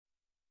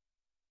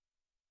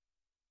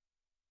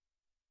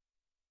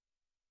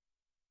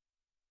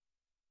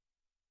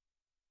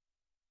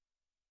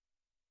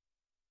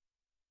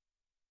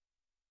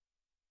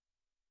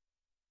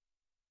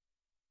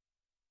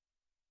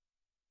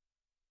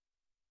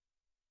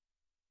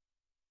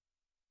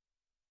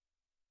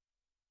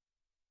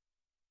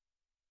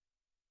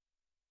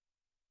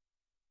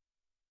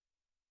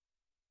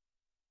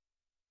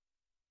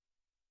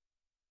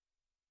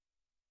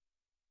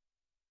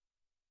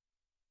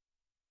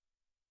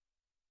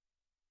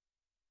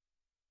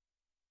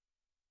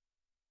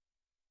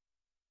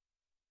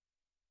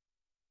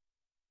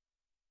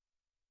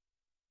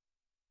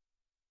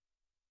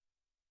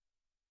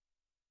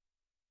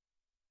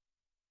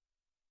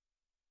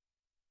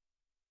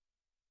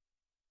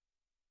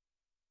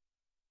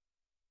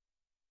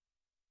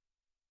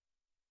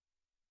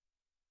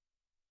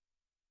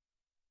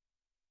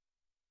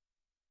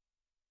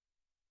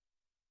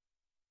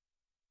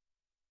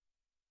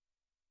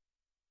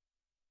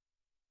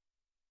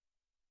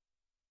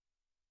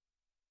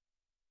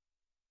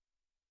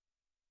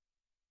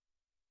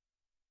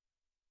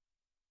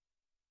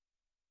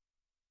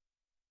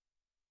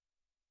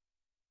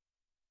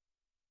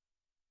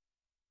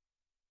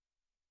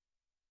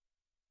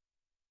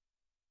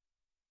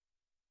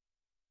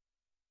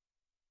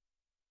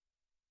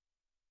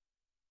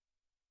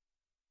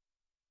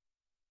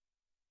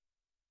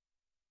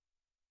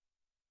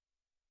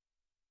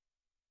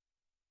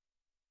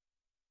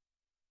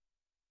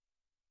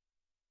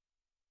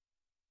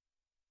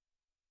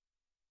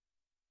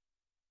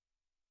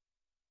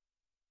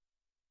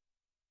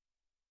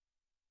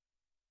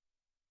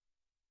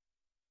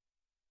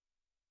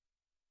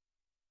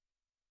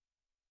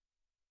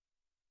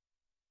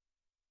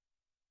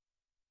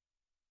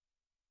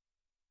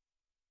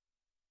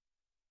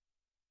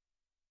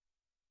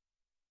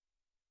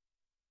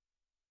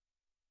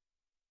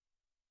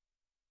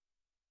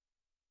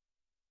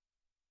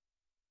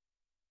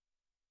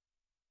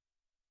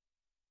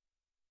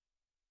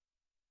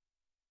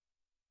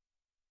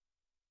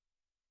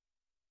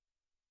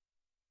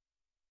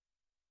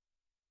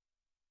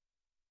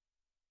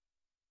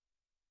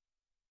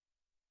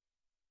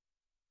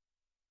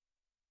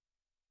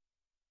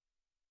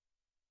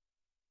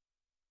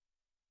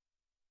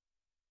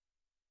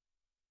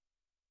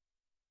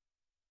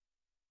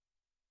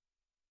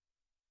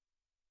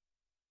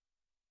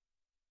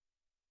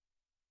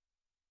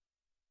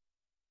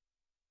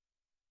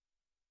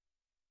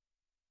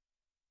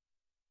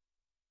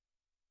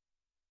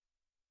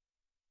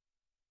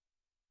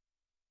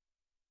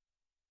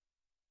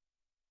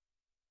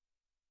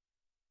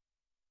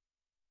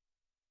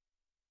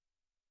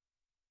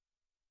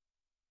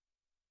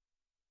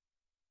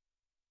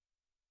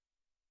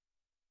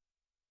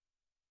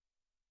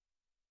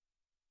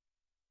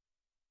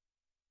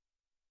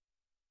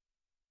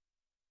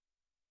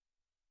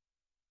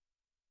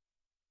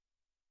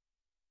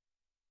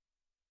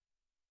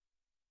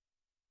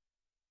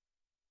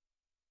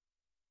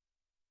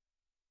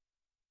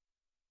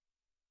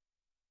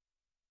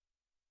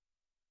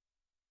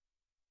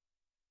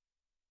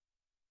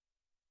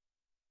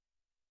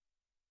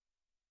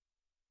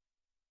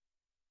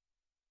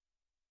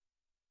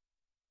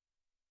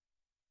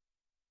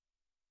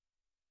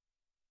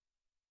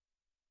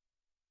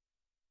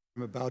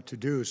I'm about to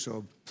do,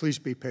 so please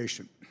be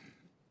patient.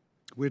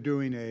 We're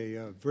doing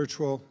a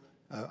virtual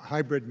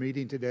hybrid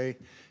meeting today,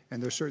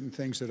 and there's certain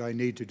things that I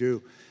need to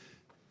do.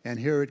 And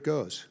here it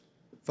goes.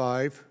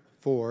 5,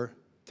 4,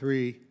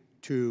 3,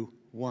 2,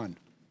 1.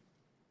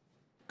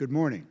 Good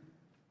morning.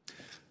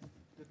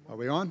 Are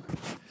we on?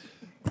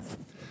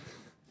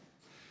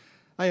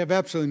 I have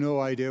absolutely no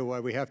idea why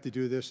we have to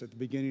do this at the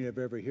beginning of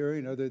every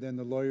hearing, other than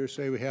the lawyers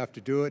say we have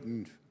to do it.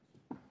 And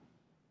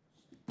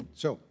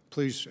so,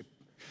 please,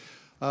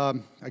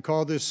 I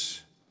call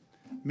this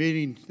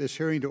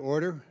hearing to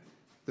order,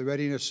 the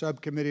Readiness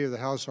Subcommittee of the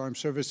House Armed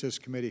Services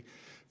Committee.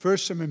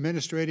 First, some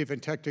administrative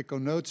and technical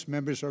notes.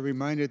 Members are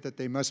reminded that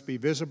they must be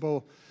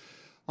visible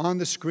on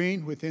the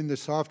screen within the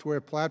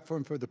software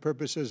platform for the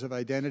purposes of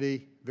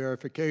identity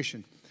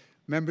verification.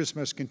 Members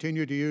must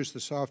continue to use the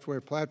software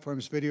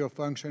platform's video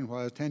function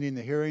while attending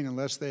the hearing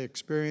unless they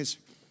experience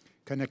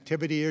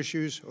connectivity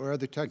issues or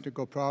other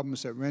technical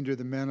problems that render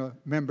the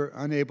member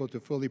unable to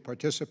fully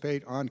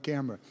participate on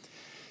camera.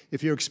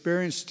 If you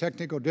experience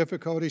technical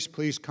difficulties,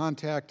 please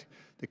contact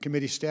the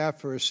committee staff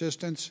for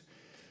assistance.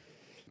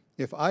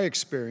 If I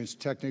experience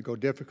technical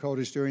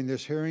difficulties during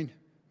this hearing,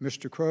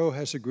 Mr. Crow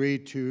has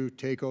agreed to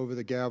take over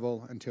the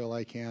gavel until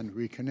I can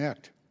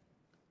reconnect.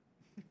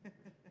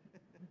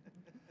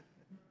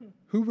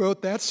 Who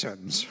wrote that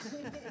sentence?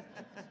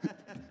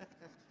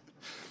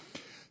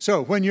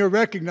 So, when you're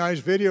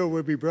recognized, video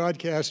will be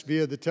broadcast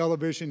via the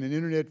television and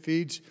internet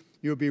feeds.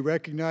 You'll be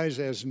recognized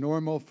as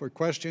normal for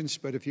questions,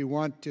 but if you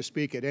want to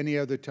speak at any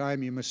other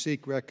time, you must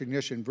seek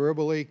recognition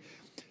verbally.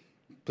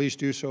 Please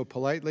do so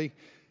politely.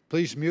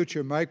 Please mute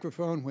your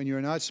microphone when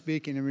you're not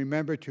speaking, and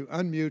remember to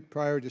unmute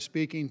prior to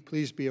speaking.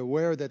 Please be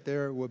aware that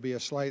there will be a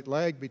slight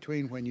lag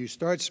between when you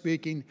start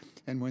speaking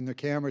and when the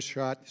camera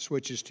shot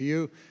switches to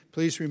you.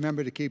 Please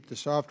remember to keep the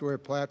software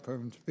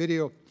platform's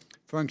video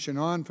function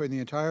on for the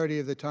entirety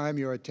of the time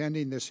you're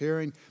attending this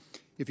hearing.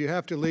 If you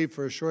have to leave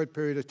for a short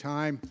period of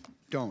time,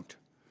 don't.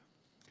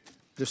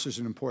 This is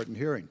an important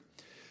hearing.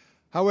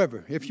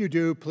 However, if you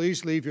do,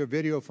 please leave your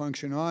video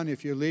function on.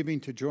 If you're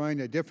leaving to join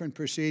a different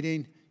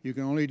proceeding, you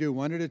can only do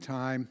one at a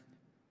time.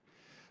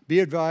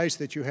 Be advised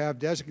that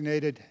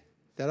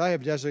I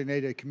have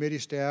designated a committee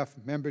staff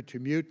member to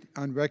mute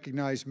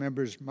unrecognized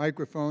members'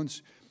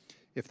 microphones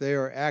if they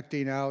are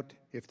acting out,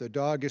 if the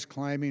dog is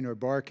climbing or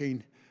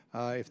barking,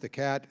 if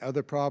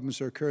other problems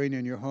are occurring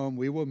in your home,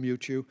 we will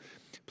mute you.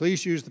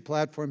 Please use the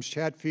platform's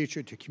chat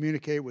feature to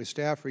communicate with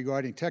staff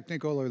regarding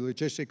technical or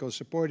logistical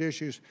support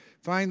issues.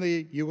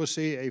 Finally, you will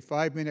see a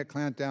 5-minute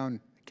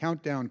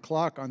countdown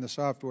clock on the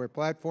software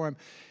platform,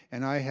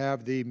 and I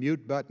have the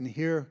mute button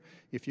here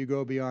if you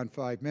go beyond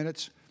 5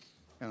 minutes,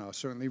 and I'll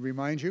certainly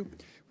remind you.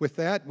 With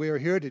that, we are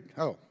here to,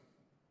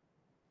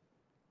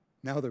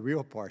 now the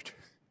real part.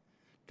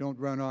 Don't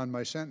run on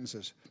my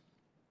sentences.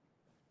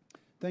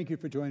 Thank you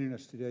for joining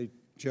us today,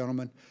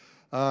 gentlemen.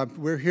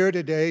 We're here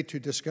today to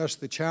discuss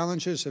the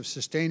challenges of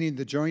sustaining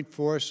the joint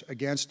force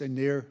against a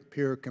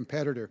near-peer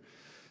competitor.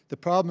 The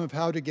problem of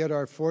how to get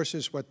our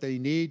forces what they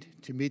need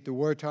to meet the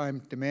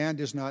wartime demand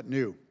is not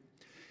new.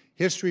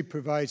 History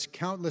provides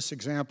countless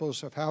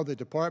examples of how the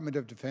Department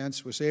of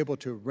Defense was able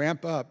to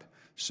ramp up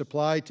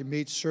supply to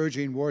meet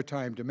surging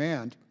wartime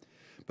demand,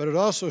 but it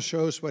also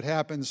shows what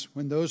happens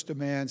when those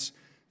demands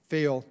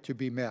fail to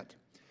be met.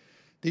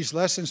 These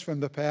lessons from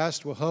the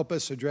past will help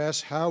us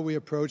address how we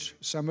approach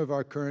some of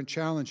our current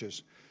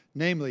challenges.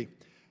 Namely,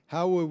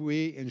 how will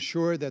we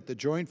ensure that the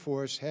joint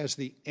force has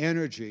the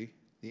energy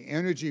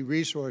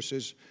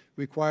resources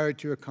required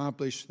to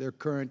accomplish their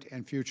current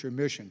and future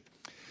mission.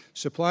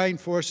 Supplying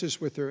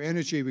forces with their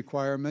energy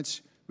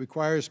requirements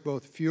requires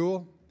both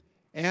fuel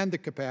and the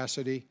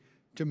capacity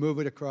to move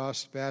it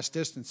across vast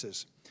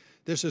distances.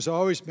 This has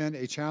always been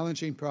a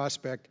challenging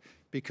prospect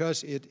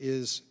because it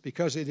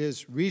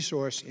is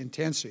resource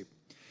intensive.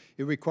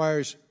 It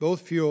requires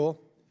both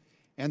fuel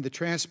and the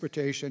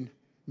transportation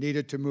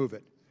needed to move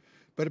it.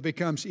 But it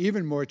becomes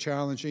even more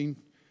challenging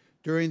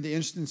during the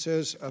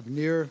instances of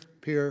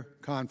near-peer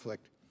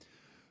conflict.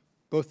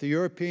 Both the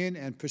European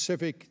and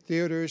Pacific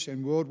theaters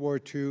in World War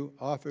II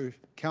offer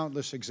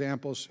countless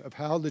examples of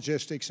how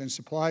logistics and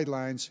supply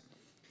lines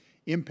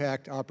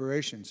impact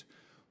operations.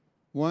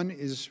 One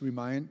is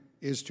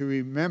to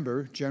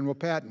remember General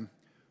Patton,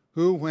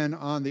 who, when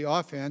on the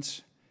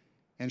offense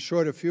and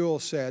short of fuel,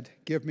 said,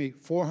 "Give me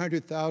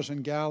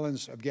 400,000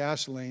 gallons of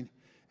gasoline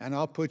and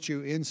I'll put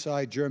you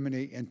inside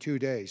Germany in 2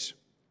 days."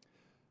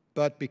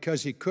 But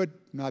because he could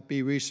not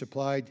be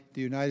resupplied,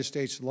 the United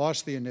States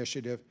lost the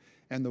initiative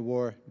and the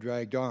war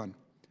dragged on.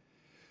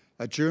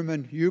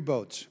 German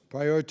U-boats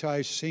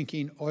prioritized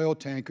sinking oil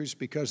tankers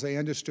because they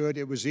understood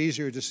it was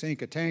easier to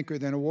sink a tanker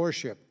than a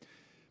warship,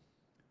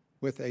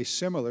 with a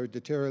similar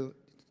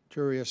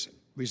deleterious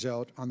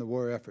result on the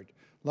war effort.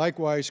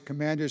 Likewise,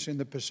 commanders in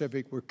the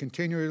Pacific were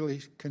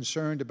continually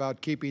concerned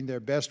about keeping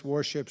their best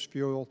warships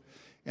fueled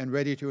and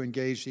ready to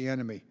engage the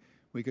enemy.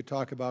 We could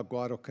talk about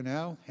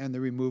Guadalcanal and the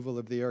removal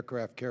of the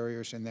aircraft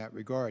carriers in that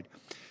regard.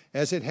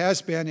 As it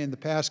has been in the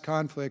past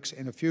conflicts,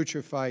 in a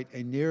future fight,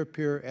 a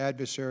near-peer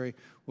adversary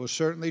will will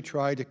certainly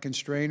try to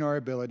constrain our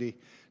ability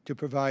to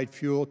provide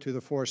fuel to the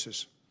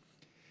forces.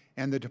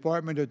 And the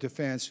Department of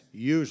Defense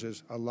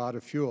uses a lot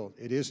of fuel.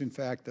 It is, in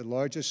fact, the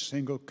largest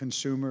single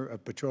consumer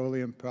of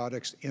petroleum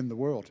products in the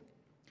world.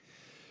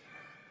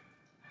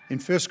 In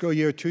fiscal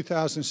year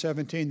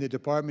 2017, the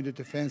Department of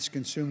Defense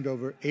consumed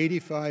over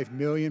 85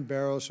 million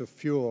barrels of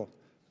fuel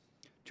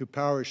to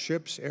power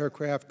ships,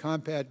 aircraft,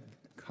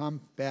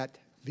 combat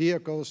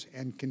vehicles,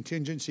 and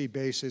contingency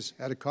bases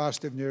at a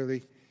cost of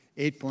nearly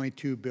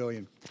 $8.2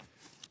 billion.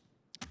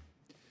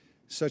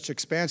 Such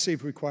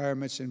expansive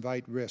requirements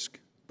invite risk,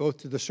 both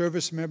to the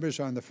service members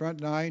on the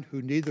front line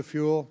who need the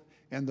fuel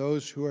and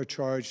those who are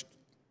charged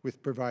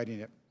with providing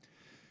it.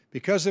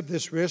 Because of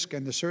this risk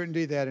and the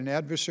certainty that an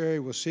adversary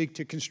will seek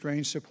to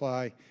constrain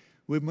supply,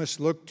 we must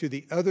look to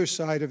the other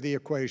side of the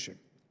equation,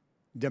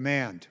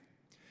 demand.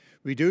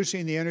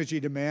 Reducing the energy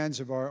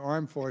demands of our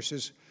armed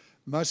forces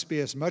must be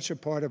as much a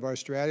part of our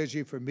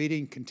strategy for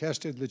meeting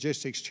contested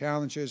logistics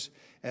challenges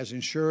as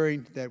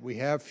ensuring that we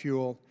have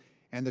fuel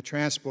and the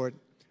transport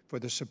for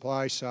the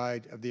supply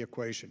side of the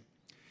equation.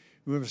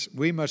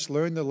 We must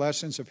learn the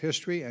lessons of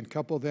history and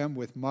couple them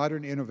with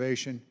modern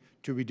innovation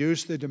to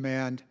reduce the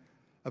demand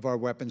of our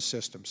weapons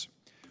systems.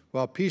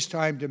 While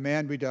peacetime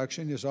demand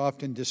reduction is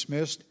often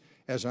dismissed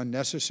as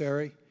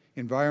unnecessary,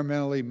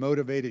 environmentally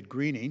motivated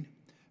greening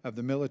of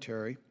the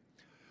military,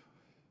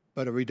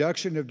 but a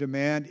reduction of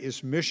demand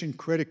is mission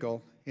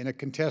critical in a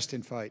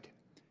contested fight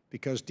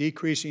because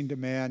decreasing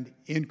demand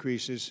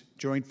increases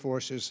joint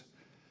forces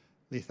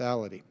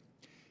lethality.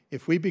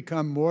 If we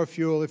become more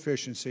fuel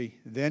efficiency,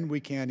 then we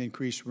can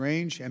increase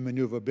range and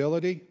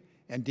maneuverability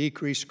and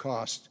decrease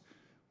cost,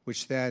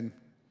 which then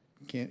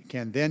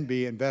can then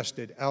be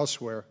invested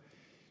elsewhere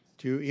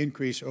to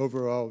increase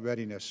overall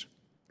readiness.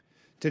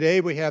 Today,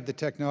 we have the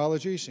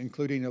technologies,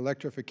 including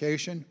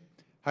electrification,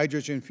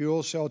 hydrogen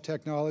fuel cell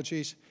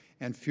technologies,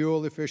 and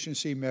fuel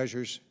efficiency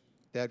measures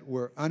that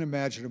were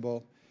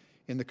unimaginable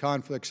in the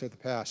conflicts of the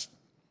past.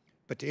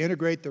 But to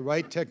integrate the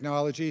right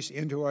technologies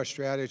into our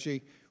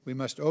strategy, we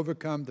must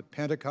overcome the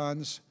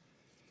Pentagon's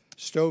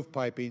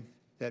stovepiping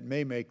that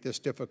may make this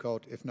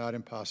difficult, if not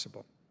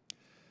impossible.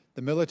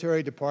 The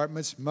military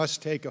departments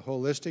must take a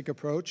holistic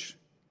approach: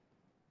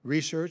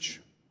 research,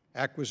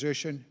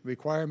 acquisition,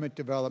 requirement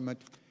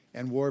development,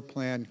 and war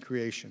plan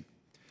creation.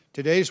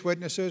 Today's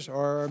witnesses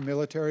are our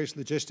military's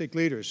logistic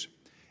leaders,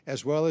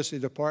 as well as the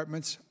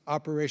department's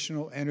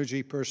operational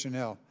energy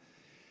personnel.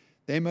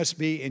 They must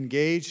be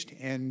engaged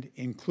and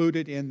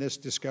included in this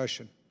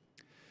discussion.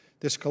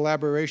 This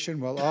collaboration,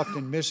 while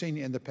often missing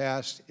in the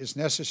past, is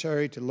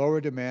necessary to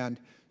lower demand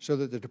so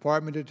that the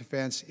Department of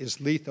Defense is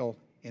lethal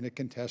in a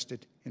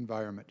contested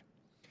environment.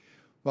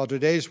 While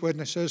today's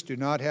witnesses do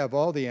not have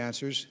all the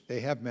answers, they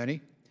have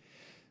many.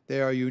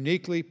 They are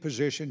uniquely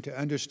positioned to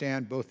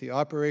understand both the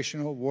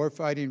operational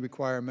warfighting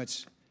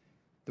requirements,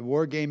 the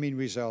wargaming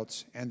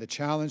results, and the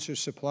challenge of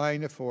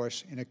supplying a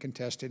force in a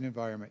contested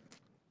environment.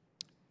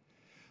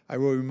 I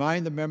will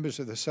remind the members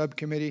of the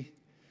subcommittee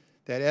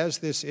that as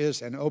this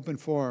is an open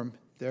forum,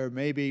 there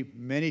may be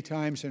many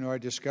times in our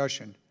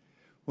discussion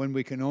when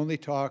we can only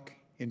talk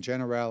in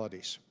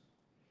generalities.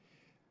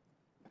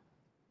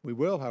 We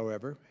will,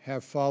 however,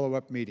 have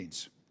follow-up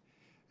meetings,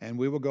 and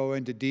we will go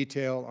into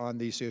detail on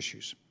these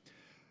issues.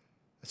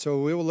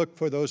 So we will look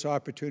for those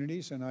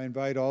opportunities, and I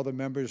invite all the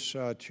members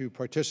to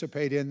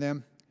participate in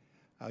them.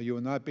 You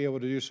will not be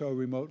able to do so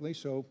remotely,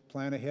 so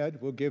plan ahead.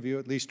 We'll give you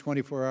at least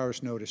 24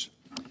 hours notice.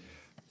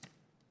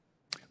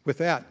 With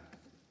that,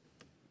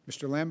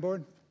 Mr.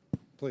 Lamborn,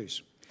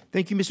 please.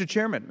 Thank you, Mr.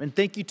 Chairman, and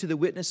thank you to the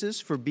witnesses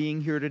for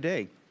being here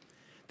today.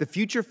 The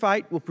future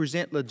fight will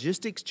present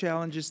logistics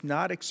challenges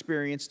not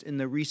experienced in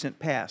the recent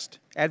past.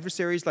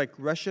 Adversaries like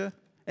Russia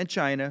and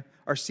China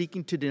are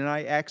seeking to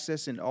deny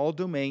access in all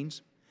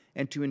domains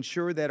and to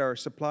ensure that our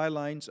supply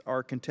lines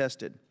are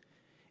contested.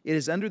 It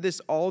is under this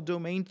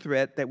all-domain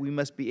threat that we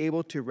must be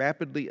able to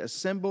rapidly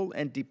assemble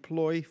and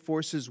deploy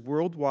forces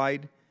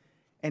worldwide,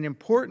 and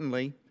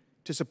importantly,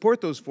 to support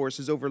those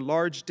forces over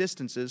large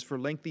distances for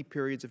lengthy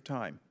periods of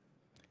time.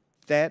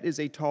 That is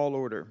a tall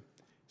order.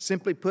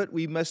 Simply put,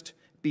 we must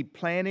be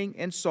planning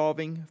and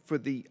solving for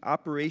the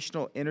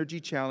operational energy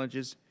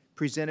challenges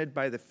presented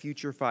by the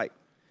future fight.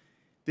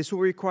 This will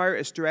require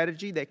a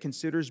strategy that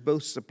considers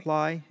both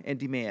supply and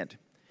demand.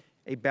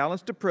 A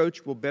balanced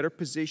approach will better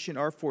position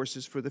our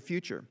forces for the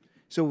future.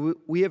 So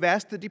we have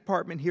asked the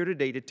Department here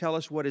today to tell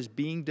us what is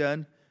being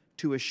done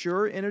to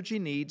assure energy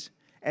needs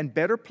and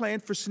better plan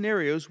for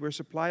scenarios where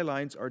supply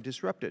lines are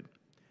disrupted.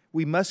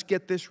 We must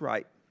get this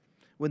right.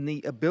 When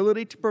the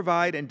ability to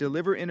provide and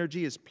deliver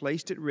energy is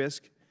placed at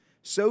risk,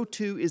 so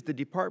too is the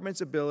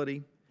Department's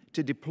ability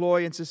to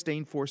deploy and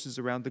sustain forces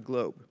around the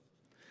globe.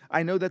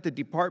 I know that the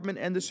Department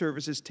and the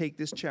services take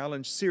this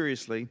challenge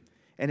seriously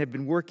and have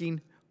been working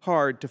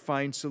hard to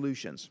find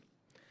solutions.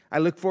 I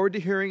look forward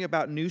to hearing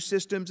about new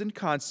systems and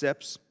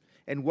concepts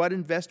and what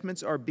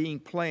investments are being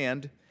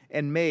planned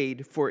and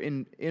made for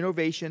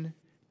innovation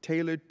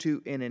tailored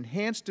to an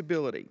enhanced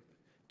ability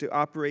to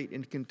operate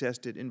in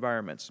contested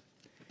environments.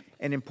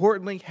 and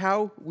importantly,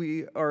 how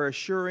we are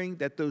assuring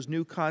that those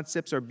new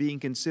concepts are being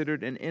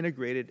considered and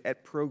integrated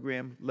at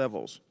program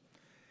levels.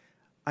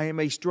 I am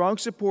a strong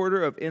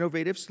supporter of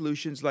innovative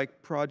solutions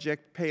like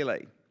Project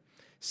Pele.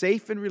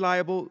 Safe and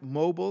reliable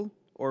mobile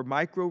or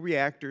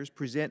micro-reactors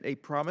present a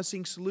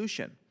promising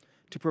solution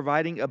to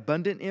providing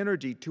abundant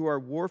energy to our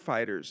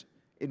warfighters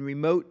in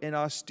remote and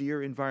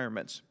austere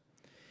environments.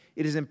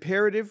 It is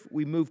imperative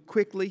we move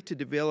quickly to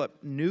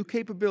develop new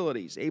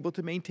capabilities able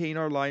to maintain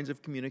our lines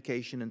of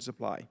communication and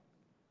supply.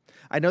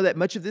 I know that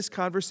much of this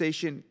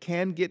conversation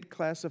can get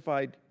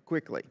classified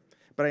quickly,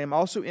 but I am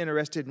also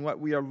interested in what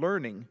we are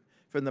learning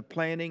from the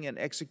planning and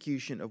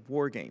execution of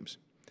war games.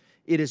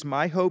 It is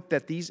my hope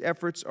that these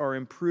efforts are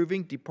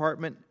improving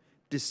department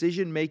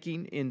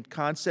decision-making in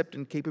concept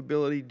and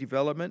capability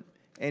development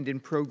and in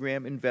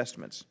program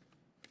investments.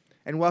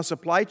 And while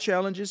supply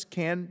challenges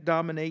can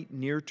dominate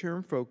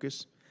near-term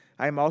focus,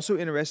 I am also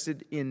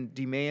interested in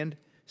demand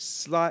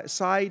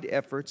side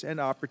efforts and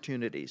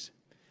opportunities.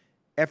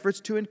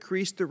 Efforts to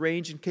increase the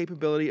range and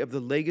capability of the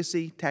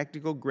legacy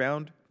tactical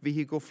ground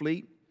vehicle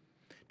fleet,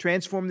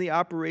 transform the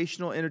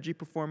operational energy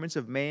performance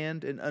of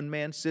manned and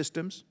unmanned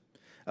systems,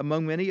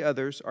 among many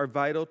others, are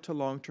vital to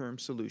long-term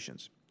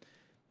solutions.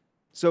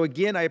 So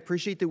again, I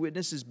appreciate the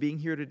witnesses being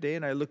here today,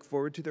 and I look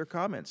forward to their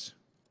comments.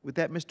 With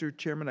that, Mr.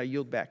 Chairman, I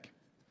yield back.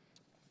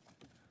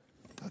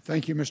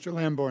 Thank you, Mr.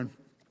 Lamborn.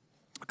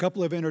 A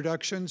couple of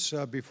introductions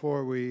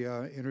before we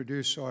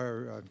introduce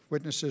our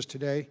witnesses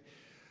today.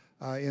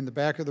 In the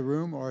back of the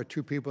room are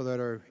two people that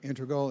are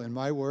integral in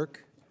my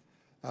work.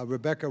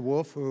 Rebecca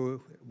Wolf,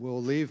 who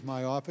will leave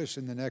my office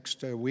in the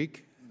next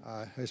week,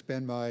 has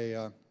been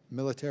my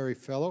military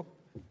fellow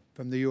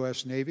from the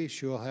U.S. Navy.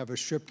 She will have a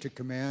ship to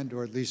command,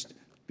 or at least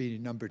be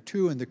number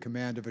 2 in the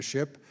command of a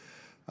ship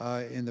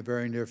in the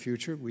very near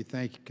future. We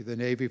thank the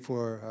Navy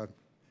for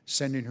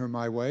sending her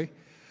my way.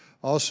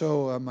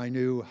 Also, my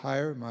new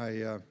hire,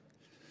 my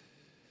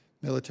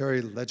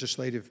military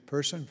legislative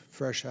person,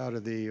 fresh out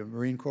of the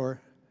Marine Corps,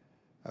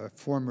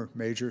 former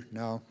major,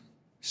 now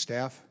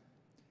staff,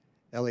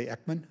 Ellie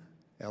Ekman.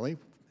 Ellie,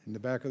 in the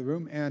back of the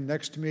room. And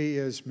next to me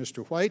is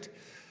Mr. White,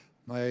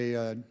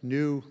 my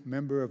new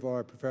member of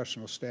our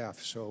professional staff.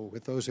 So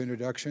with those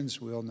introductions,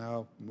 we'll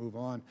now move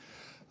on.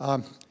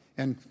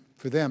 And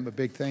for them, a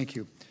big thank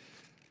you.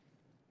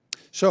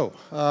 So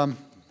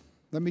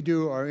let me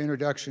do our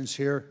introductions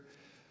here.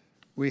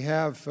 We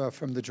have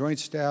from the Joint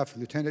Staff,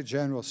 Lieutenant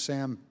General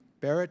Sam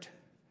Barrett,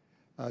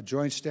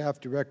 Joint Staff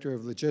Director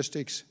of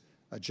Logistics,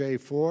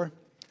 J4,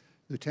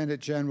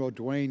 Lieutenant General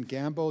Dwayne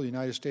Gamble,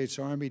 United States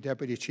Army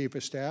Deputy Chief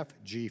of Staff,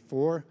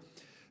 G4,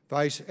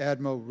 Vice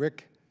Admiral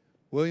Rick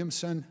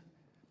Williamson,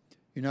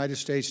 United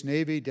States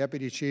Navy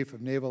Deputy Chief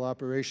of Naval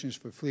Operations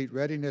for Fleet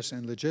Readiness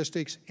and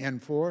Logistics,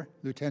 N4,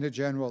 Lieutenant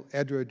General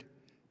Edward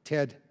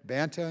Ted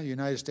Banta,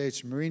 United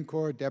States Marine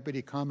Corps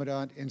Deputy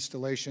Commandant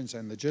Installations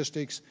and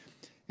Logistics,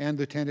 and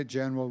Lieutenant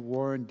General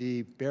Warren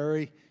D.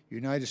 Berry,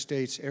 United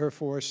States Air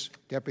Force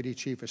Deputy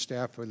Chief of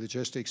Staff for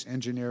Logistics,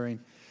 Engineering,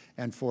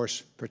 and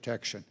Force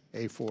Protection,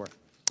 A4.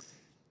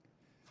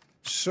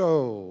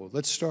 So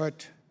let's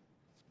start,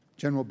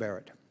 General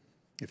Barrett,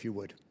 if you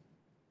would.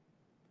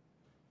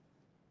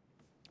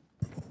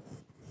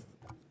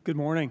 Good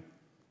morning.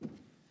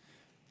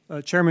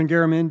 Chairman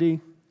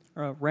Garamendi,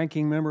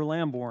 Ranking Member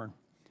Lamborn,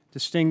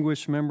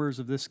 distinguished members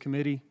of this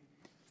committee,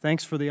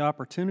 thanks for the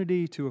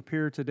opportunity to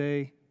appear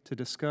today to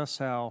discuss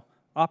how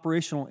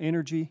operational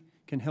energy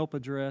can help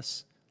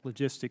address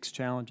logistics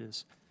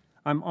challenges.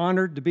 I'm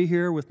honored to be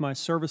here with my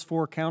Service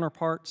 4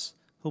 counterparts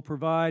who'll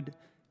provide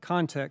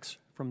context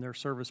from their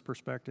service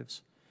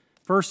perspectives.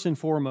 First and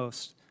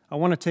foremost, I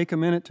want to take a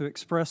minute to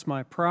express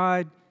my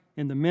pride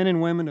in the men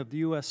and women of the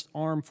U.S.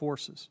 Armed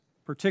Forces,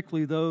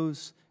 particularly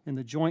those in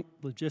the Joint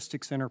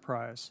Logistics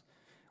Enterprise.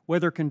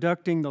 Whether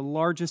conducting the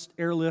largest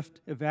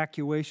airlift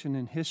evacuation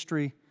in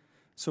history,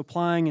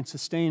 supplying and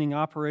sustaining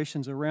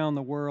operations around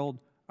the world,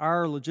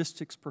 our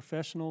logistics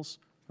professionals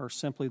are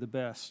simply the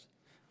best.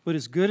 But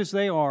as good as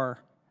they are,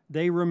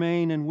 they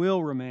remain and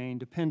will remain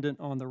dependent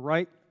on the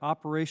right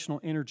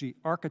operational energy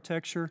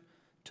architecture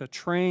to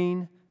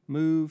train,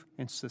 move,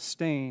 and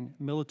sustain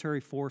military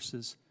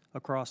forces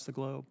across the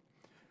globe.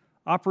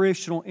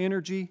 Operational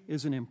energy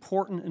is an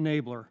important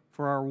enabler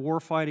for our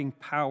warfighting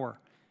power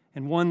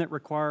and one that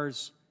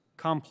requires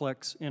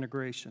complex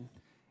integration.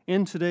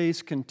 In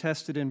today's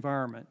contested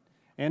environment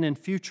and in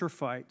future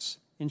fights,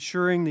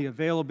 ensuring the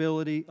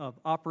availability of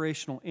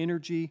operational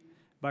energy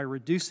by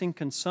reducing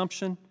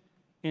consumption,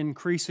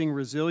 increasing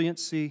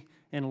resiliency,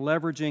 and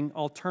leveraging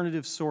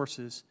alternative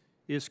sources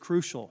is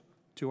crucial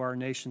to our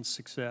nation's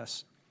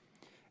success.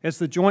 As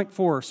the Joint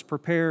Force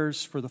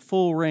prepares for the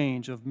full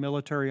range of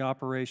military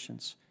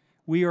operations,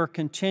 we are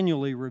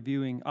continually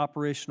reviewing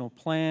operational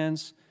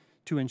plans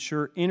to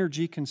ensure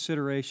energy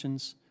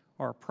considerations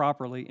are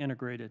properly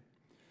integrated.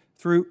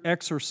 Through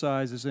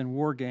exercises and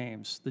war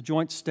games, the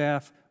Joint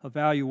Staff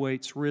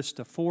evaluates risk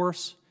to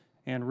force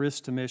and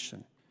risk to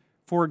mission.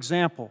 For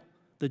example,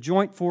 the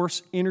Joint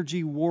Force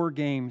Energy War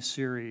Games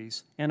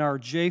series and our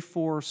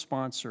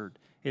J4-sponsored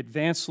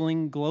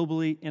advancing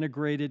globally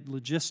integrated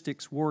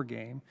logistics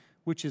wargame,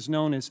 which is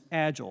known as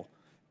AGILE,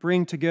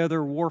 bring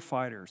together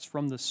warfighters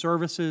from the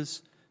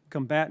services,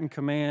 combatant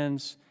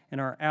commands,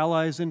 and our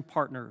allies and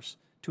partners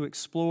to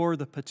explore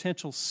the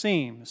potential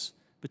seams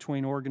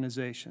between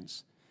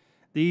organizations.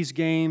 These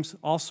games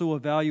also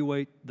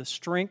evaluate the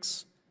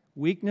strengths,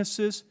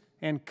 weaknesses,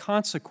 and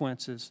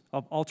consequences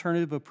of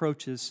alternative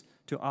approaches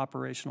to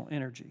operational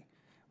energy.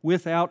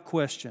 Without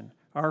question,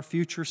 our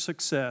future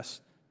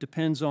success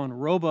depends on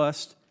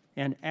robust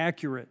and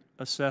accurate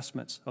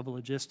assessments of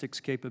logistics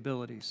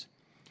capabilities.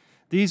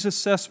 These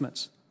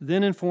assessments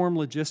then inform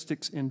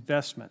logistics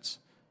investments.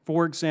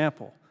 For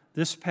example,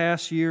 this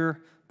past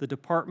year, the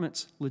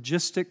Department's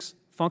Logistics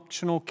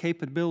Functional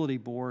Capability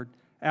Board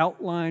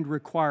outlined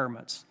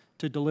requirements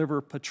to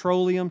deliver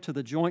petroleum to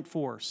the Joint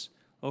Force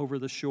over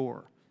the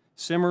shore.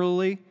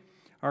 Similarly,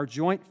 our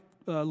Joint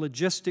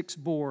Logistics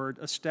Board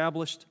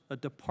established a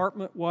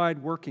department-wide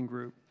working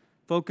group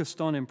focused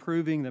on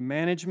improving the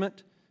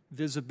management,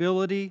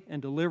 visibility,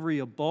 and delivery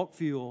of bulk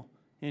fuel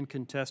in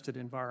contested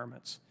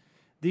environments.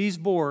 These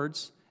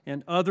boards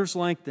and others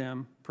like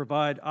them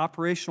provide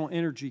operational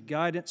energy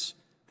guidance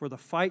for the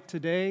fight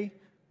today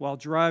while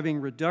driving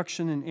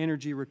reduction in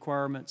energy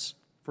requirements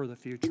for the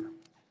future.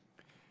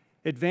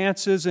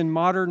 Advances in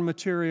modern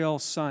material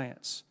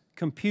science,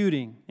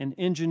 computing, and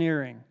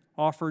engineering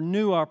offer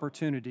new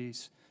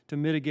opportunities to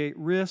mitigate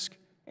risk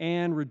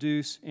and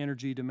reduce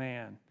energy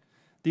demand.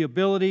 The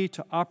ability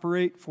to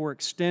operate for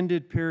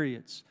extended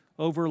periods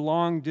over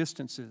long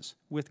distances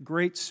with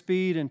great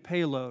speed and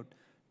payload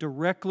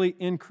directly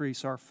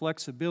increase our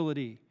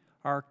flexibility,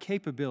 our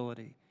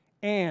capability,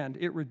 and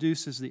it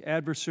reduces the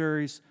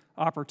adversary's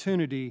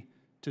opportunity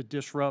to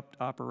disrupt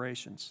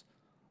operations.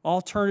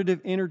 Alternative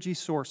energy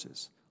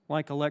sources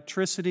like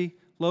electricity,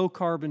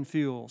 low-carbon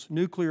fuels,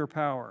 nuclear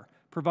power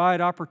provide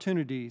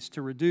opportunities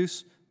to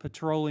reduce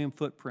petroleum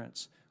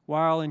footprints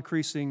while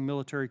increasing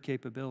military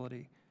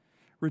capability.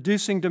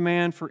 Reducing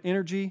demand for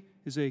energy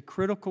is a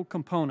critical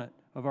component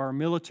of our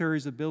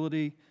military's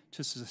ability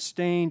to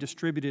sustain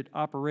distributed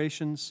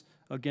operations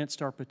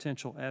against our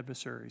potential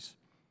adversaries.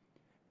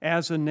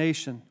 As a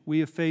nation, we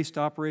have faced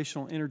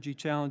operational energy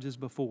challenges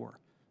before,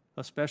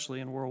 especially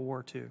in World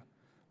War II.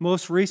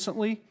 Most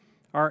recently,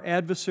 our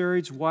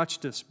adversaries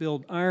watched us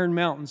build iron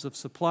mountains of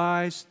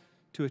supplies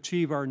to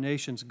achieve our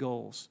nation's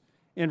goals.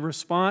 In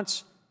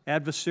response,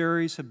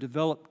 adversaries have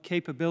developed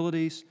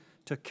capabilities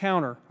to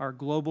counter our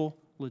global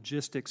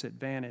logistics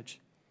advantage.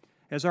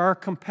 As our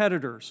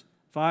competitors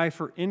vie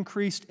for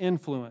increased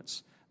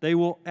influence, they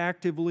will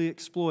actively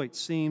exploit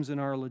seams in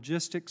our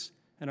logistics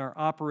and our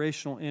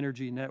operational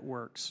energy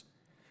networks.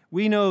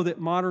 We know that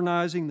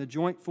modernizing the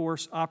Joint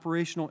Force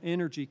operational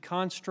energy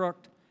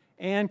construct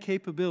and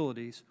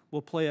capabilities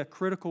will play a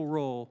critical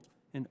role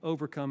in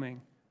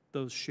overcoming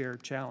those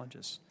shared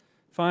challenges.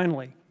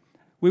 Finally,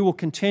 we will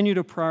continue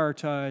to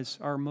prioritize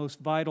our most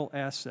vital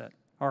asset,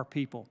 our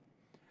people.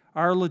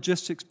 Our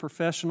logistics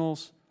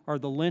professionals are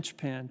the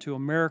linchpin to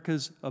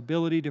America's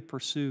ability to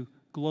pursue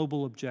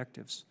global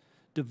objectives.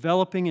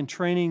 Developing and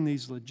training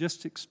these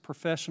logistics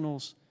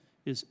professionals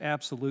is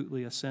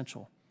absolutely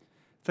essential.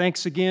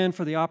 Thanks again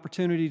for the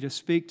opportunity to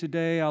speak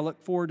today. I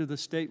look forward to the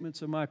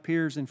statements of my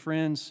peers and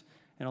friends,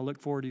 and I look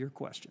forward to your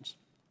questions.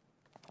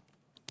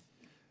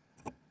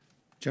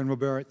 General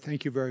Barrett,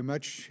 thank you very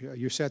much.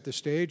 You set the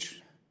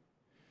stage.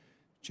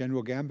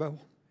 General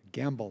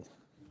Gamble,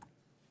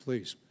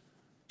 please.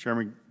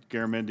 Chairman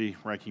Garamendi,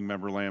 Ranking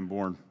Member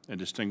Lambourne, and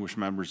distinguished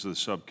members of the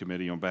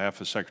subcommittee, on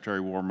behalf of Secretary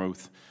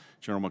Warmoth,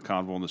 General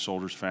McConville, and the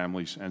soldiers'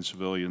 families and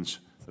civilians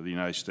of the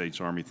United States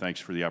Army, thanks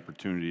for the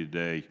opportunity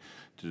today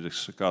to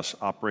discuss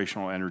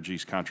operational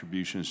energy's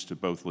contributions to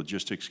both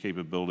logistics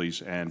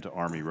capabilities and to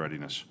Army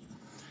readiness.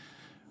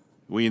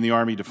 We in the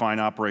Army define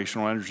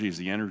operational energy as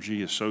the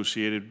energy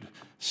associated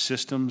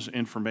systems,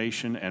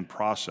 information, and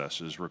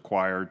processes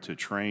required to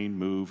train,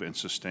 move, and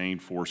sustain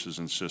forces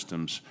and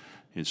systems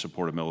in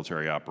support of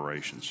military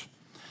operations.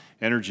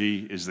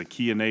 Energy is the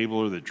key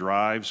enabler that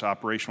drives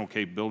operational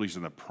capabilities,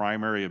 and the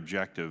primary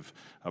objective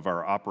of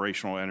our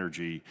operational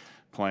energy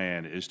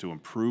plan is to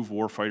improve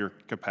warfighter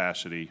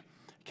capacity,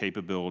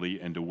 capability,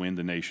 and to win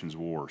the nation's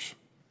wars.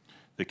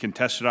 The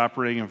contested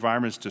operating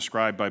environments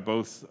described by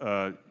both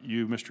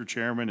you, Mr.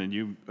 Chairman, and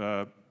you,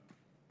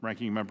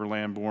 Ranking Member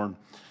Lambourne,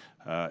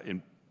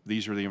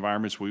 these are the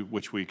environments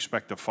which we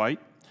expect to fight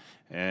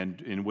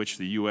and in which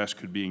the U.S.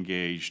 could be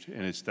engaged,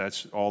 and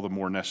that's all the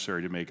more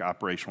necessary to make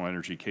operational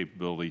energy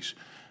capabilities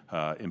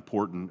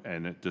important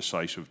and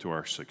decisive to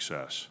our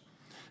success.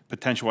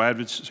 Potential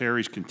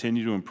adversaries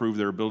continue to improve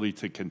their ability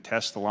to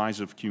contest the lines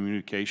of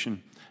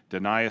communication,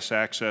 deny us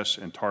access,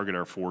 and target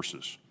our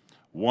forces.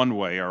 One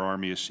way our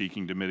Army is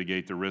seeking to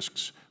mitigate the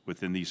risks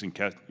within these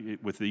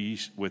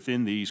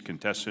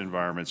contested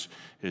environments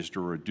is to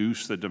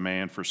reduce the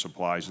demand for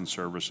supplies and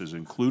services,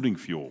 including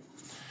fuel,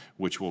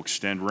 which will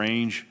extend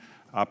range,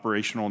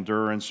 operational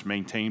endurance,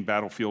 maintain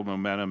battlefield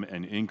momentum,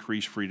 and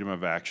increase freedom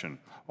of action,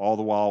 all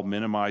the while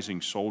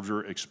minimizing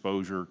soldier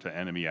exposure to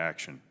enemy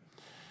action.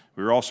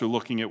 We're also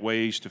looking at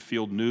ways to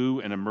field new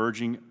and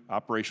emerging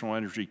operational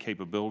energy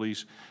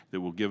capabilities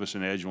that will give us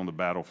an edge on the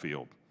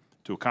battlefield.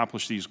 To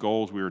accomplish these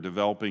goals, we are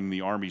developing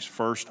the Army's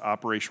first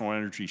operational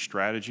energy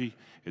strategy.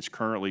 It's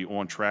currently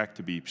on track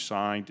to be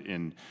signed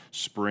in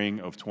spring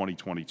of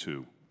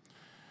 2022.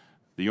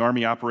 The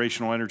Army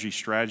Operational Energy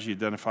Strategy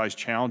identifies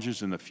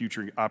challenges in the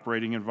future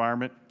operating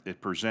environment.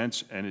 It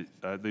presents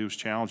those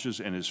challenges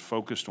and is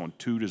focused on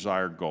two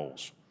desired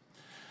goals.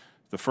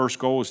 The first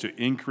goal is to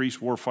increase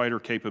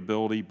warfighter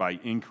capability by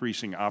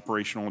increasing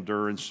operational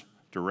endurance,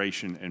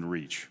 duration, and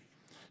reach.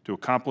 To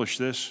accomplish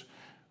this,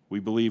 we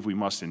believe we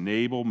must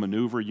enable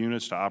maneuver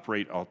units to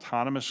operate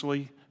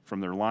autonomously from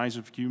their lines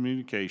of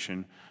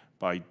communication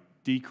by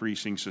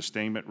decreasing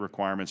sustainment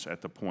requirements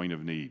at the point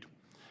of need.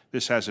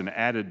 This has an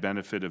added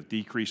benefit of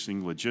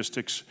decreasing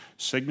logistics,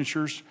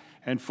 signatures,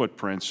 and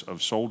footprints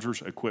of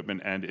soldiers,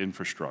 equipment, and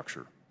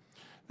infrastructure.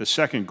 The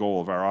second goal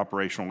of our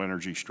operational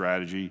energy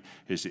strategy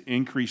is to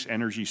increase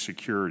energy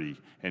security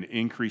and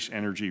increase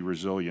energy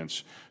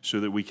resilience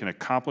so that we can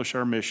accomplish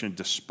our mission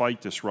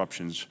despite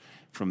disruptions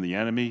from the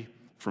enemy,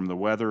 from the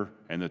weather,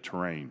 and the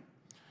terrain.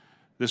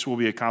 This will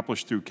be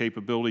accomplished through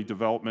capability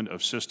development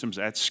of systems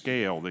at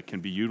scale that can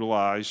be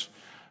utilized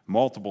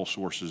multiple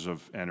sources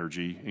of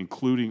energy,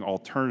 including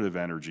alternative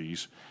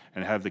energies,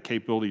 and have the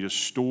capability to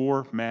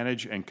store,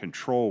 manage, and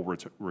control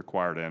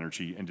required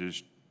energy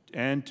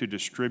and to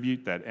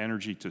distribute that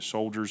energy to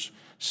soldiers,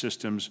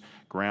 systems,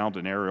 ground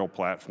and aerial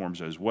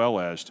platforms, as well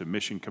as to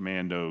mission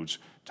command nodes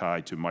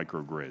tied to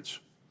microgrids.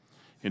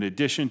 In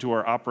addition to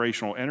our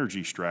operational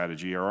energy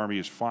strategy, our Army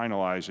is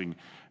finalizing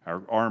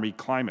our Army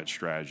climate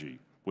strategy,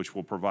 which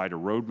will provide a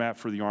roadmap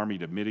for the Army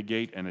to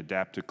mitigate and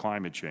adapt to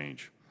climate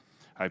change.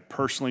 I've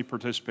personally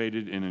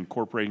participated in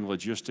incorporating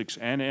logistics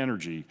and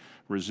energy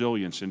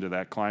resilience into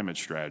that climate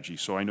strategy,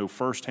 so I know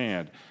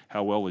firsthand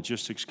how well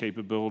logistics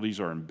capabilities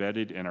are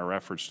embedded in our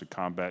efforts to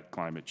combat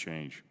climate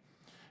change.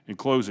 In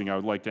closing, I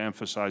would like to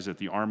emphasize that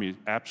the Army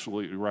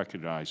absolutely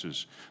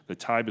recognizes the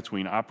tie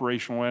between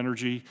operational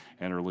energy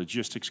and our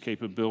logistics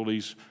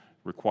capabilities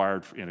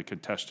required in a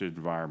contested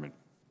environment.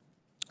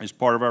 As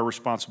part of our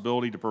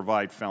responsibility to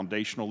provide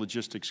foundational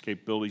logistics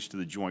capabilities to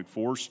the Joint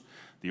Force,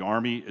 the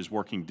Army is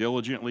working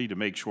diligently to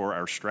make sure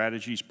our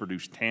strategies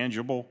produce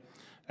tangible,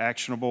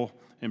 actionable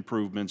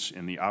improvements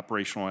in the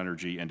operational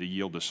energy and to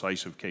yield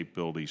decisive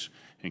capabilities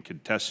in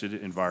contested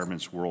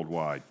environments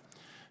worldwide.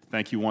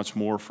 Thank you once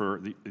more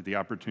for the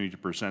opportunity to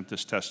present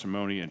this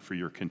testimony and for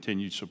your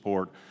continued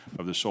support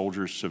of the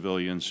soldiers,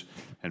 civilians,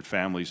 and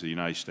families of the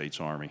United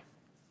States Army.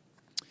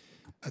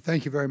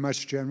 Thank you very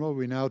much, General.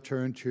 We now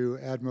turn to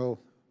Admiral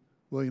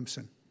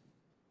Williamson.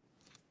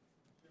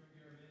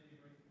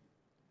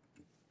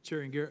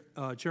 Chairman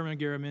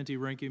Garamendi,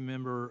 Ranking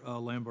Member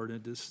Lambert,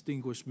 and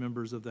distinguished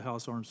members of the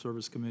House Armed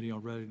Service Committee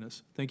on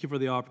Readiness. Thank you for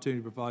the opportunity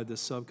to provide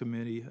this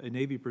subcommittee a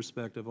Navy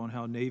perspective on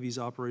how Navy's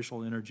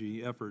operational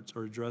energy efforts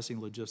are addressing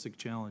logistic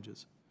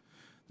challenges.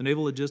 The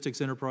naval logistics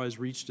enterprise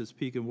reached its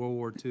peak in World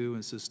War II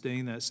and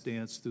sustained that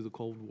stance through the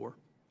Cold War.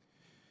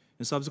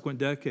 In subsequent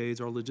decades,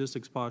 our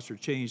logistics posture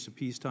changed to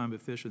peacetime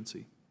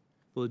efficiency.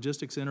 The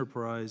logistics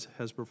enterprise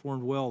has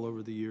performed well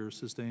over the years,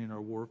 sustaining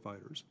our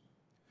warfighters.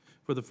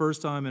 For the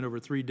first time in over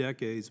 3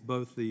 decades,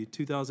 both the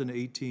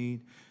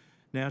 2018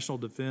 National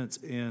Defense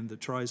and the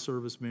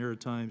Tri-Service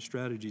Maritime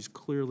strategies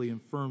clearly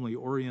and firmly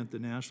orient the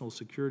national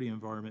security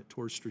environment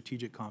towards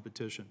strategic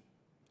competition.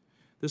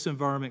 This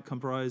environment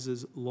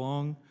comprises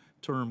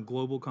long-term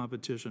global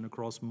competition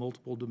across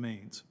multiple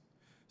domains,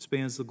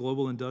 spans the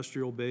global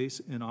industrial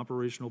base and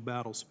operational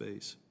battle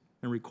space,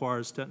 and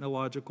requires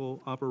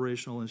technological,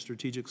 operational, and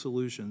strategic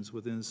solutions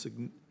within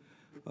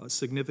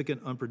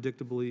significant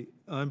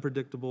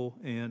unpredictable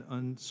and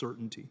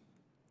uncertainty.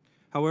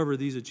 However,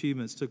 these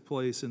achievements took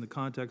place in the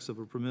context of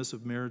a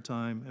permissive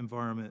maritime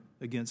environment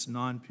against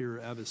non-peer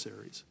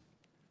adversaries.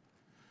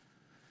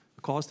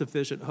 The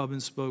cost-efficient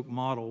hub-and-spoke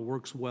model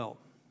works well.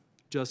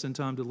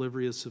 Just-in-time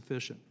delivery is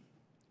sufficient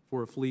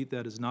for a fleet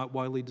that is not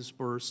widely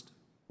dispersed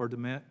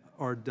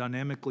or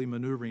dynamically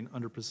maneuvering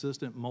under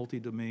persistent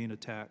multi-domain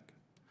attack.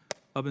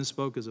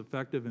 Hub-and-spoke is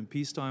effective in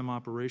peacetime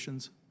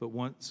operations, but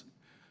once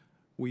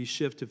we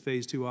shift to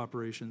Phase 2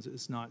 operations,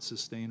 it's not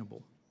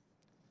sustainable.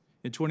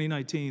 In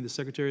 2019, the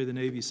Secretary of the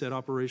Navy set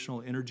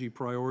operational energy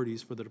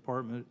priorities for the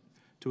Department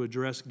to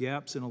address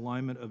gaps in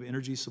alignment of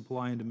energy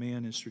supply and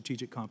demand in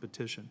strategic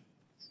competition.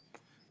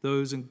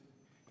 Those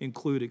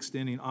include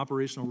extending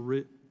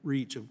operational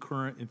reach of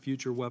current and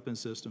future weapon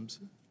systems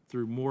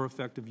through more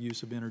effective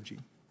use of energy,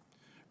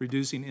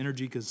 reducing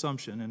energy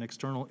consumption and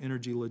external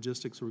energy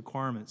logistics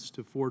requirements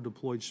to forward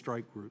deployed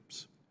strike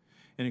groups,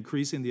 and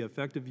increasing the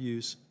effective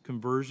use,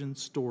 conversion,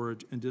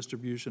 storage, and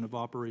distribution of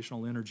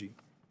operational energy.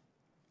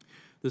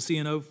 The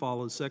CNO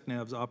follows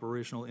SECNAV's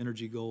operational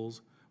energy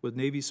goals with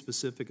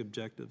Navy-specific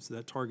objectives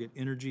that target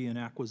energy and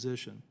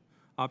acquisition,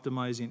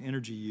 optimizing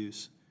energy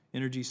use,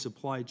 energy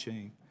supply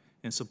chain,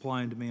 and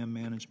supply and demand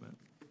management.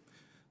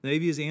 The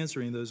Navy is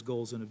answering those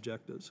goals and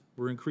objectives.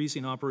 We're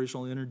increasing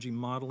operational energy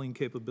modeling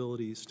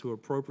capabilities to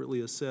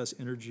appropriately assess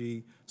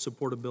energy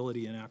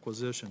supportability and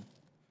acquisition,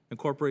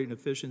 incorporating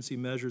efficiency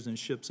measures in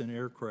ships and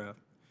aircraft,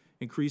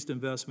 increased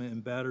investment in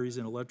batteries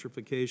and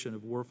electrification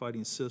of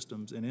warfighting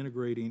systems, and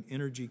integrating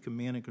energy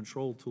command and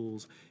control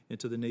tools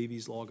into the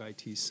Navy's log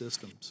IT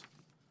systems.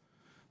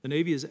 The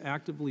Navy is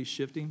actively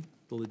shifting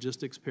the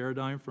logistics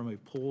paradigm from a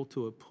pull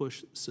to a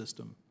push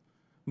system,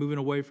 moving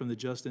away from the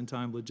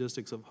just-in-time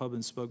logistics of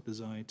hub-and-spoke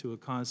design to a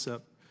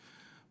concept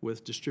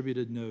with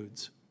distributed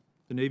nodes.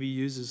 The Navy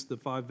uses the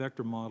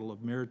 5-vector model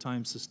of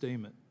maritime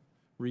sustainment: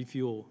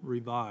 refuel,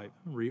 revive,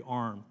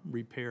 rearm,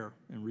 repair,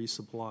 and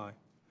resupply.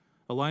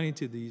 Aligning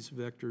to these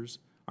vectors,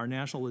 our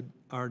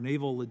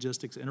naval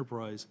logistics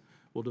enterprise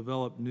will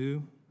develop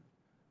new,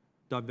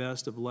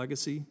 divest of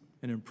legacy,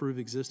 and improve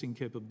existing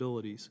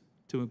capabilities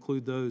to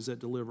include those that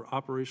deliver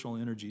operational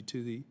energy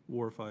to the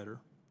warfighter.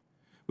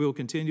 We will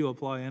continue to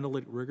apply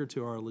analytic rigor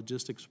to our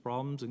logistics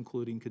problems,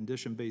 including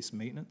condition-based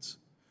maintenance,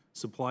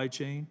 supply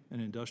chain,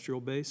 and industrial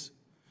base,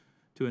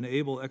 to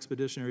enable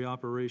expeditionary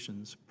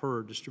operations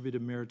per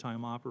distributed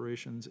maritime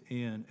operations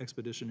and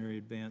expeditionary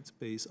advanced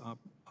base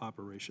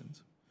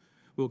operations.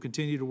 We will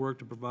continue to work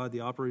to provide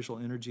the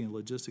operational energy and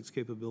logistics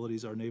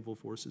capabilities our naval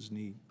forces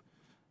need.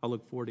 I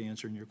look forward to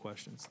answering your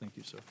questions. Thank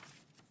you, sir.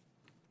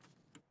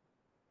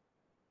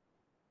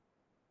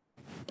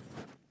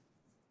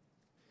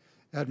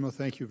 Admiral,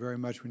 thank you very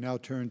much. We now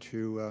turn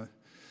to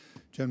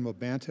General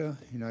Banta,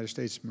 United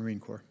States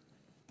Marine Corps.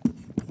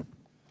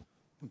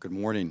 Good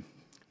morning.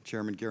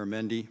 Chairman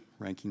Garamendi,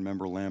 Ranking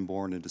Member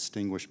Lamborn, and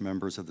distinguished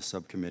members of the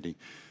subcommittee.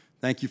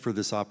 Thank you for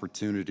this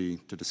opportunity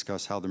to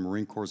discuss how the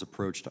Marine Corps'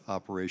 approach to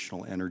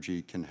operational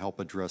energy can help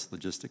address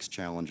logistics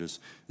challenges,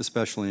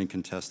 especially in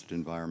contested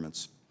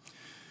environments.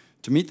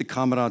 To meet the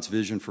Commandant's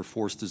vision for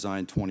Force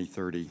Design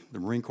 2030, the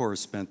Marine Corps has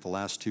spent the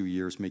last 2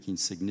 years making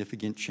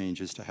significant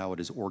changes to how it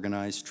is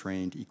organized,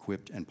 trained,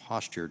 equipped, and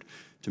postured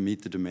to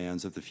meet the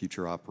demands of the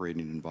future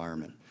operating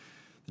environment.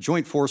 The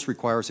Joint Force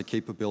requires a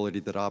capability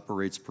that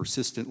operates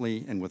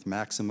persistently and with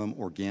maximum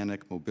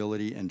organic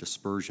mobility and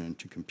dispersion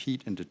to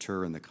compete and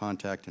deter in the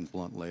contact and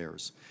blunt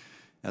layers.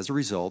 As a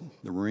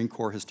result, the Marine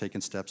Corps has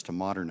taken steps to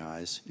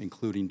modernize,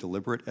 including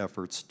deliberate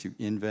efforts to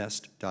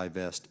invest,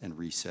 divest, and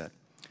reset.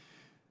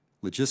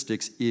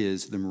 Logistics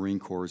is the Marine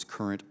Corps'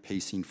 current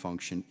pacing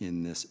function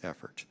in this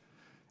effort.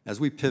 As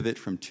we pivot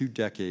from 2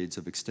 decades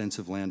of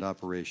extensive land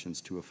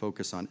operations to a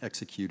focus on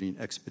executing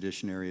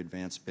expeditionary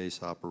advanced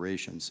base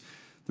operations,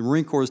 the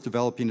Marine Corps is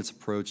developing its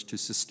approach to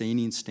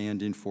sustaining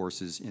stand-in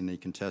forces in a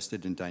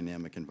contested and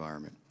dynamic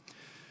environment.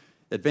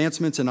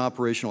 Advancements in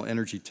operational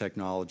energy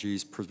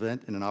technologies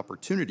present an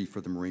opportunity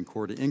for the Marine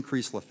Corps to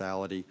increase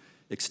lethality,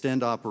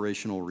 extend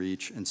operational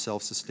reach, and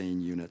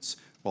self-sustain units,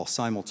 while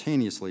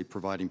simultaneously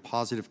providing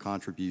positive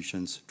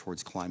contributions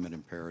towards climate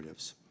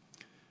imperatives.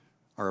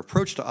 Our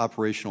approach to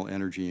operational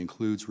energy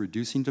includes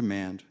reducing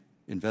demand,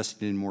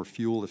 investing in more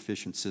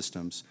fuel-efficient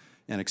systems,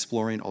 and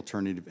exploring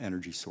alternative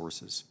energy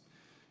sources.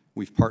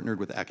 We've partnered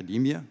with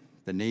academia,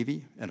 the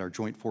Navy, and our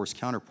Joint Force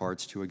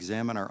counterparts to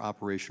examine our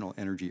operational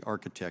energy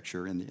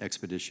architecture in the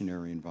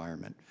expeditionary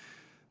environment.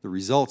 The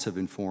results have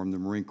informed the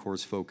Marine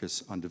Corps'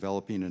 focus on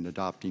developing and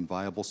adopting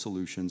viable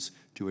solutions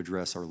to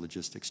address our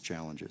logistics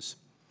challenges.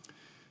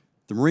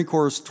 The Marine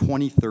Corps'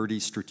 2030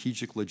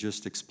 Strategic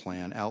Logistics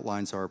Plan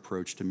outlines our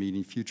approach to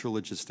meeting future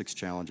logistics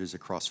challenges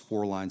across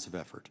 4 lines of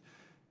effort: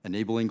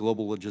 enabling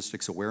global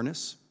logistics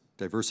awareness,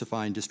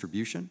 diversifying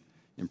distribution,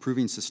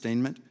 improving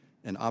sustainment,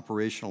 and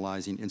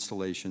operationalizing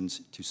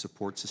installations to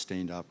support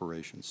sustained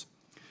operations.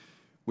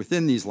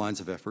 Within these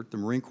lines of effort, the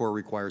Marine Corps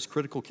requires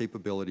critical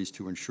capabilities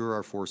to ensure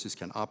our forces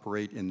can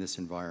operate in this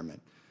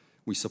environment.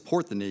 We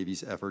support the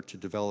Navy's effort to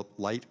develop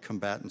light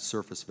combatant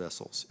surface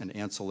vessels and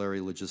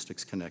ancillary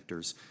logistics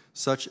connectors,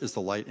 such as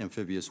the Light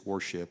Amphibious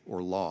Warship,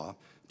 or LAW,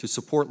 to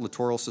support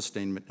littoral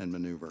sustainment and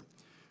maneuver.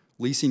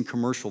 Leasing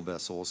commercial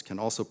vessels can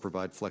also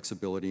provide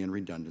flexibility and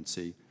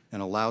redundancy,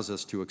 and allows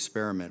us to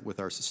experiment with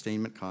our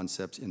sustainment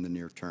concepts in the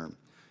near term.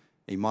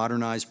 A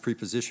modernized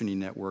prepositioning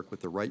network with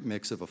the right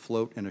mix of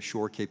afloat and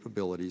ashore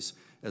capabilities,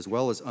 as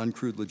well as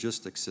uncrewed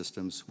logistics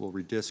systems, will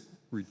reduce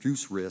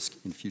risk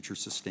in future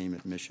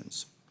sustainment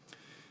missions.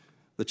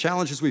 The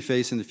challenges we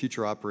face in the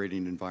future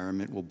operating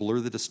environment will blur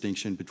the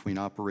distinction between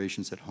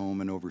operations at home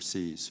and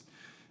overseas.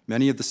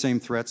 Many of the same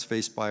threats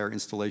faced by our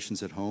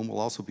installations at home will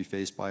also be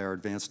faced by our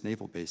advanced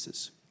naval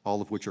bases,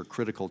 all of which are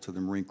critical to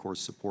the Marine Corps'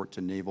 support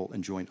to naval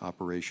and joint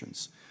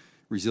operations.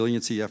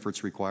 Resiliency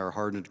efforts require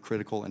hardened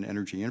critical and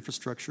energy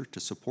infrastructure to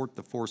support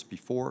the force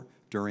before,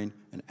 during,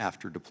 and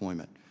after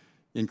deployment.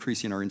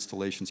 Increasing our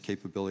installation's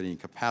capability and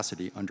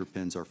capacity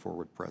underpins our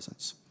forward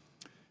presence.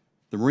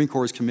 The Marine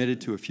Corps is committed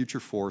to a future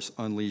force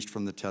unleashed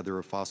from the tether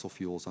of fossil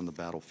fuels on the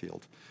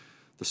battlefield.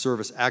 The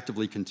service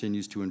actively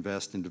continues to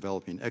invest in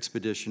developing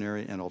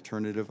expeditionary and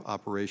alternative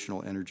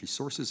operational energy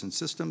sources and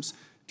systems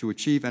to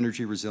achieve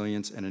energy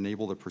resilience and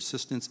enable the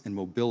persistence and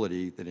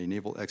mobility that a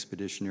naval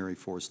expeditionary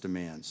force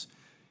demands.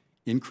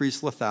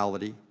 Increased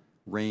lethality,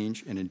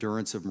 range, and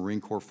endurance of Marine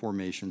Corps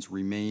formations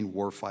remain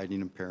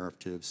warfighting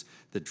imperatives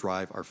that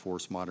drive our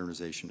force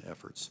modernization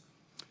efforts.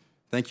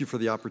 Thank you for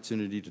the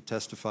opportunity to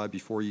testify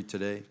before you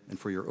today and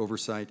for your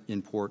oversight,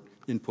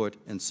 input,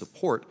 and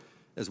support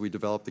as we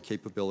develop the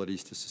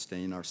capabilities to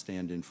sustain our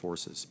stand-in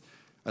forces.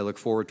 I look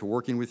forward to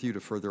working with you to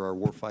further our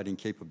warfighting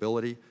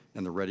capability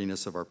and the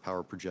readiness of our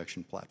power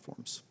projection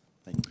platforms.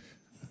 Thank you.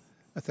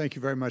 Thank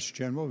you very much,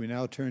 General. We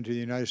now turn to the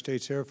United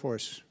States Air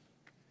Force.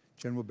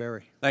 General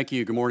Barry. Thank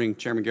you. Good morning,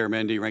 Chairman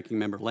Garamendi, Ranking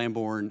Member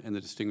Lambourne, and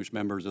the distinguished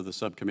members of the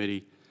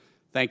subcommittee.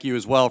 Thank you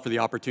as well for the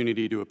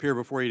opportunity to appear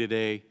before you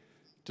today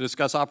to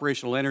discuss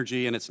operational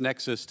energy and its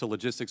nexus to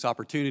logistics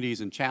opportunities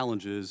and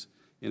challenges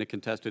in a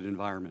contested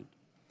environment.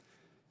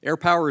 Air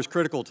power is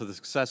critical to the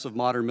success of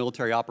modern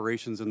military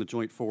operations in the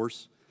Joint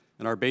Force,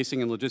 and our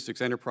basing and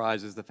logistics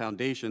enterprise is the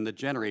foundation that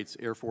generates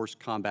Air Force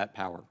combat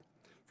power,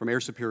 from air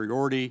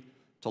superiority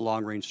to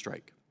long-range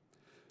strike.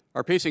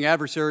 Our pacing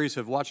adversaries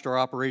have watched our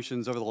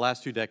operations over the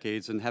last 2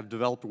 decades and have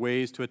developed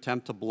ways to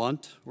attempt to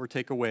blunt or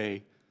take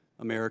away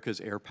America's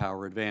air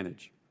power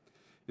advantage.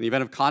 In the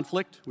event of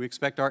conflict, we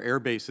expect our air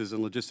bases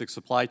and logistics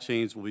supply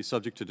chains will be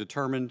subject to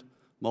determined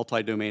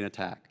multi-domain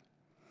attack.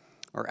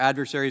 Our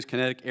adversaries'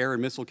 kinetic air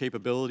and missile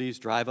capabilities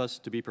drive us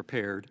to be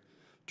prepared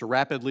to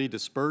rapidly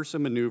disperse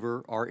and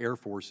maneuver our air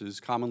forces,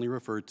 commonly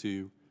referred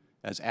to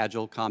as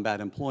Agile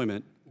Combat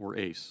Employment, or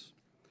ACE.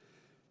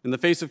 In the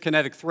face of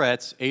kinetic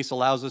threats, ACE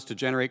allows us to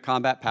generate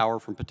combat power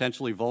from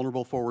potentially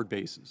vulnerable forward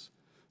bases.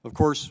 Of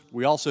course,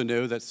 we also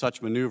know that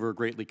such maneuver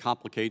greatly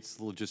complicates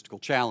the logistical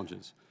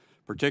challenges,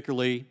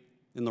 particularly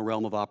in the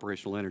realm of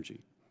operational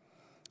energy.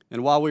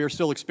 And while we are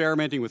still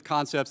experimenting with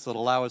concepts that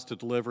allow us to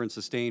deliver and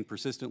sustain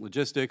persistent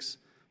logistics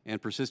and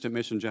persistent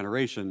mission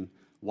generation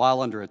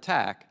while under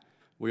attack,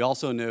 we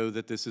also know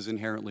that this is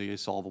inherently a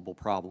solvable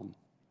problem.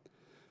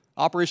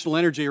 Operational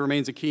energy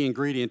remains a key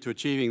ingredient to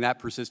achieving that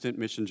persistent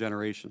mission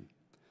generation.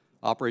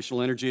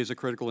 Operational energy is a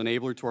critical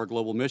enabler to our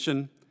global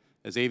mission,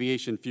 as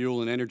aviation fuel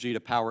and energy to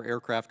power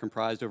aircraft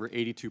comprised over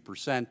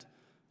 82%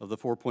 of the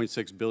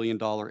 $4.6 billion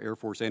Air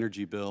Force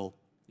energy bill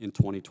in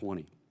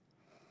 2020.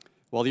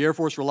 While the Air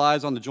Force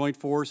relies on the Joint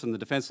Force and the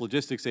Defense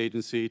Logistics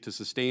Agency to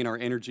sustain our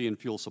energy and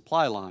fuel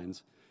supply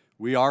lines,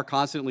 we are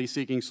constantly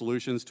seeking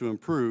solutions to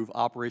improve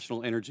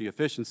operational energy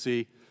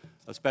efficiency,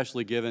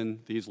 especially given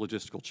these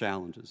logistical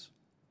challenges.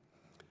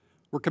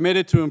 We're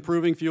committed to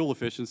improving fuel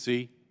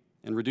efficiency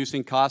and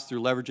reducing costs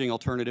through leveraging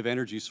alternative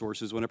energy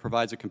sources when it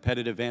provides a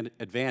competitive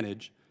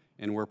advantage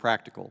and where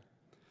practical.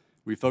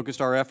 We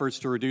focused our efforts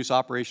to reduce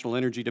operational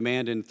energy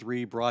demand in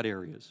 3 broad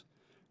areas: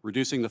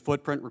 reducing the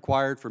footprint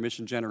required for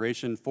mission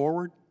generation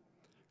forward,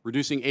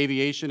 reducing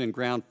aviation and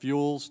ground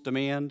fuels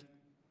demand,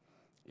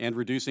 and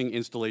reducing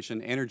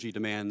installation energy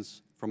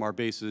demands from our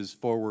bases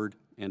forward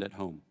and at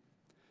home.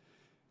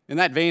 In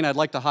that vein, I'd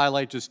like to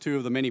highlight just 2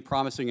 of the many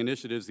promising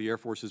initiatives the Air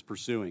Force is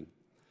pursuing.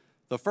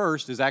 The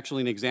first is actually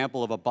an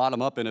example of a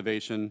bottom-up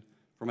innovation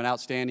from an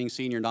outstanding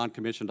senior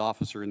non-commissioned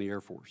officer in the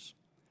Air Force.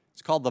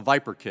 It's called the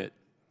Viper Kit.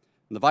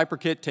 And the Viper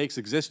Kit takes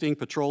existing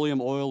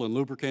petroleum, oil, and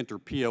lubricant, or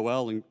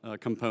POL,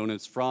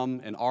 components from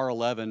an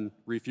R11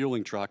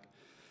 refueling truck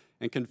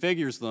and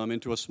configures them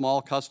into a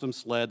small custom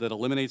sled that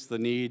eliminates the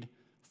need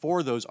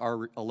for those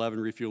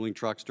R11 refueling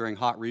trucks during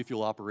hot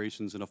refuel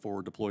operations in a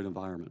forward deployed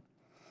environment.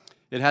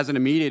 It has an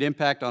immediate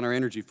impact on our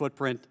energy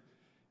footprint.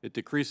 It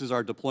decreases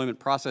our deployment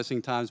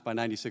processing times by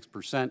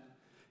 96%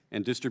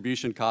 and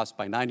distribution costs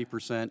by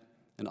 90%,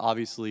 and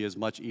obviously is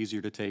much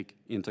easier to take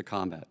into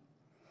combat.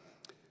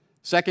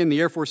 Second, the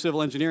Air Force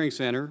Civil Engineering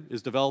Center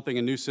is developing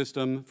a new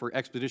system for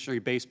expeditionary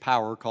base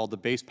power called the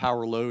Base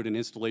Power Load and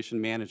Installation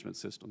Management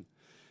System.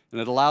 And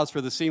it allows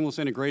for the seamless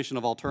integration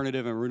of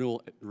alternative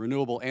and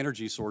renewable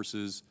energy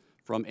sources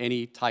from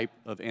any type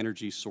of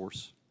energy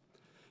source.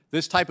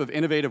 This type of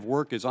innovative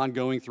work is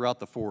ongoing throughout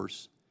the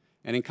force,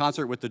 and in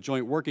concert with the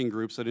joint working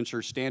groups that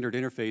ensure standard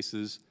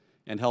interfaces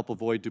and help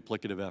avoid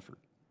duplicative effort.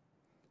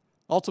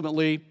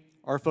 Ultimately,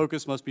 our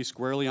focus must be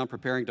squarely on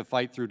preparing to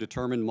fight through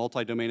determined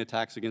multi-domain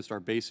attacks against our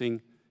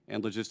basing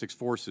and logistics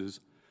forces,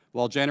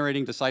 while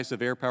generating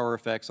decisive air power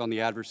effects on the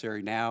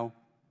adversary now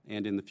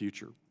and in the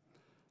future.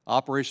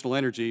 Operational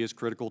energy is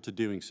critical to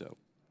doing so.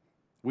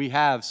 We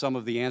have some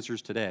of the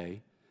answers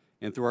today,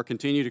 and through our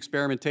continued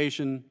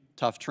experimentation,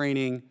 tough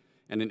training,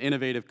 and an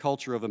innovative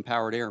culture of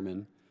empowered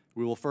airmen,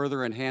 we will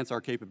further enhance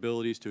our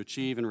capabilities to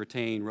achieve and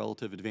retain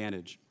relative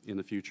advantage in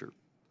the future.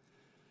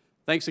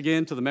 Thanks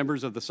again to the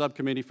members of the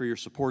subcommittee for your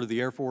support of the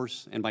Air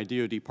Force and my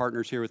DoD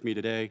partners here with me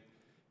today,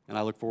 and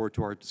I look forward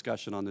to our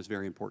discussion on this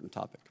very important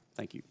topic.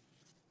 Thank you.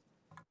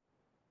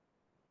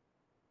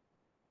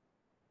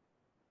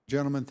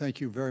 Gentlemen, thank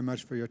you very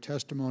much for your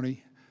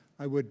testimony.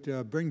 I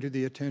would bring to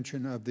the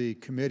attention of the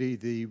committee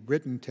the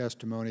written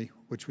testimony,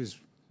 which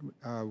was,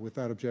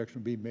 without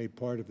objection, will be made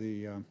part of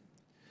the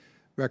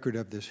record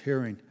of this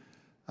hearing.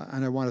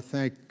 And I want to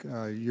thank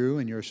you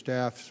and your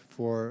staff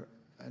for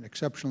an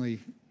exceptionally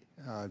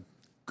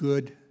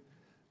good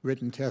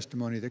written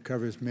testimony that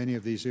covers many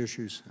of these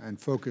issues and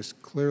focus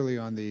clearly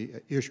on the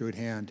issue at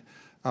hand,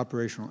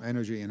 operational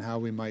energy, and how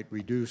we might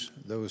reduce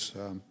those,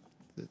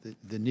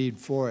 the need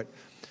for it.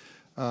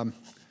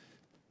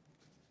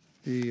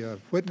 The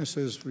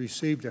witnesses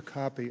received a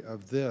copy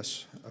of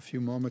this a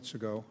few moments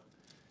ago.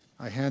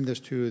 I hand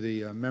this to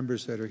the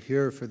members that are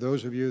here. For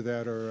those of you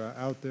that are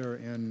out there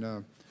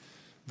in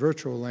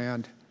virtual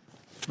land,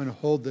 I'm going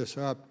to hold this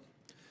up.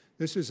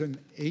 This is an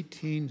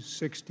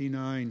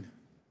 1869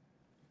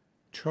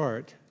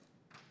 chart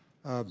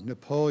of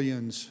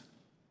Napoleon's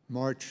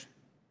march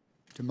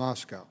to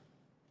Moscow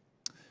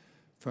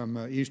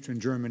from eastern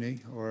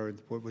Germany, or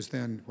what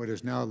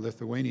is now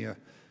Lithuania.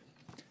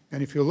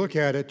 And if you look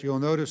at it, you'll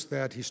notice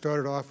that he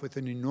started off with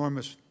an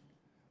enormous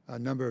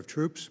number of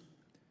troops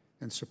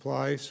and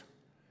supplies.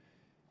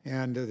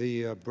 And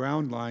the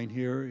brown line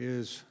here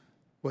is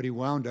what he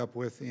wound up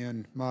with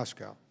in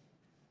Moscow.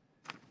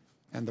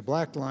 And the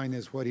black line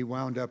is what he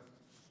wound up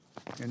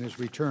in his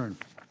return.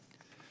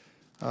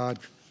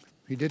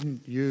 He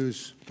didn't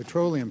use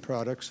petroleum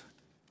products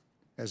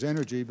as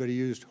energy, but he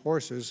used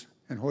horses,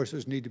 and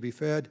horses need to be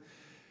fed.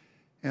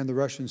 And the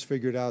Russians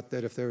figured out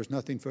that if there was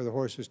nothing for the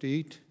horses to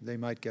eat, they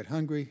might get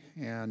hungry,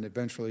 and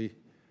eventually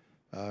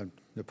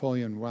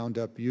Napoleon wound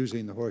up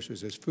using the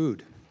horses as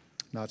food,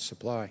 not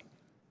supply.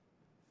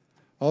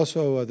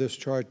 Also, this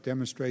chart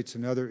demonstrates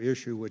another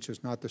issue which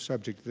is not the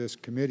subject of this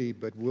committee,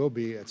 but will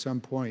be at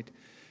some point,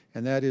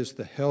 and that is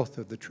the health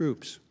of the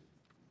troops.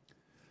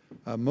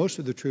 Most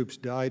of the troops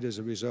died as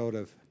a result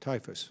of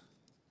typhus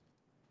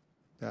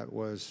that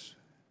was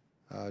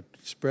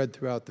spread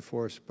throughout the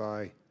force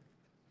by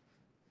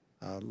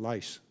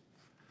lice.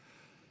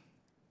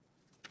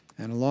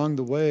 And along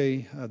the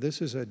way,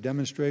 this is a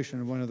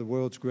demonstration of one of the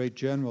world's great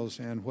generals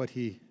and what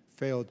he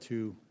failed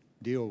to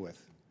deal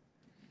with.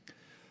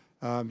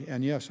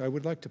 And yes, I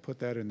would like to put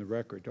that in the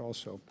record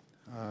also,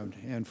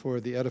 and for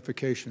the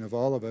edification of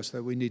all of us,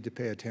 that we need to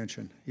pay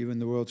attention. Even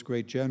the world's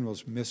great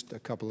generals missed a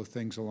couple of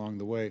things along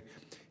the way.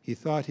 He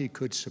thought he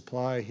could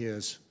supply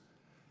his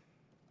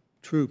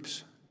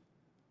troops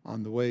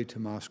on the way to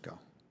Moscow.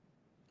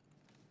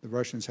 The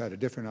Russians had a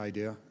different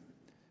idea.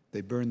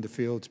 They burned the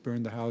fields,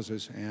 burned the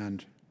houses,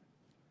 and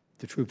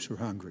the troops were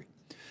hungry.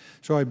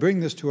 So I bring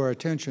this to our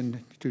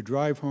attention to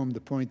drive home the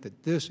point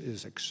that this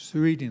is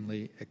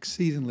exceedingly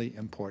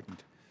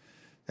important,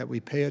 that we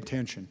pay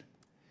attention.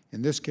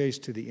 In this case,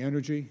 to the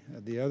energy.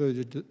 The other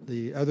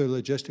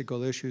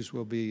logistical issues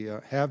will be,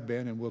 have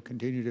been, and will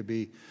continue to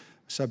be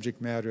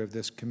subject matter of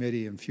this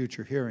committee in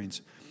future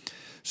hearings.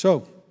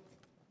 So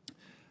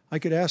I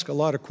could ask a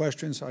lot of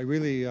questions. I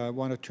really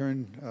want to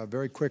turn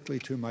very quickly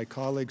to my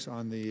colleagues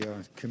on the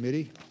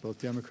committee. Both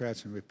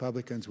Democrats and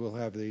Republicans will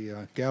have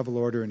the gavel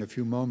order in a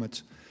few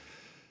moments.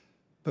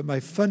 But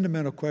my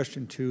fundamental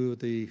question to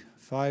the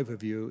five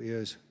of you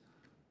is,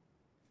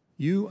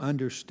 you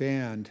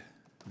understand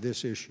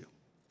this issue.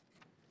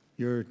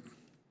 Your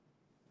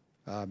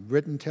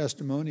written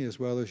testimony, as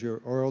well as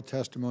your oral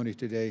testimony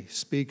today,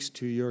 speaks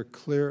to your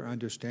clear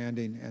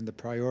understanding and the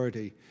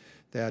priority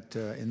that,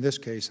 in this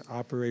case,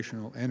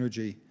 operational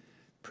energy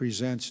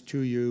presents to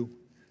you,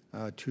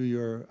 to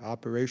your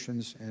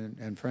operations,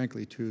 and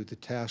frankly, to the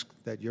task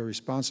that you're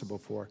responsible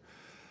for.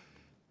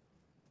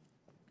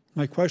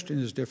 My question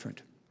is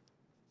different.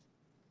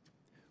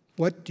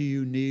 What do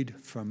you need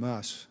from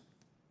us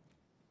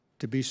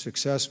to be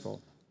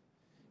successful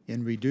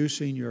in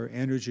reducing your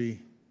energy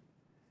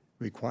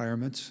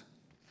requirements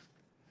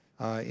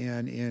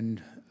and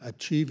in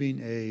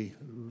achieving a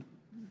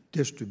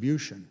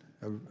distribution,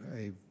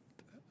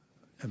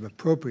 of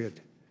appropriate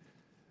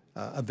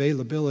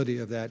availability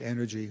of that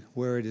energy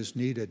where it is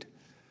needed?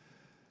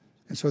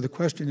 And so the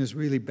question is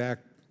really back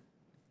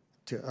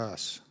to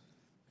us,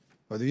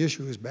 or the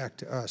issue is back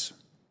to us.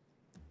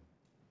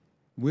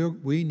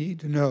 We need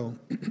to know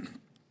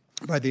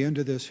by the end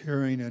of this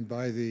hearing and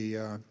by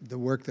the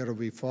work that will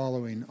be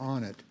following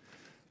on it,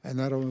 and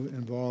that will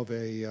involve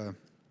a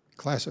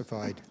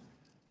classified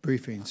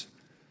briefings,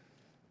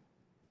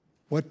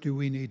 what do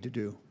we need to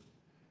do?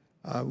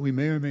 We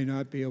may or may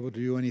not be able to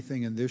do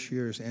anything in this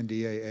year's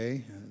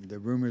NDAA. The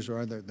rumors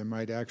are that there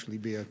might actually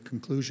be a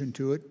conclusion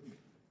to it.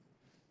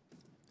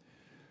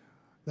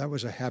 That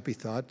was a happy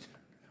thought,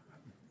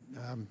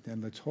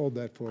 and let's hold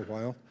that for a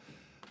while.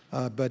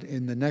 But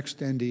in the next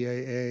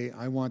NDAA,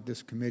 I want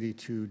this committee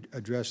to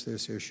address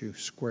this issue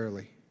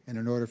squarely. And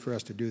in order for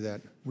us to do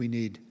that, we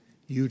need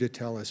you to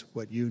tell us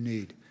what you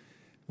need.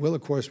 We'll,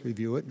 of course,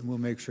 review it, and we'll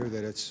make sure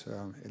that it's,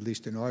 at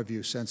least in our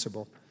view,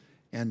 sensible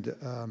and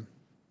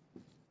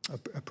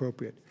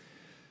appropriate.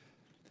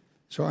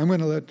 So I'm going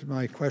to let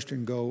my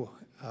question go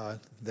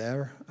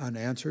there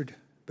unanswered,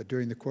 but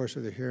during the course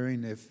of the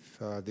hearing, if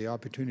the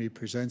opportunity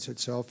presents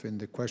itself in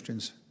the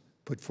questions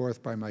put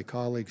forth by my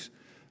colleagues,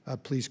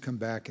 please come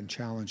back and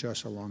challenge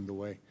us along the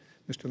way.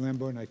 Mr.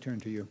 Lamborn, I turn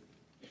to you.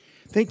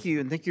 Thank you,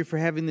 and thank you for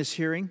having this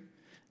hearing.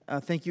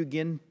 Thank you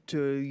again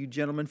to you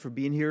gentlemen for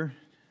being here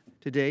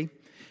today.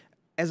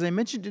 As I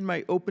mentioned in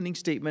my opening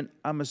statement,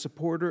 I'm a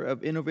supporter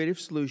of innovative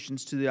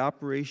solutions to the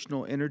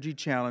operational energy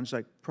challenge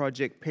like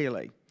Project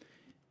Pele.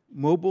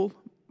 Mobile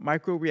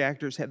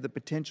microreactors have the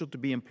potential to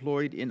be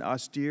employed in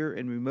austere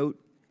and remote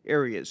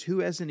areas. Who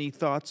has any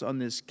thoughts on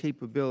this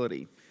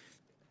capability?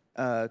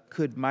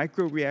 Could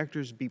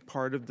microreactors be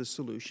part of the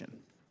solution?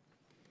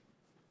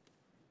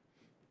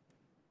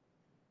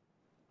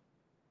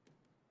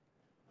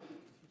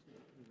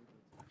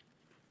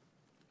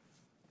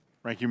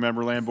 Ranking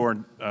Member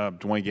Lamborn,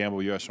 Dwayne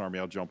Gamble, U.S. Army,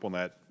 I'll jump on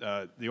that.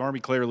 The Army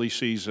clearly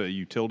sees a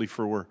utility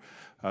for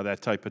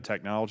that type of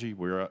technology.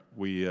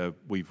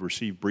 We've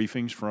received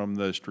briefings from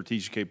the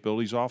Strategic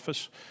Capabilities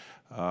Office.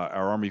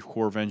 Our Army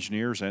Corps of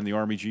Engineers and the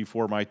Army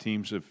G4, my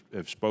teams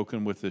have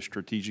spoken with the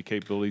Strategic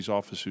Capabilities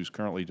Office, who's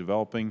currently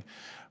developing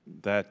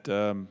that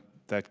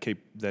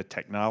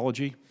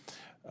technology.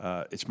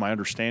 It's my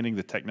understanding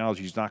the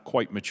technology is not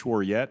quite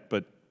mature yet,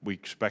 but we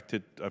expect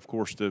it, of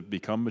course, to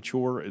become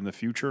mature in the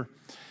future.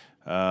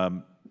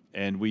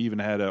 And we even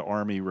had an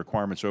Army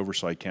Requirements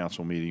Oversight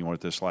Council meeting on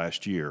it this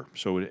last year.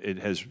 So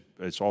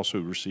it's also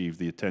received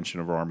the attention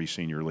of our Army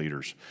senior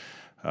leaders.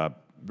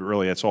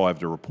 Really, that's all I have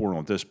to report on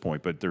at this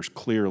point, but there's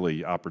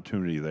clearly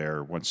opportunity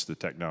there once the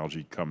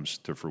technology comes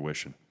to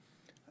fruition.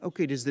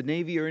 Okay, does the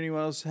Navy or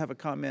anyone else have a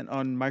comment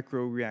on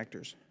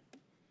microreactors?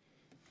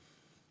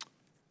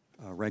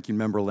 Ranking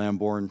Member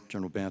Lamborn,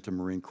 General Bantam,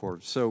 Marine Corps.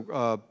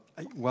 So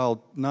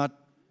while not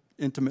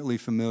intimately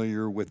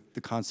familiar with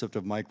the concept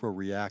of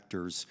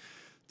microreactors,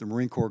 the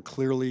Marine Corps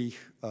clearly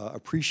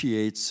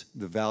appreciates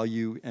the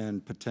value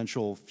and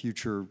potential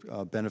future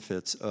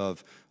benefits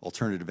of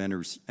alternative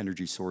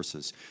energy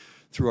sources.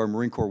 Through our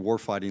Marine Corps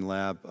Warfighting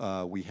Lab,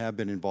 we have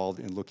been involved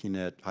in looking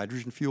at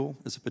hydrogen fuel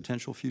as a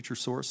potential future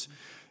source.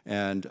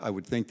 And I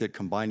would think that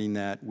combining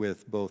that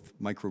with both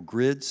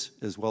microgrids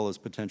as well as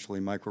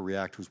potentially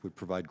microreactors would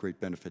provide great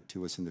benefit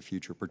to us in the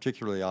future,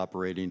 particularly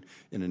operating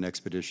in an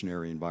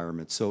expeditionary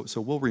environment. So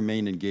we'll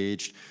remain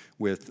engaged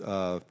with,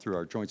 through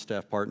our joint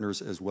staff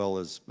partners as well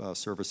as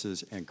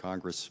services and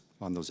Congress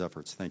on those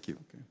efforts. Thank you.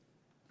 Okay.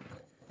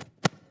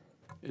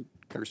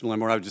 Congressman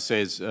Lamborn, I would just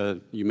say, as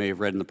you may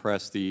have read in the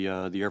press, the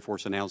Air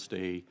Force announced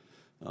a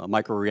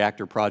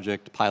microreactor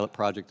project, pilot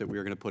project that we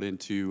are going to put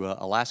into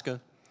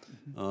Alaska.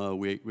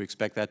 We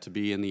expect that to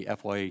be in the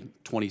FY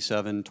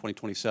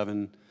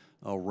 2027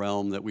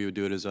 realm, that we would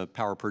do it as a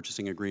power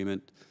purchasing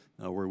agreement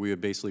where we would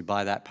basically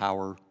buy that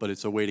power, but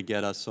it's a way to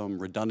get us some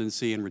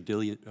redundancy and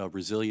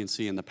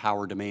resiliency in the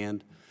power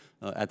demand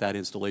at that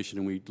installation,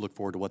 and we look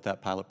forward to what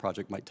that pilot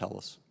project might tell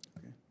us.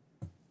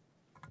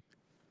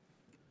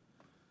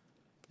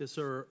 Yes,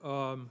 sir.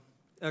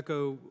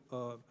 Echo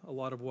a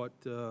lot of what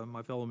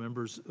my fellow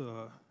members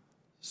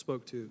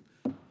spoke to.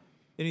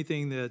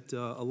 Anything that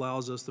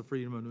allows us the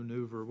freedom of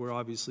maneuver, we're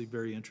obviously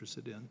very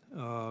interested in.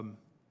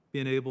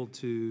 Being able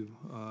to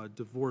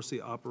divorce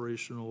the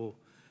operational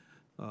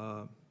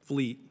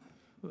fleet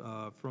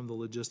from the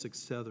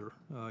logistics tether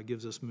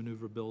gives us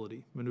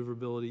maneuverability.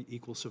 Maneuverability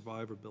equals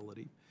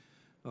survivability.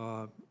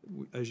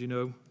 As you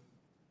know,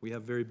 we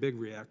have very big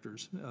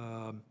reactors.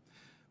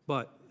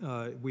 But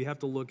we have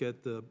to look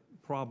at the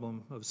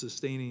problem of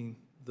sustaining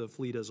the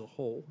fleet as a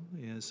whole.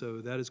 And so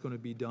that is going to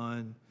be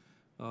done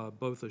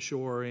both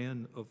ashore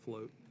and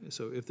afloat.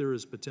 So if there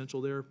is potential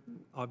there,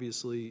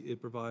 obviously it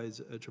provides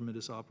a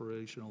tremendous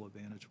operational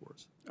advantage for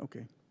us.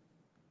 Okay.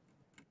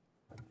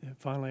 And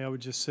finally, I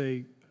would just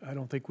say I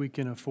don't think we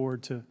can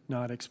afford to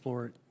not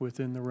explore it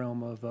within the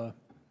realm of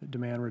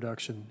demand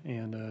reduction.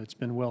 And it's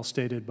been well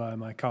stated by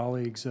my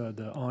colleagues,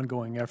 the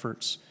ongoing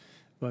efforts.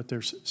 But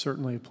there's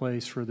certainly a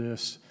place for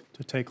this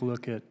to take a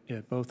look at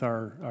both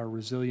our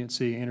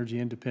resiliency, energy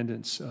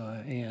independence,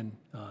 and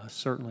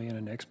certainly in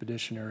an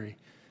expeditionary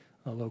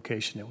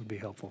location that would be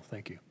helpful.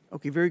 Thank you.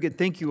 Okay, very good.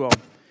 Thank you all.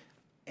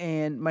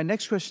 And my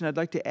next question I'd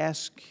like to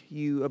ask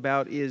you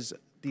about is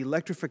the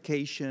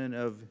electrification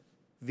of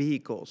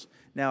vehicles.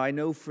 Now, I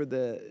know for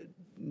the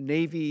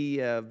Navy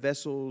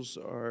vessels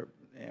or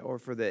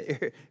for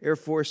the Air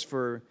Force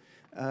for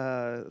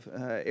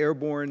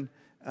airborne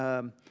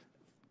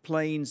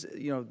planes,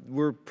 you know,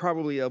 we're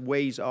probably a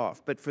ways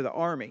off. But for the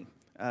Army,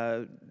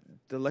 the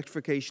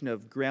electrification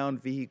of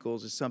ground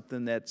vehicles is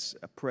something that's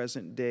a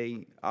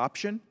present-day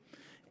option.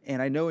 And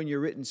I know in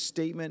your written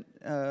statement,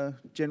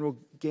 General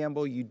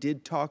Gamble, you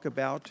did talk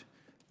about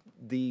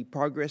the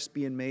progress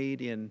being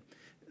made in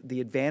the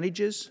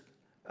advantages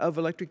of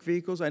electric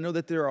vehicles. I know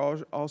that there are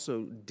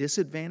also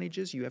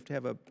disadvantages. You have to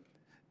have a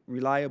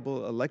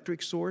reliable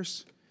electric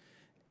source,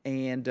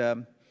 and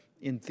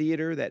in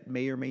theater that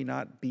may or may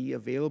not be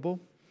available.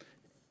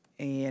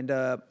 And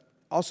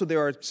also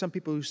there are some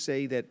people who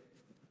say that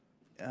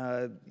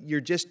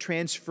you're just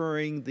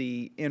transferring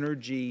the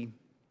energy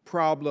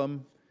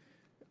problem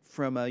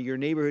from your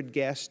neighborhood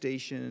gas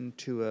station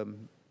to a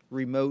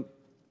remote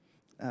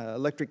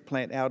electric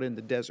plant out in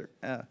the desert.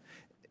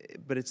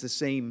 But it's the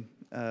same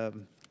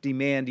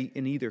demand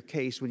in either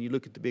case when you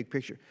look at the big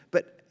picture.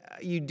 But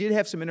you did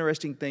have some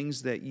interesting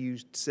things that you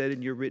said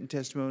in your written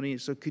testimony.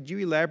 So could you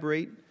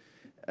elaborate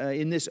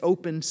in this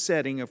open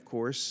setting, of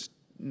course,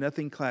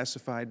 nothing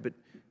classified, but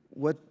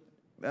what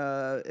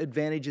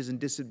advantages and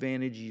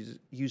disadvantages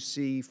you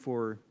see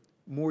for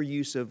more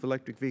use of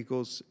electric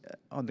vehicles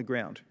on the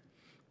ground?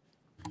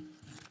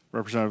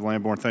 Representative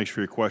Lamborn, thanks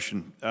for your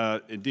question.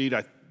 Indeed,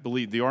 I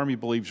believe the Army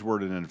believes we're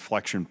at an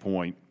inflection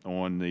point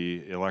on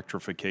the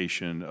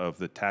electrification of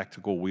the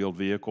tactical wheeled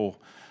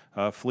vehicle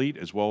fleet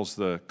as well as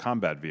the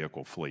combat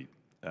vehicle fleet.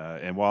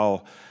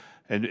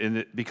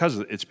 Because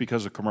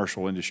of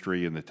commercial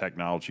industry and the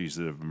technologies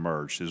that have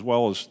emerged, as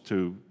well as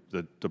to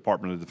the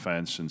Department of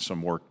Defense and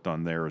some work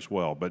done there as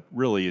well. But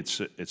really,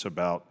 it's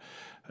about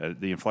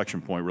the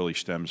inflection point really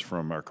stems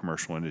from our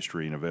commercial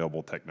industry and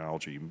available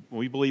technology.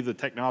 We believe the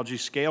technology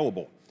is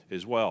scalable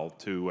as well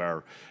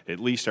to at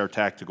least our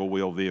tactical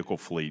wheel vehicle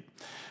fleet.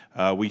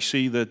 We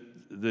see that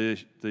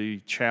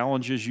the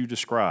challenges you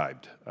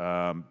described,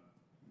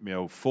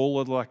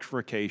 full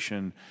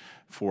electrification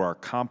for our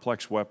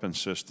complex weapon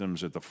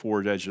systems at the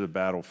forward edge of the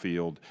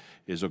battlefield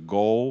is a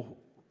goal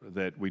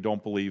that we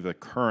don't believe that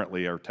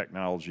currently our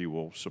technology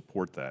will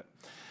support that.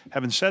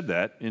 Having said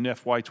that, in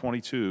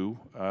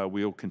FY22,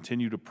 we'll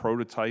continue to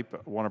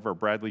prototype one of our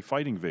Bradley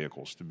fighting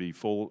vehicles to be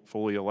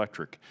fully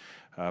electric.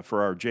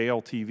 For our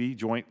JLTV,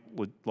 Joint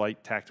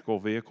Light Tactical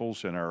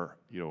Vehicles, and our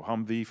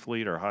Humvee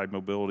fleet, our high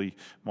mobility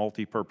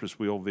multi-purpose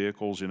wheel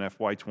vehicles, in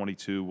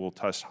FY22 we'll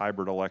test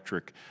hybrid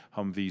electric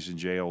Humvees and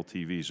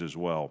JLTVs as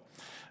well.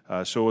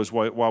 So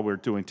while we're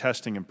doing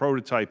testing and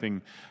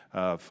prototyping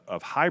of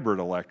hybrid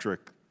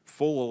electric,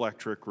 full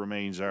electric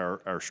remains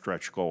our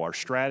stretch goal. Our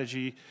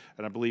strategy,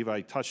 and I believe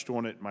I touched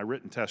on it in my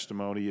written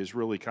testimony, is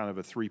really kind of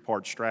a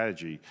three-part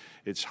strategy.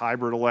 It's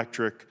hybrid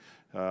electric,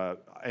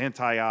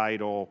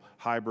 anti-idle,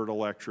 hybrid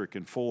electric,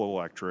 and full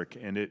electric,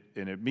 and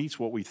it meets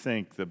what we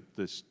think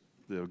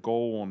the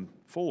goal on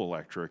full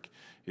electric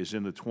is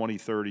in the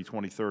 2030,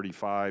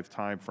 2035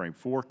 timeframe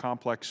for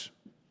complex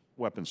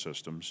weapon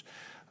systems,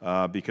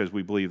 because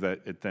we believe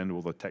that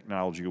the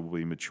technology will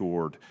be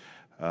matured.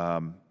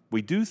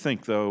 We do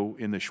think, though,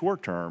 in the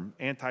short term,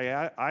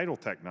 anti-idle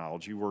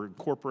technology, we're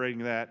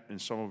incorporating that in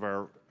some of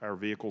our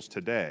vehicles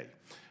today,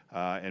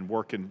 and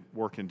working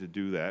to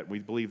do that. We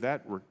believe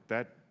that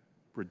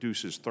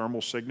reduces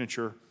thermal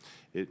signature,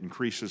 it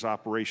increases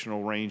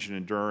operational range and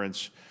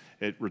endurance,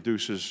 it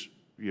reduces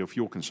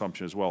fuel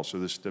consumption as well. So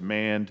this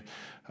demand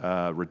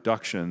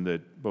reduction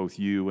that both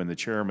you and the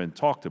chairman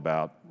talked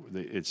about,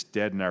 it's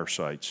dead in our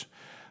sights.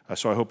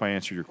 So I hope I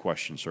answered your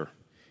question, sir.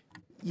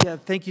 Yeah,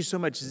 thank you so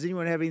much. Does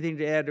anyone have anything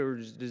to add, or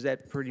does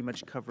that pretty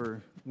much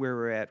cover where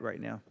we're at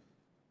right now?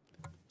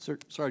 Sir,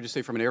 sorry, just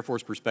say from an Air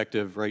Force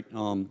perspective, right,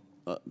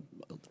 a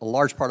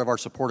large part of our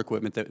support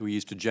equipment that we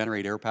use to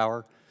generate air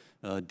power,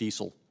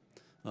 diesel.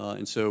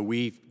 And so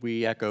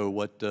we echo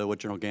what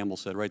General Gamble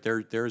said, right?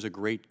 There is a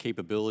great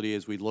capability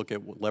as we look at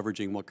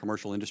leveraging what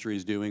commercial industry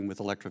is doing with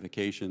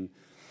electrification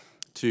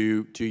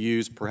to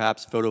use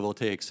perhaps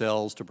photovoltaic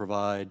cells to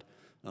provide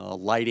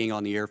lighting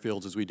on the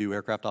airfields as we do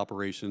aircraft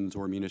operations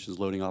or munitions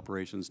loading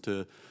operations,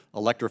 to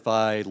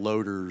electrify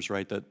loaders,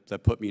 right,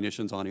 that put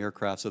munitions on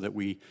aircraft, so that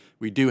we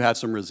do have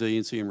some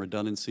resiliency and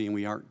redundancy, and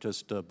we aren't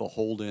just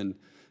beholden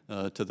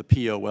to the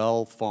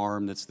POL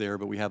farm that's there,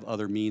 but we have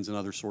other means and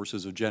other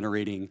sources of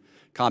generating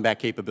combat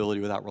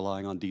capability without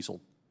relying on diesel.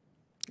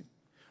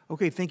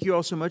 Okay, thank you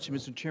all so much.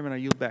 Mr. Chairman, I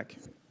yield back.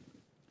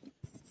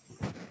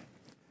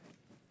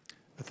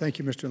 Thank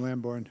you, Mr.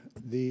 Lamborn.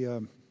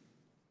 The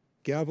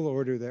gavel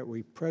order that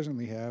we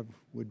presently have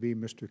would be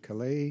Mr.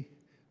 Kalahi,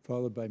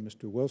 followed by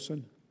Mr.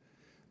 Wilson.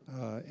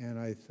 And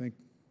I think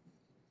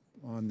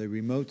on the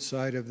remote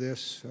side of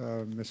this,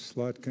 Ms.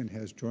 Slotkin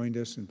has joined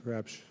us, and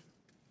perhaps,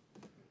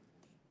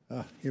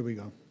 here we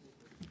go.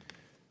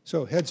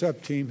 So heads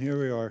up, team, here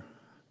we are.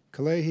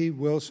 Kalahi,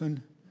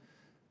 Wilson,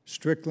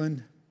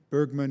 Strickland,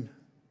 Bergman.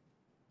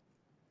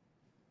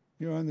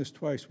 You're on this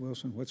twice,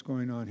 Wilson. What's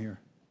going on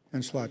here?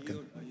 And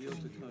Slotkin. I yield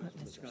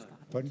to Scott.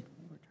 Pardon?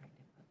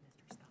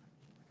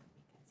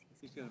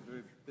 He's got a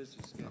very busy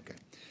schedule. Okay.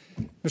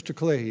 Mr.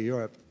 Kalahi,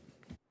 you're up.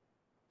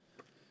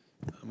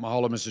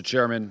 Mahalo, Mr.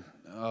 Chairman.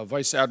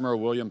 Vice Admiral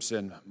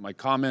Williamson, my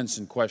comments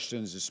and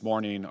questions this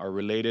morning are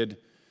related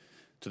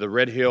to the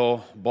Red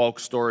Hill bulk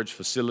storage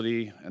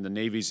facility and the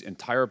Navy's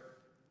entire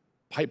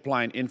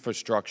pipeline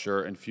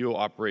infrastructure and fuel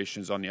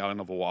operations on the island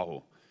of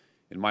Oahu,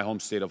 in my home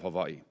state of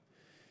Hawaii.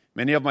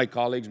 Many of my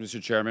colleagues,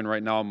 Mr. Chairman,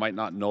 right now might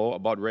not know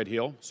about Red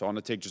Hill, so I want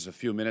to take just a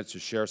few minutes to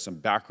share some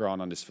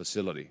background on this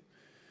facility.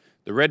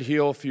 The Red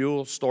Hill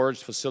fuel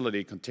storage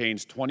facility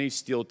contains 20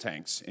 steel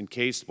tanks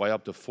encased by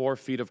up to 4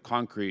 feet of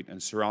concrete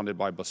and surrounded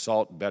by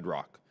basalt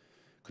bedrock.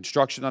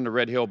 Construction on the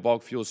Red Hill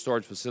bulk fuel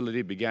storage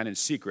facility began in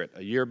secret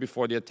a year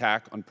before the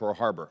attack on Pearl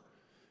Harbor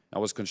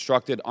and was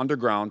constructed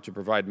underground to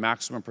provide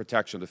maximum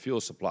protection of the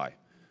fuel supply.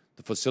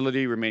 The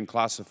facility remained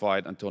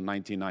classified until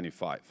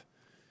 1995.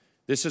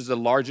 This is the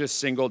largest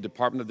single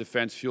Department of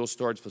Defense fuel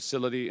storage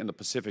facility in the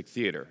Pacific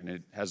Theater, and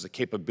it has the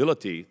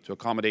capability to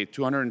accommodate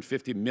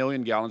 250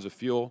 million gallons of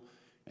fuel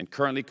and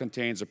currently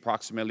contains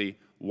approximately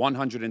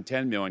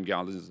 110 million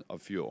gallons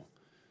of fuel.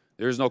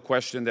 There is no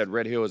question that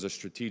Red Hill is a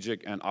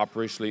strategic and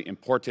operationally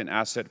important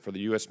asset for the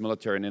U.S.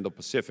 military in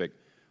Indo-Pacific.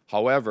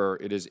 However,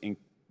 it is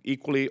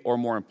equally or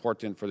more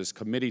important for this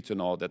committee to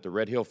know that the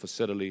Red Hill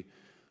facility,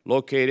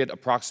 located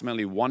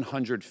approximately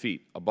 100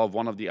 feet above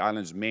one of the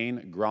island's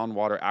main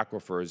groundwater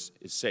aquifers,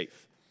 is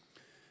safe.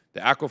 The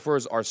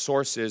aquifers are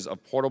sources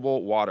of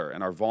potable water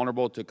and are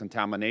vulnerable to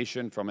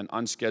contamination from an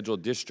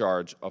unscheduled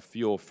discharge of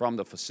fuel from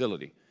the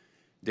facility.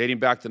 Dating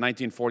back to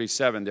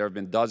 1947, there have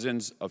been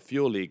dozens of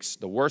fuel leaks.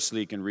 The worst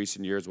leak in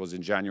recent years was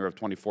in January of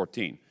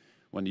 2014,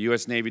 when the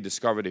U.S. Navy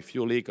discovered a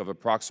fuel leak of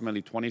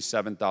approximately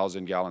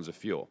 27,000 gallons of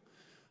fuel.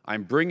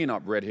 I'm bringing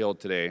up Red Hill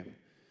today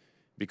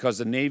because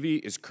the Navy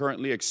is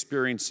currently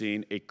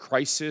experiencing a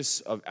crisis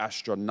of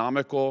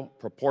astronomical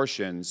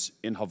proportions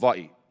in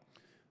Hawaii.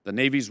 The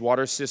Navy's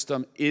water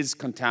system is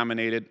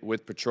contaminated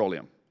with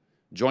petroleum.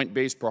 Joint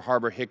Base Pearl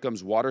Harbor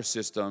Hickham's water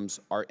systems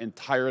are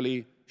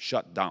entirely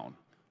shut down.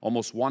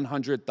 Almost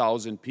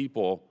 100,000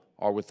 people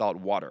are without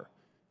water.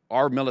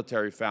 Our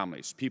military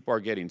families, people are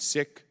getting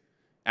sick,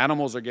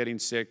 animals are getting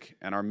sick,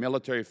 and our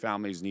military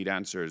families need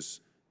answers,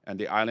 and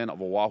the island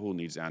of Oahu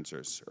needs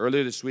answers.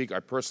 Earlier this week,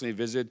 I personally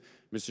visited,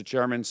 Mr.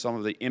 Chairman, some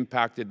of the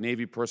impacted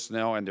Navy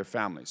personnel and their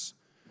families.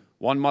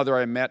 One mother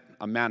I met,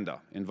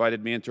 Amanda,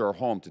 invited me into her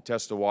home to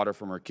test the water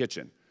from her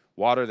kitchen,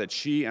 water that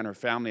she and her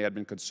family had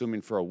been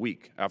consuming for a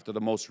week after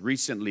the most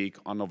recent leak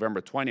on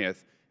November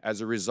 20th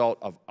as a result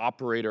of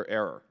operator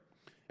error.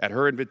 At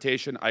her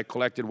invitation, I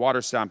collected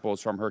water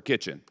samples from her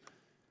kitchen.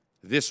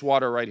 This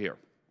water right here.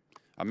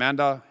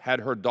 Amanda had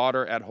her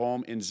daughter at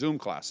home in Zoom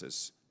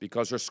classes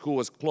because her school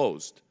was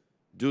closed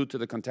due to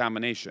the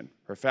contamination.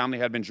 Her family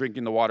had been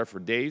drinking the water for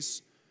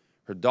days.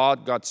 Her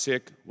dog got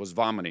sick, was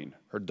vomiting.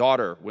 Her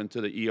daughter went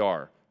to the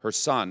ER. Her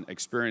son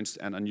experienced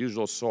an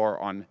unusual sore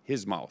on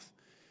his mouth.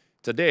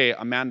 Today,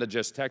 Amanda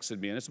just texted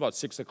me, and it's about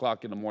 6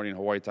 o'clock in the morning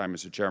Hawaii time,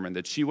 Mr. Chairman,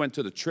 that she went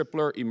to the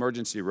Tripler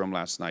emergency room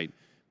last night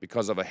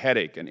because of a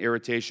headache and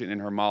irritation in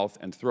her mouth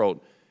and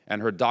throat,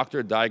 and her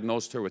doctor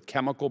diagnosed her with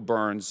chemical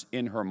burns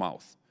in her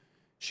mouth.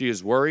 She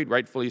is worried,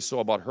 rightfully so,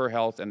 about her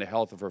health and the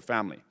health of her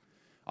family.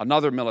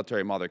 Another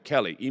military mother,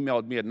 Kelly,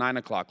 emailed me at 9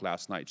 o'clock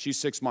last night. She's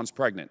 6 months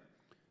pregnant.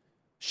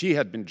 She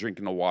had been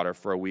drinking the water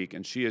for a week,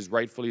 and she is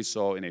rightfully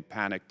so in a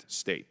panicked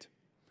state.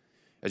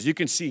 As you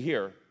can see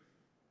here,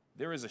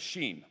 there is a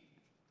sheen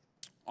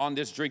on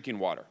this drinking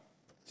water.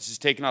 This is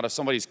taken out of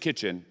somebody's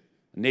kitchen,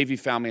 Navy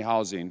family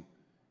housing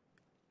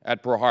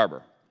at Pearl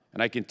Harbor.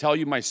 And I can tell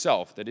you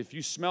myself that if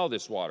you smell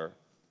this water,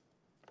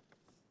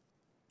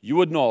 you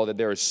would know that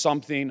there is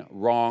something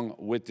wrong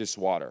with this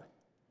water.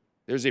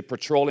 There's a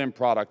petroleum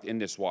product in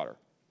this water.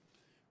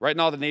 Right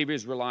now, the Navy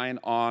is relying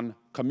on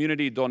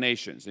community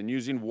donations and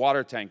using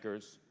water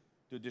tankers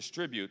to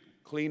distribute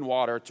clean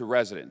water to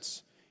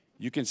residents.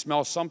 You can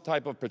smell some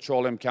type of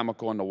petroleum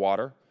chemical in the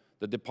water.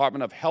 The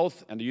Department of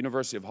Health and the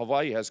University of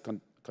Hawaii has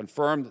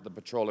confirmed the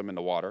petroleum in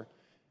the water.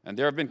 And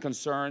there have been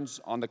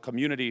concerns on the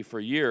community for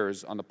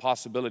years on the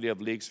possibility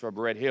of leaks from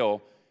Red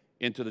Hill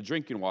into the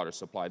drinking water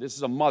supply. This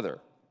is a mother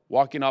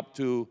walking up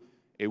to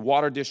a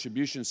water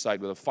distribution site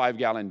with a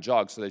 5-gallon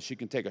jug so that she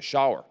can take a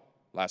shower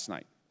last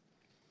night.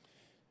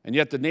 And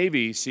yet the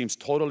Navy seems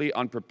totally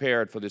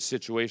unprepared for this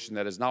situation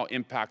that has now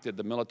impacted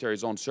the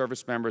military's own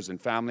service members and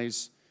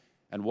families.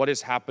 And what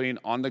is happening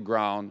on the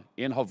ground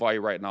in Hawaii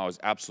right now is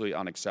absolutely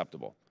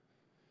unacceptable.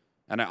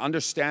 And I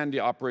understand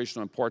the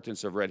operational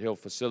importance of Red Hill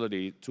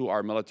facility to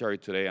our military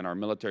today and our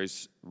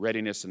military's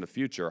readiness in the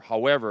future.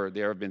 However,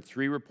 there have been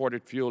 3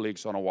 reported fuel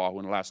leaks on Oahu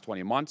in the last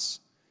 20 months,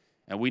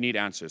 and we need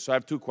answers. So I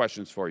have 2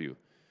 questions for you.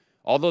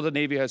 Although the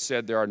Navy has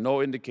said there are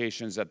no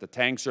indications that the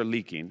tanks are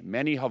leaking,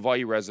 many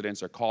Hawaii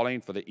residents are calling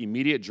for the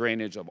immediate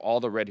drainage of all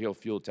the Red Hill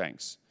fuel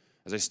tanks.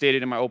 As I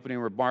stated in my opening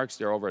remarks,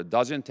 there are over a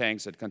dozen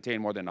tanks that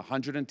contain more than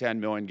 110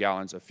 million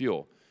gallons of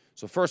fuel.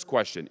 So first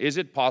question, is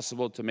it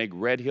possible to make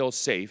Red Hill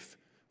safe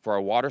for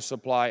our water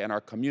supply and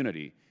our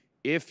community?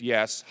 If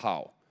yes,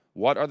 how?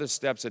 What are the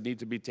steps that need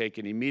to be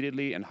taken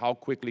immediately, and how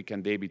quickly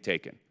can they be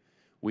taken?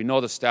 We know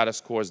the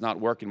status quo is not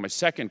working. My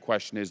second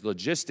question is,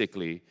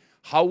 logistically,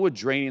 how would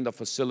draining the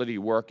facility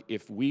work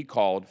if we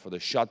called for the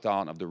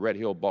shutdown of the Red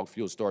Hill bulk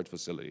fuel storage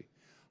facility?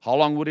 How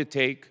long would it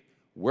take?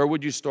 Where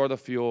would you store the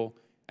fuel?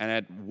 And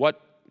at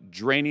what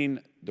draining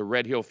the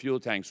Red Hill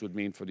fuel tanks would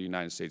mean for the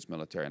United States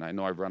military? And I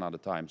know I've run out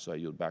of time, so I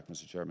yield back,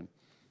 Mr. Chairman.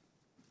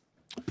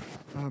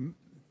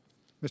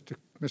 Mr.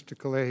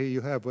 Kalehi,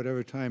 you have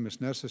whatever time is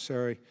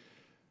necessary.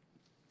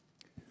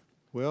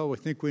 Well, we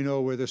think we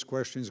know where this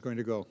question is going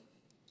to go.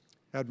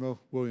 Admiral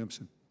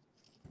Williamson.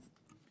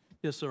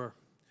 Yes, sir.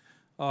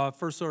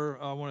 First, sir,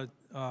 I want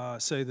to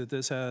say that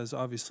this has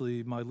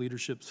obviously my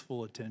leadership's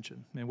full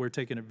attention, and we're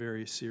taking it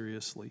very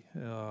seriously.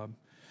 The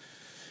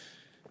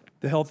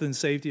health and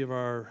safety of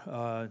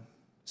our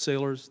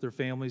sailors, their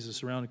families, the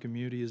surrounding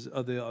community is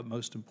of the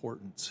utmost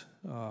importance.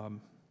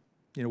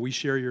 We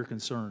share your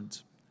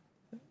concerns.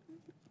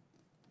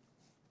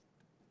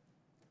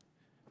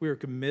 We are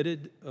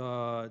committed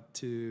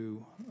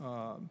to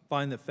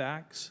find the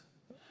facts,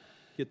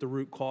 get the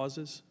root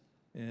causes,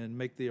 and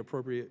make the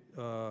appropriate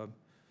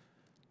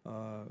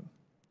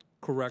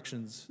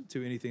corrections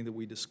to anything that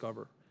we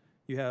discover.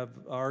 You have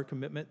our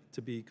commitment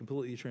to be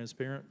completely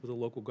transparent with the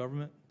local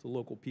government, the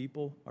local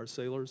people, our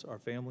sailors, our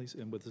families,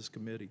 and with this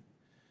committee.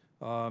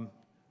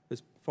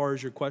 As far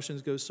as your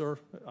questions go, sir,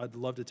 I'd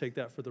love to take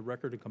that for the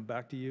record and come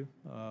back to you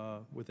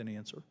with an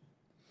answer.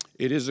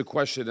 It is a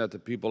question that the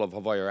people of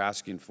Hawaii are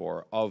asking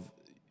for of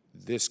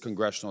this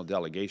congressional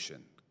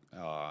delegation.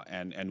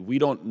 And we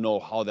don't know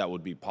how that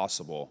would be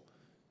possible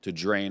to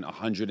drain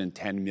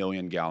 110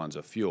 million gallons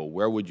of fuel.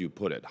 Where would you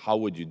put it? How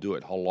would you do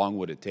it? How long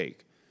would it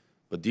take?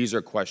 But these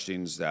are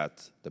questions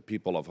that the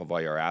people of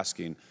Hawaii are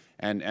asking,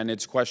 and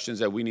it's questions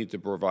that we need to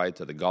provide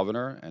to the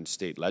governor and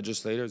state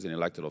legislators and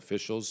elected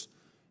officials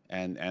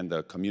and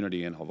the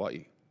community in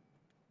Hawaii.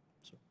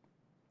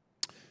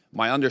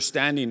 My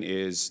understanding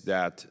is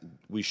that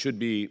we should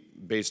be,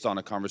 based on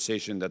a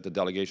conversation that the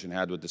delegation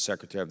had with the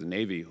Secretary of the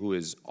Navy, who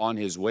is on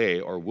his way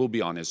or will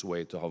be on his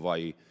way to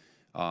Hawaii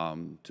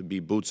to be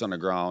boots on the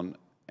ground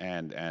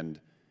and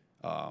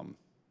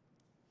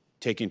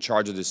taking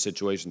charge of this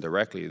situation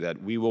directly,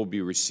 that we will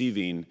be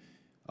receiving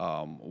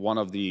one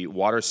of the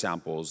water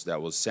samples that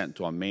was sent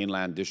to a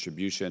mainland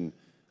distribution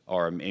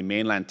or a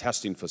mainland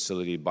testing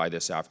facility by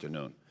this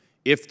afternoon.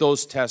 If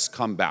those tests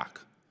come back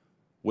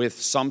with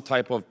some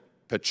type of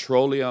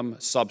petroleum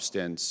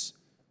substance,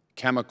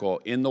 chemical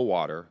in the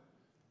water,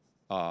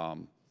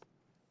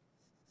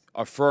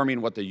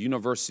 affirming what the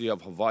University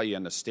of Hawaii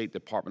and the State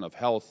Department of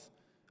Health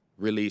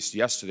released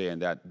yesterday,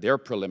 and that their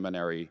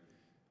preliminary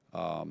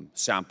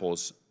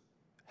samples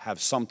have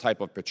some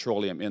type of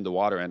petroleum in the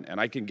water. And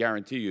I can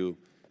guarantee you,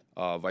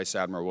 Vice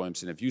Admiral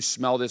Williamson, if you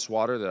smell this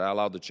water that I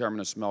allowed the chairman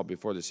to smell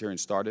before this hearing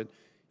started,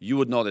 you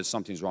would know that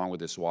something's wrong with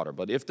this water.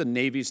 But if the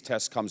Navy's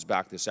test comes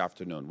back this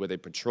afternoon with a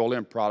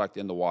petroleum product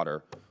in the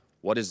water,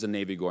 what is the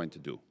Navy going to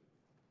do?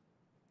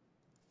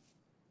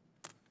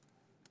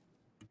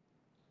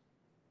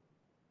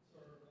 Sir,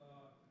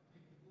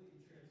 be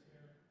completely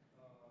transparent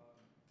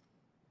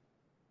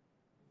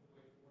with the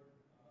way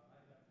forward.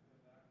 I'd have to come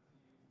back to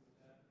you with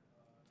that.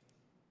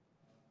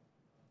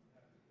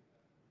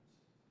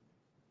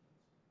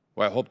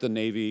 Well, I hope the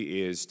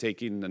Navy is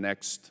taking the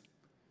next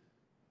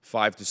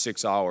 5 to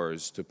 6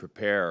 hours to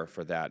prepare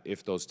for that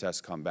if those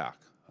tests come back.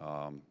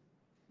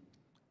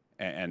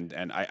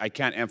 And I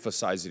can't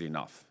emphasize it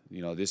enough.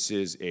 You know, this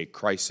is a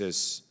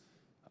crisis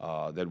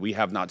that we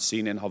have not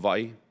seen in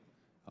Hawaii.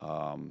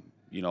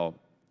 You know,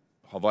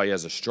 Hawaii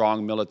has a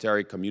strong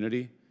military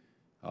community,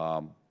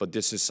 but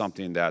this is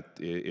something that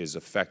is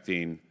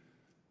affecting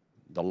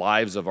the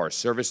lives of our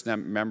service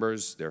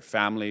members, their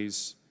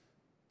families,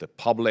 the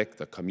public,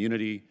 the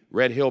community.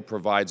 Red Hill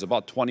provides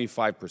about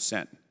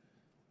 25%,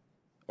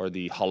 or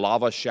the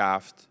Halava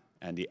shaft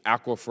and the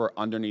aquifer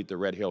underneath the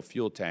Red Hill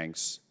fuel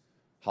tanks.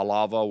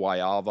 Halava,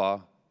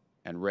 Waiava,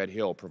 and Red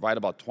Hill provide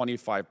about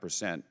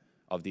 25%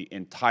 of the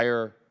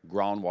entire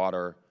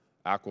groundwater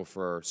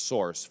aquifer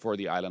source for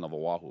the island of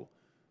Oahu,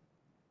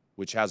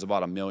 which has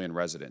about 1 million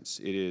residents.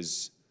 It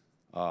is,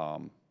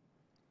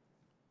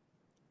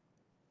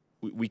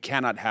 we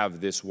cannot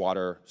have this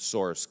water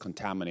source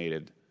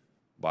contaminated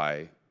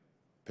by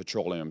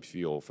petroleum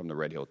fuel from the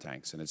Red Hill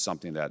tanks, and it's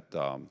something that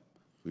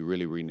we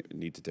really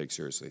need to take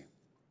seriously.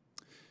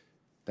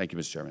 Thank you,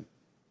 Mr. Chairman.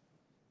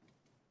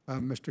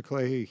 Mr.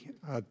 Clay,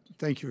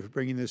 thank you for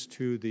bringing this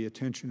to the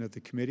attention of the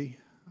committee.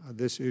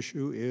 This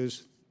issue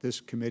is this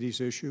committee's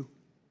issue.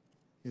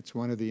 It's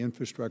one of the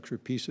infrastructure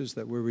pieces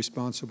that we're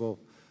responsible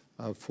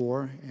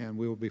for, and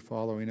we will be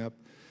following up.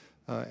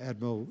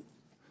 Admiral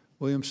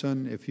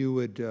Williamson, if you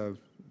would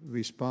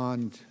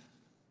respond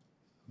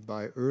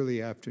by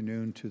early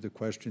afternoon to the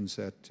questions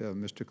that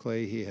Mr.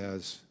 Clay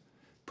has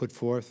put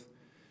forth.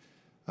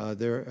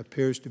 There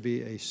appears to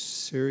be a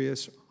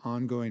serious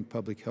ongoing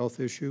public health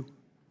issue.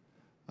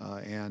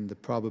 And the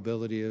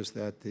probability is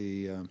that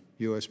the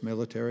U.S.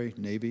 military,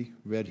 Navy,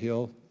 Red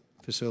Hill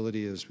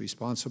facility is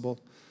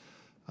responsible.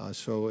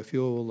 So if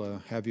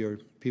you'll have your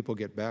people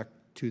get back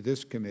to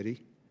this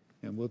committee,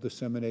 and we'll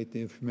disseminate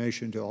the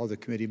information to all the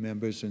committee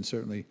members, and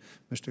certainly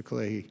Mr.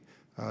 Clay,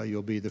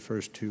 you'll be the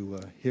first to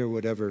hear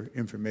whatever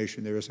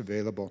information there is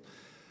available.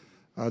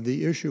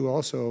 The issue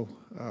also,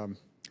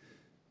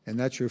 and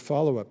that's your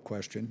follow-up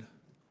question,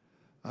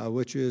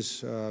 which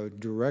is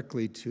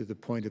directly to the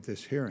point of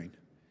this hearing.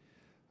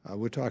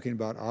 We're talking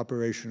about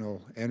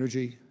operational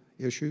energy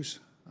issues.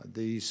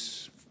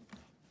 These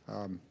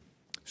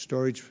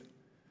storage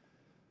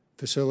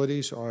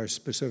facilities are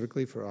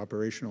specifically for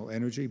operational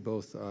energy,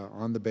 both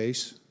on the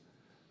base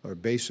or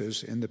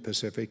bases in the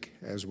Pacific,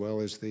 as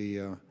well as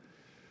the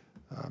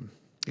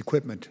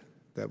equipment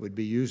that would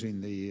be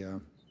using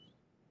the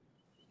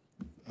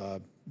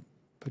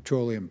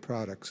petroleum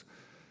products.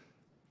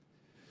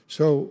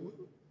 So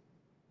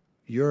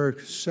your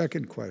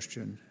second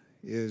question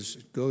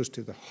goes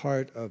to the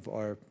heart of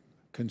our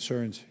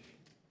concerns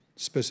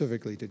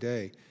specifically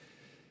today,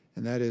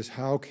 and that is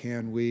how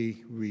can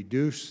we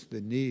reduce the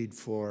need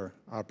for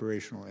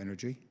operational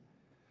energy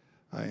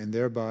and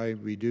thereby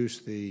reduce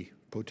the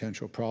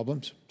potential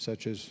problems,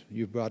 such as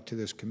you brought to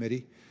this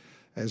committee,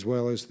 as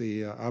well as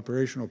the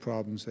operational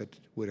problems that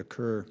would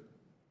occur.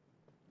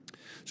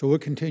 So we'll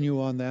continue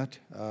on that.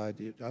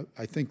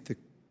 I think the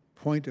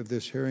point of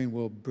this hearing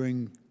will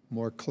bring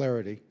more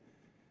clarity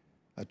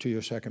to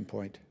your second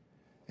point.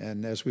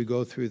 And as we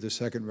go through the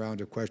second round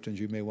of questions,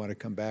 you may want to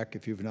come back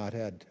if you've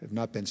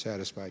not been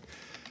satisfied.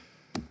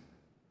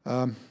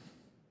 A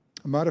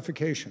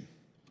modification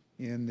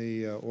in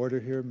the order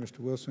here, Mr.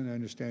 Wilson. I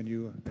understand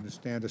you are going to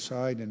stand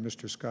aside, and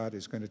Mr. Scott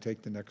is going to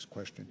take the next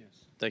question.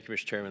 Yes. Thank you,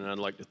 Mr. Chairman. And I'd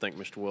like to thank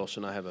Mr.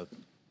 Wilson. I have a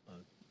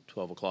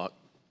 12 o'clock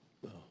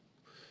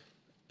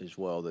as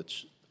well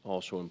that's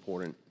also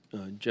important.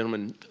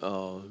 Gentlemen,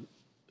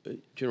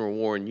 General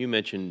Warren, you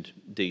mentioned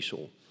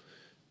diesel,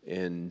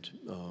 and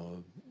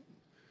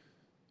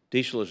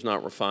diesel is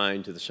not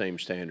refined to the same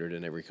standard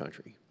in every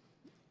country.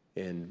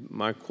 And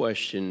my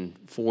question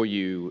for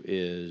you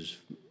is,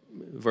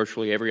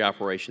 virtually every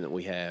operation that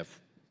we have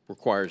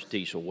requires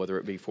diesel, whether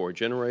it be for a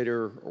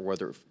generator or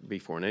whether it be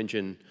for an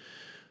engine.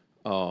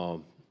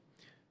 How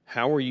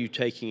are you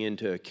taking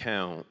into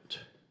account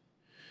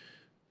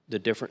the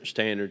different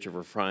standards of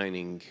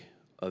refining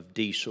of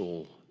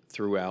diesel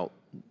throughout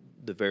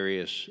the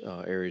various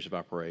areas of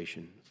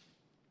operation?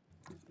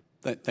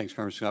 Thanks,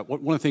 Congressman Scott.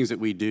 One of the things that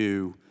we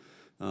do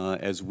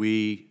as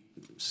we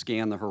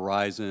scan the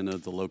horizon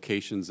of the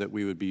locations that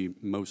we would be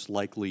most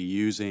likely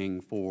using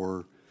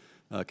for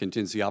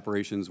contingency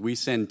operations, we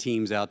send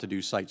teams out to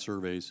do site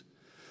surveys.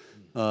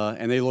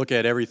 And they look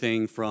at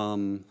everything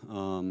from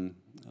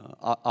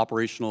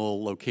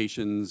operational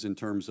locations in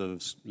terms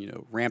of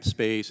ramp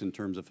space, in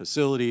terms of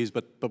facilities,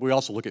 but we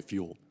also look at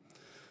fuel.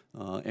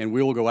 And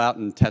we will go out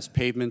and test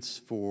pavements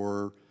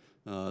for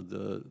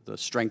the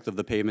strength of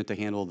the pavement to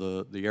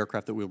handle the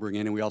aircraft that we'll bring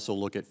in, and we also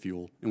look at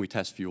fuel, and we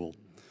test fuel.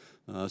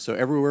 So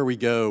everywhere we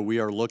go, we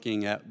are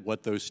looking at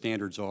what those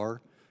standards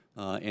are,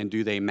 and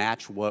do they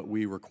match what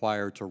we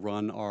require to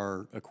run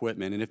our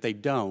equipment. And if they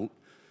don't,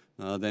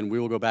 then we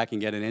will go back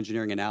and get an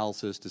engineering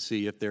analysis to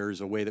see if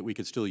there's a way that we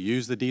could still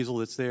use the diesel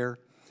that's there.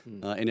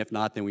 And if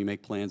not, then we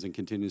make plans and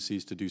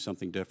contingencies to do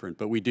something different.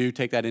 But we do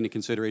take that into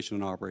consideration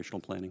in operational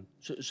planning.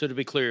 So to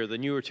be clear, the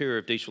newer tier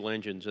of diesel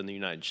engines in the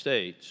United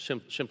States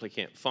simply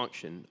can't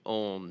function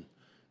on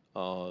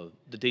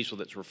the diesel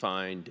that's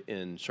refined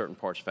in certain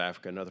parts of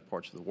Africa and other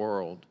parts of the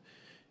world.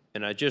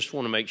 And I just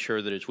want to make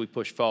sure that as we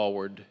push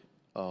forward,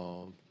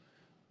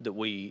 that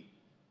we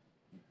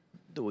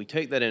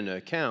take that into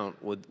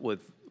account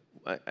with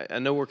I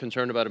know we're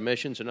concerned about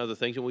emissions and other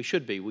things, and we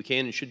should be. We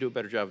can and should do a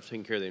better job of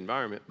taking care of the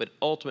environment, but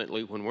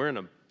ultimately, when we're in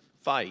a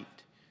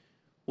fight,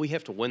 we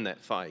have to win that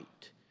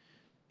fight.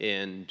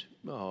 And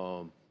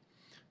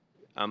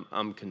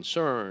I'm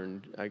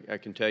concerned, I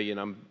can tell you,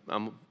 and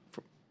I'm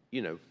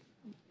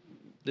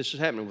this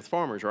is happening with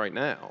farmers right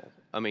now.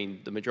 I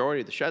mean, the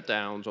majority of the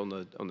shutdowns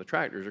on the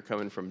tractors are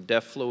coming from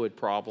DEF fluid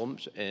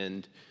problems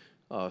and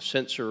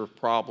sensor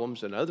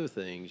problems and other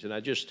things, and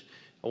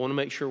I want to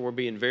make sure we're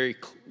being very,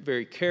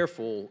 very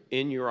careful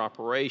in your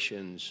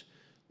operations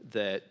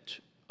that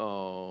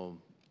that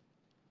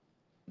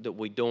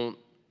we don't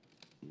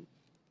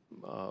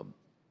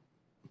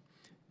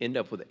end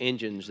up with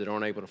engines that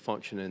aren't able to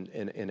function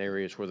in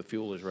areas where the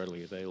fuel is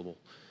readily available.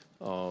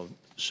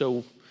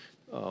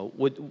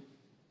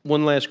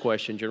 One last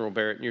question, General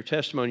Barrett. In your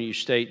testimony, you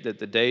state that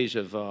the days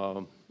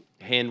of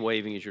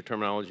hand-waving, is your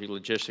terminology,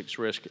 logistics,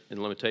 risk, and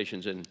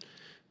limitations in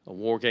a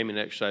wargaming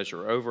exercise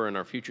are over, and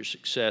our future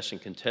success in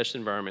contested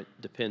environment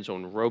depends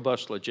on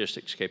robust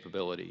logistics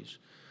capabilities.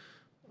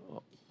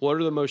 What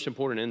are the most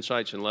important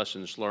insights and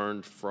lessons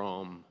learned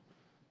from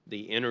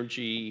the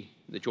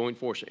Joint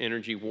Force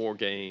Energy War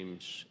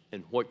Games,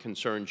 and what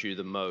concerns you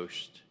the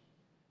most?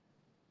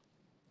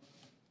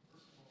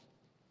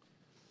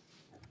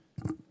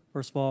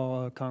 First of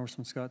all,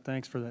 Congressman Scott,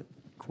 thanks for that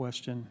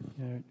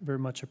question. Very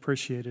much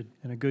appreciated,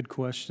 and a good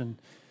question.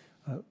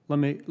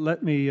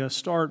 Let me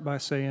start by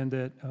saying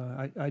that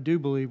I do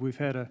believe we've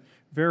had a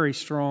very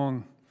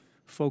strong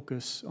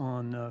focus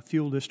on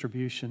fuel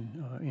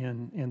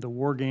distribution in the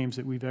war games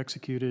that we've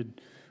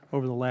executed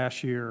over the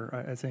last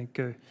year. I think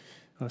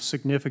a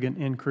significant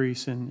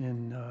increase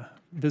in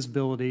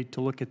visibility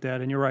to look at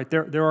that. And you're right,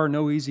 there are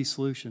no easy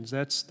solutions.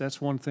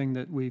 That's one thing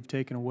that we've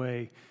taken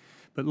away.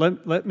 But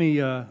let me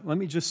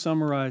just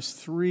summarize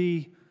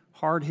 3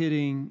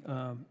 hard-hitting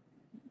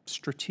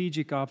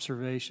strategic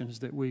observations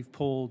that we've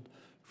pulled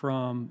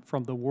from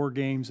the war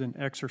games and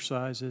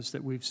exercises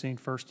that we've seen.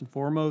 First and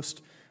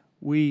foremost,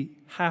 we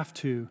have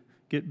to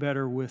get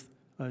better with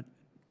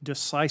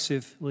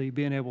decisively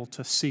being able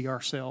to see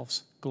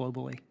ourselves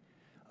globally.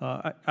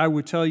 I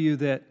would tell you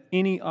that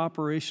any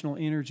operational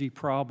energy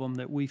problem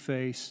that we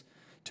face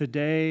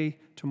today,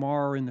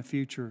 tomorrow, or in the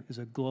future is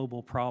a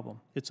global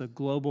problem. It's a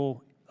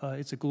global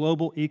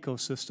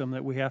ecosystem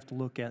that we have to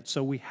look at.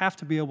 So we have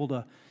to be able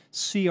to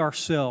see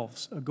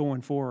ourselves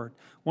going forward.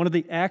 One of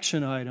the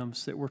action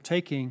items that we're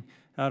taking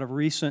out of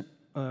recent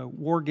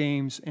war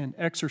games and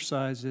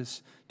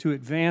exercises to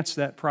advance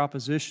that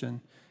proposition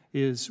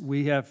is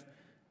we have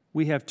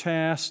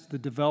tasked the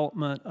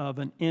development of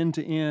an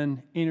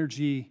end-to-end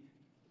energy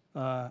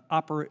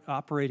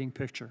operating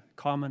picture.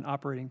 Common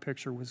operating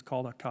picture was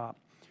called a COP.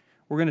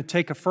 We're going to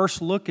take a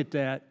first look at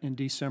that in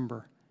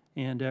December,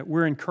 and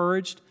we're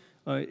encouraged.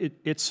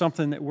 It's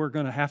something that we're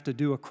going to have to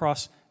do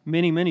across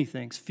many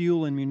things,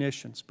 fuel and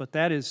munitions. But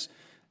that is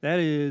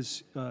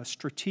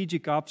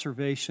strategic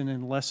observation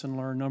and lesson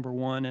learned, number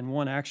 1, and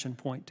one action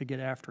point to get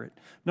after it.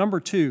 Number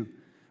 2,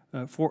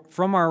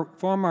 from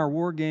our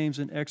war games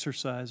and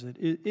exercises,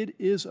 it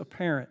is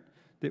apparent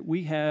that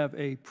we have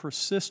a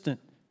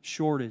persistent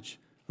shortage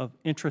of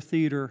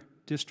intra-theater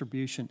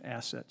distribution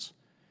assets.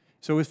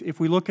 So if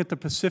we look at the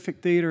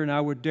Pacific Theater, and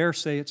I would dare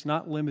say it's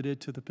not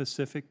limited to the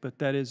Pacific, but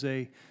that is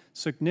a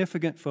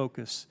significant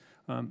focus.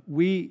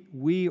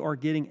 We are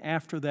getting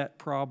after that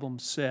problem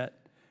set.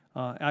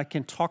 I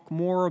can talk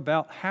more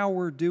about how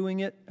we're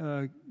doing it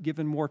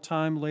given more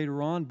time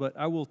later on, but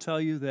I will tell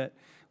you that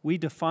we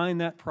define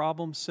that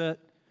problem set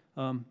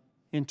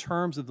in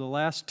terms of the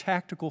last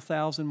tactical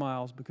 1,000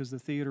 miles because the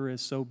theater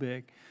is so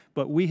big.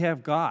 But we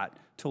have got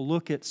to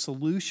look at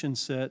solution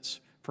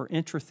sets for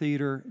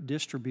intra-theater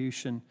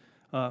distribution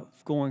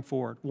going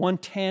forward. One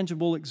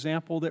tangible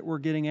example that we're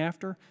getting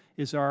after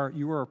is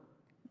you are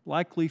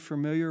likely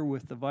familiar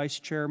with the Vice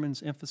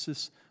Chairman's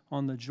emphasis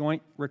on the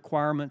Joint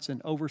Requirements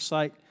and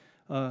Oversight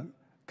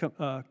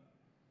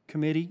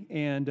Committee,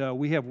 and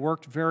we have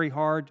worked very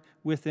hard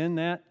within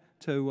that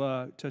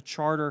to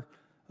charter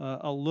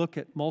a look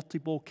at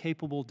multiple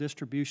capable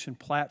distribution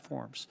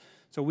platforms.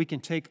 So we can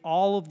take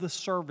all of the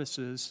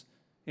services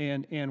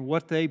and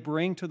what they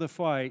bring to the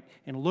fight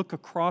and look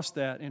across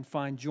that and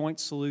find joint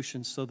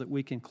solutions so that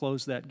we can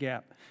close that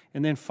gap.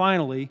 And then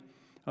finally,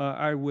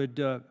 I would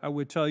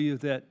tell you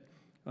that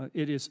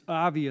it is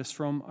obvious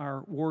from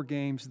our war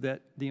games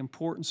that the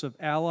importance of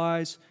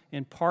allies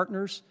and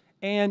partners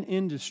and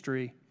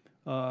industry,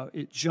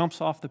 it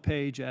jumps off the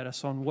page at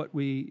us on what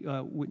we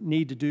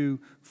need to do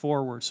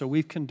forward. So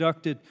we've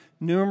conducted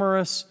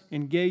numerous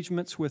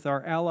engagements with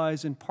our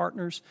allies and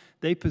partners.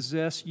 They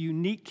possess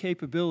unique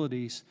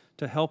capabilities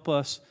to help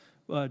us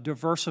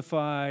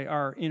diversify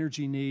our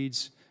energy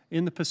needs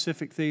in the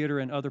Pacific Theater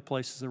and other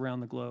places around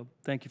the globe.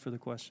 Thank you for the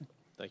question.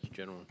 Thank you,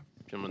 gentlemen.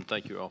 Gentlemen,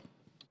 thank you all.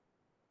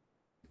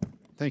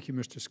 Thank you,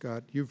 Mr.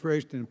 Scott. You've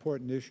raised an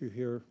important issue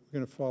here. We're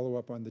going to follow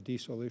up on the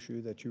diesel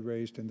issue that you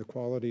raised and the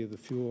quality of the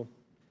fuel.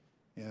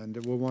 And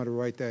we'll want to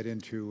write that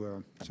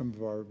into some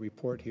of our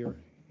report here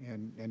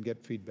and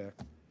get feedback.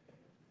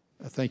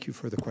 Thank you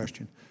for the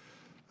question.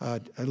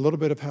 A little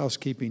bit of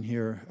housekeeping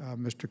here.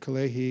 Mr.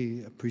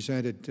 Kalehi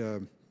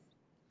presented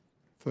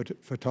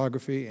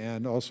photography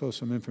and also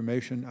some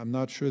information. I'm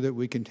not sure that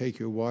we can take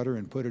your water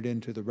and put it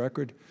into the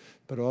record,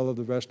 but all of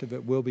the rest of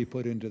it will be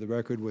put into the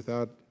record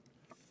without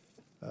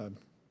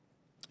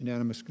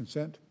unanimous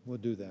consent. We'll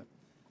do that.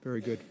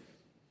 Very good.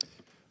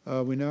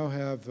 We now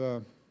have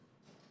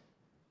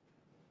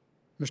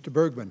Mr.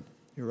 Bergman.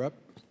 You're up.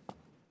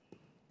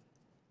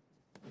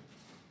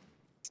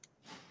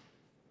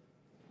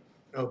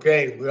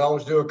 Okay, we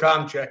always do a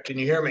comm check. Can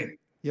you hear me?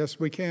 Yes,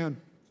 we can.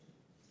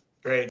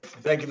 Great.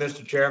 Thank you,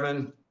 Mr.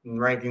 Chairman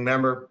and Ranking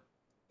Member.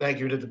 Thank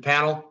you to the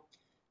panel.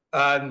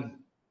 Number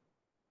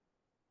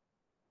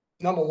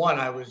one,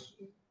 I was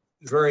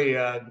very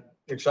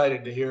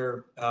excited to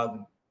hear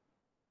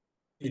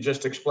you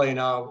just explain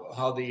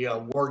how the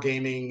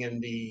wargaming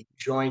and the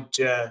joint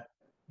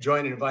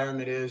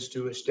environment is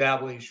to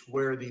establish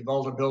where the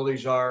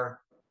vulnerabilities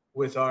are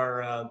with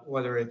our,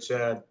 whether it's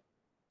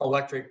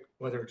electric,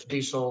 whether it's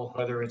diesel,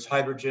 whether it's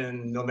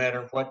hydrogen, no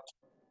matter what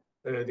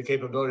the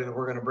capability that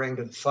we're going to bring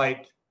to the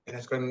fight, and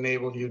it's going to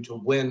enable you to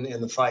win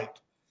in the fight.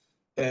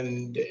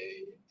 And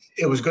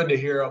it was good to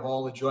hear of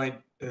all the joint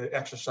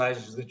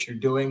exercises that you're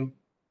doing.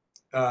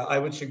 I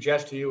would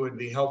suggest to you it would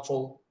be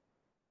helpful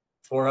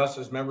for us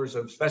as members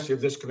of, especially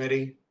of this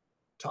committee,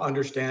 to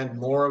understand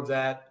more of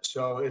that.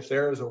 So if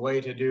there is a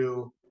way to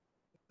do,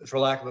 for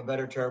lack of a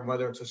better term,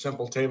 whether it's a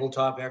simple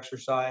tabletop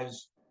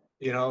exercise,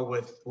 you know,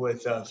 with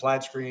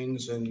flat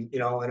screens and, you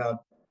know, in a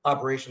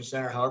operations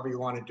center, however you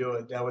want to do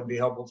it, that would be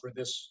helpful for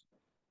this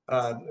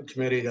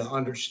committee to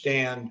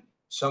understand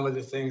some of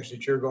the things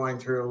that you're going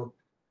through,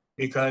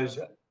 because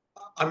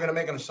I'm going to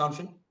make an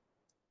assumption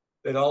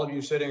that all of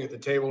you sitting at the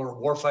table are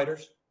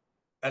warfighters.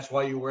 That's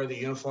why you wear the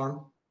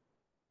uniform.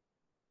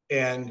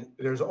 And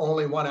there's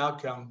only one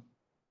outcome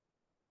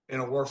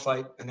in a war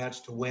fight, and that's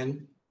to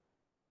win.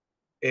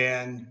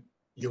 And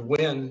you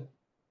win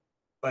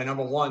by,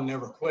 number one,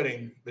 never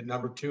quitting, but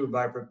number two,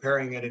 by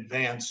preparing in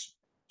advance.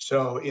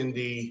 So in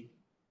the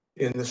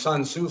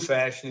Sun Tzu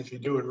fashion, if you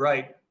do it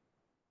right,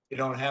 you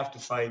don't have to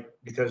fight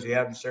because the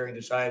adversary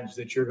decides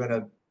that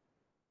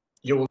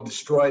you will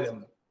destroy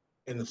them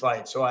in the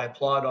fight. So I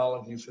applaud all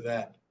of you for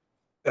that.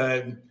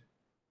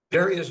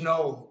 There is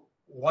no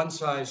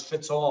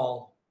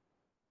one-size-fits-all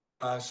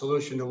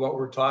solution to what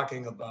we're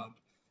talking about.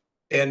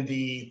 And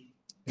the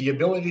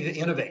ability to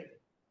innovate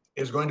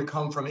is going to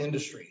come from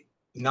industry,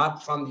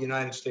 not from the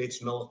United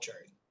States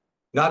military,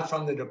 not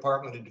from the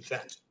Department of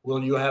Defense.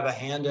 Will you have a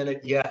hand in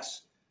it?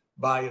 Yes,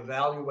 by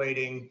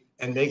evaluating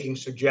and making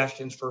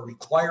suggestions for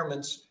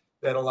requirements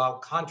that allow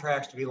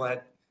contracts to be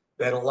let,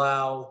 that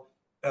allow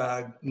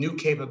new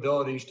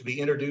capabilities to be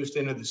introduced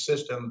into the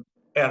system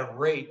at a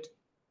rate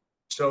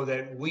so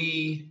that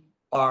we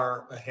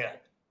are ahead.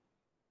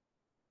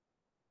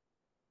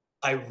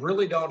 I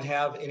really don't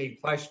have any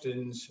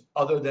questions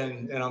other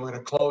than, and I'm going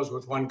to close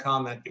with one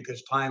comment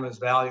because time is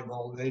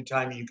valuable and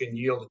anytime you can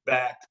yield it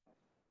back,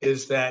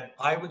 is that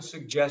I would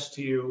suggest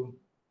to you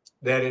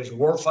that as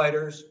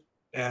warfighters,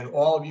 and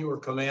all of you are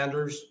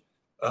commanders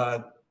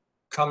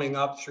coming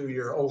up through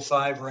your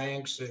 05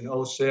 ranks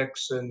and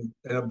 06 and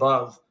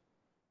above,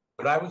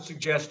 but I would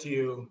suggest to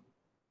you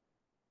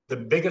the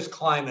biggest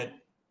climate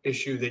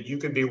issue that you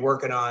could be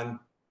working on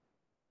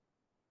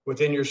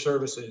within your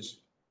services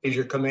is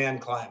your command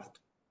climate.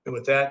 And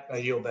with that, I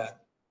yield back.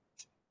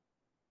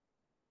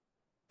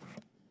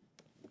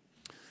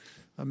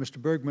 Mr.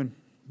 Bergman,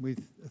 we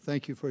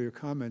thank you for your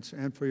comments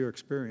and for your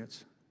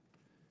experience.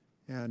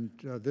 And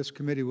this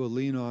committee will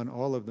lean on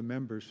all of the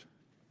members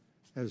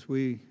as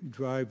we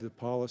drive the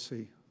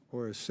policy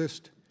or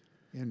assist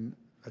in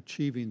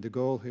achieving the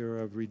goal here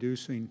of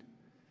reducing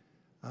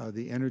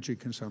the energy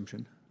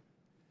consumption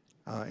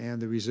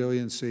and the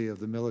resiliency of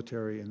the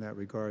military in that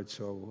regard.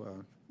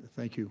 So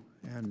thank you.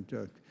 And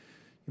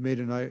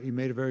you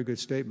made a very good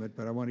statement,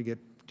 but I want to get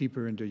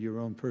deeper into your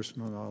own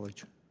personal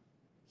knowledge.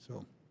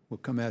 So we'll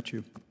come at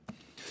you.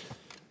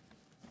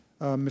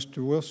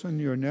 Mr. Wilson,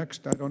 you're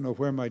next. I don't know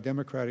where my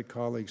Democratic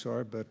colleagues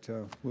are, but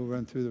we'll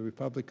run through the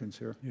Republicans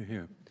here. You're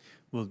here.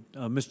 Well,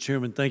 Mr.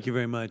 Chairman, thank you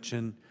very much.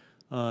 And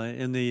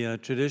in the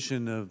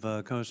tradition of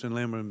Congressman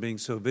Lamborn being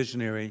so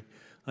visionary,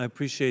 I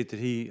appreciate that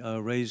he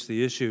raised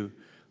the issue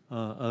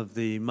of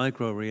the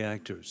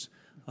micro-reactors.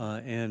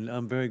 And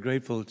I'm very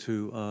grateful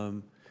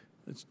to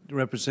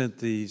represent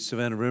the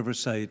Savannah River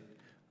Site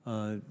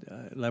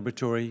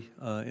Laboratory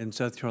in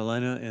South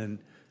Carolina and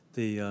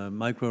the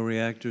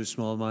micro-reactors,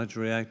 small modular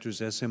reactors,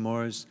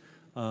 SMRs,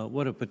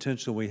 what a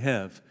potential we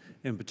have,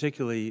 and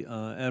particularly,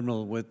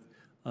 Admiral, with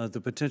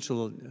the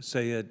potential,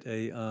 say,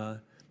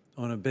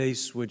 on a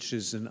base which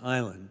is an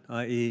island,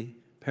 i.e.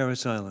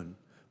 Paris Island,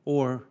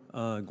 or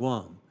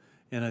Guam.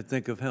 And I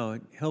think of how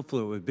helpful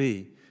it would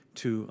be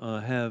to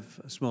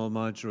have small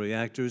modular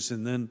reactors,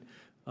 and then,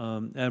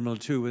 Admiral,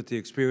 too, with the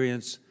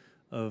experience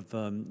of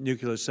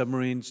nuclear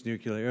submarines,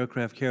 nuclear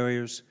aircraft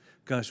carriers,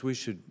 gosh, we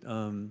should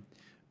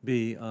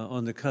be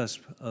on the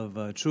cusp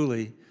of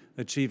truly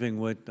achieving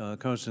what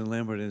Congressman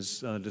Lambert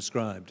has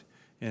described.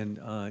 And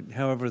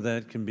however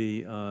that can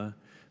be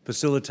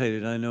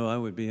facilitated, I know I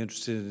would be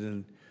interested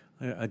in,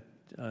 I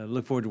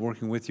look forward to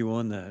working with you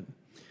on that.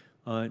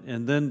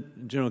 And then,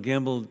 General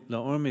Gamble, the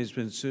Army has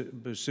been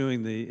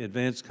pursuing the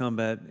Advanced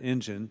Combat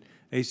Engine,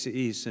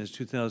 ACE, since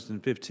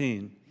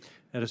 2015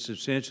 at a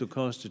substantial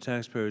cost to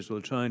taxpayers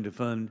while trying to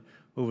fund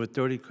over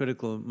 30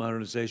 critical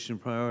modernization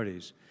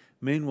priorities.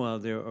 Meanwhile,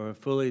 there are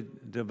fully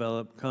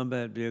developed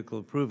combat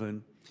vehicle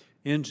proven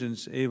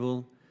engines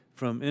able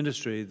from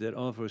industry that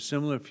offer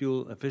similar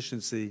fuel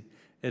efficiency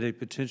at a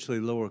potentially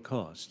lower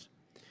cost.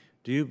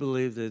 Do you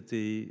believe that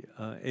the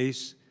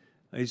ACE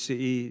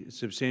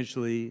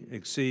substantially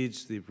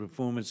exceeds the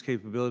performance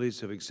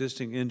capabilities of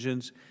existing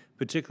engines,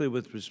 particularly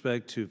with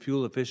respect to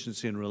fuel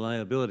efficiency and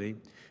reliability?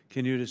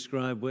 Can you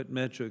describe what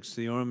metrics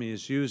the Army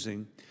is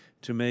using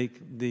to make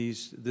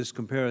this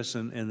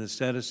comparison and the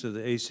status of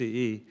the ACE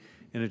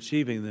in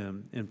achieving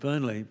them? And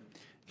finally,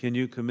 can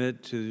you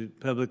commit to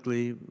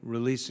publicly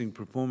releasing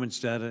performance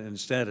data and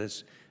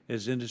status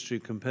as industry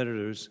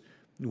competitors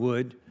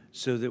would,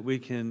 so that we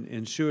can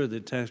ensure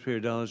that taxpayer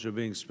dollars are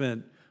being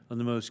spent on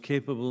the most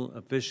capable,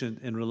 efficient,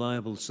 and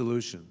reliable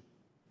solution?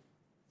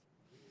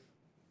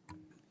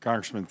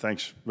 Congressman,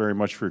 thanks very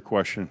much for your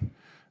question.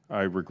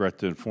 I regret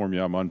to inform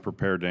you I'm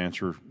unprepared to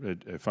answer.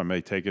 If I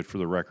may take it for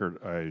the record,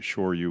 I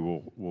assure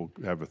you we'll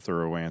have a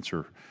thorough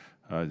answer,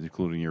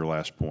 including your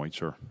last point,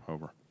 sir.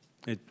 Over.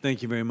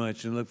 Thank you very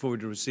much, and look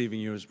forward to receiving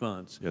your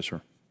response. Yes,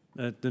 sir.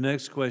 The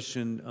next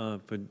question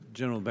for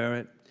General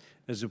Barrett.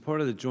 As a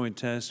part of the Joint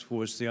Task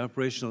Force, the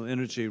operational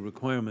energy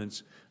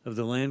requirements of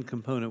the land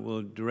component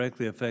will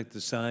directly affect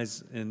the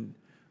size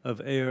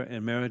of air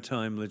and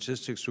maritime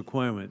logistics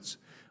requirements,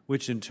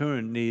 which in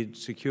turn need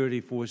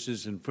security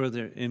forces and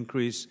further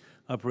increase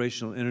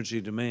operational energy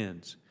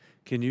demands.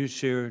 Can you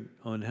share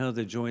on how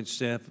the Joint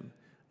Staff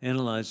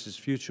analyzes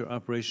future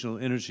operational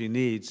energy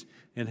needs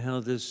and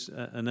how this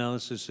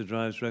analysis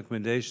drives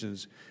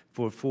recommendations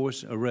for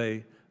force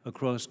array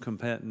across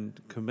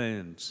combatant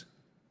commands?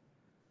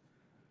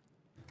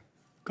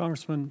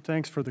 Congressman,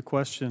 thanks for the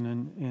question,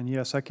 and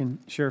yes, I can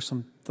share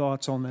some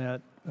thoughts on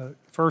that.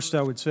 First,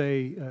 I would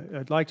say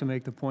I'd like to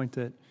make the point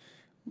that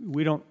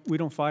we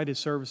don't fight as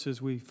services,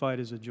 we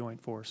fight as a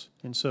joint force.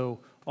 And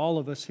so all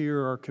of us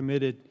here are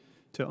committed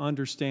to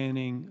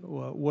understanding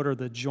what are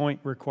the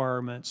joint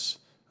requirements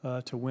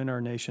to win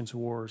our nation's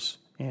wars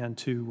and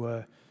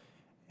to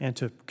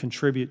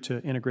contribute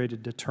to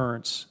integrated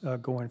deterrence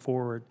going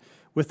forward.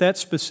 With that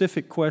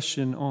specific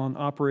question on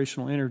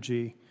operational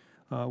energy,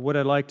 what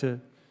I'd like to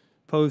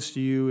pose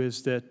to you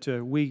is that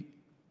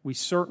we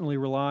certainly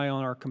rely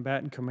on our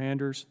combatant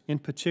commanders, in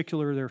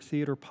particular their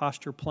theater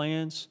posture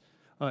plans,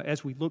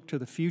 as we look to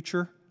the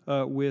future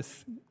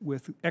with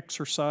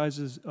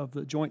exercises of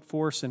the joint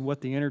force and what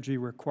the energy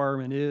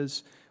requirement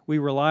is. We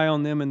rely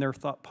on them in their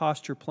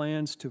posture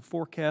plans to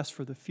forecast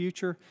for the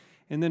future.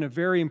 And then a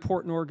very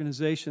important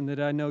organization that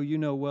I know you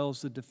know well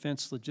is the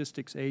Defense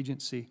Logistics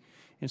Agency.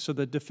 And so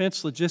the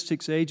Defense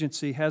Logistics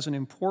Agency has an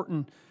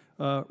important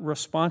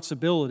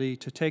responsibility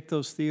to take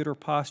those theater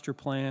posture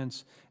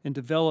plans and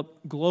develop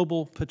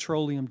global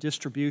petroleum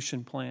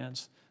distribution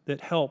plans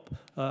that help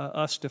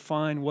us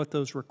define what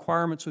those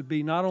requirements would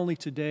be, not only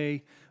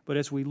today, but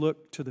as we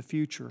look to the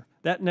future.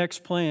 That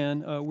next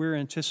plan, we're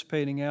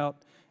anticipating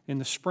out in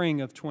the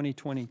spring of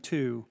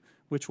 2022,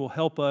 which will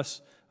help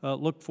us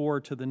look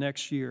forward to the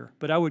next year.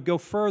 But I would go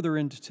further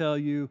in to tell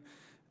you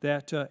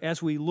that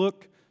as we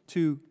look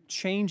to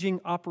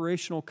changing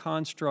operational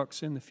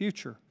constructs in the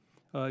future,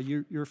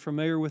 you're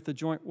familiar with the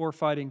joint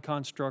warfighting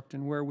construct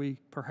and where we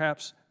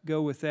perhaps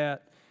go with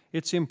that.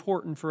 It's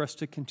important for us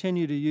to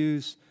continue to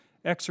use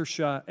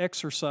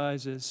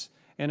exercises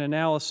and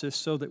analysis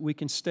so that we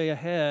can stay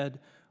ahead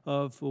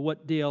of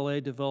what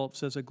DLA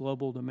develops as a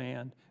global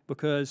demand.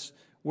 Because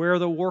where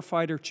the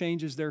warfighter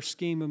changes their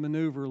scheme of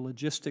maneuver,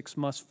 logistics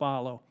must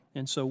follow.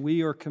 And so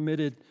we are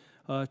committed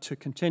to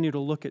continue to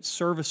look at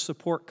service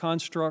support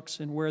constructs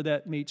and where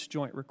that meets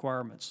joint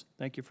requirements.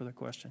 Thank you for the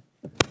question.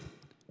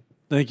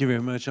 Thank you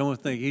very much. I want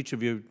to thank each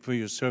of you for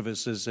your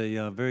service. As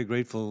a very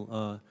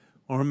grateful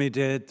Army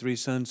dad, 3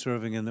 sons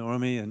serving in the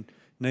Army, and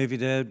Navy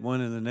dad,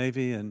 1 in the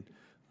Navy, and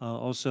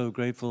also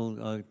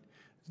grateful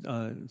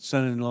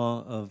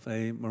son-in-law of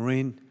a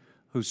Marine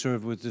who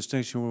served with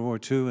distinction in World War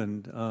II,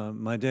 and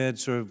my dad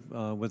served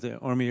with the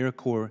Army Air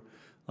Corps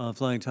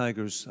Flying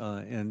Tigers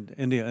in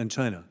India and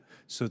China.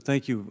 So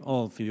thank you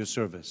all for your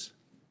service.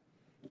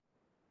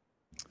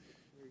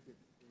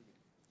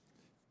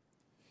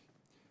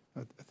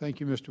 Thank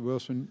you, Mr.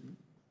 Wilson.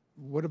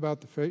 What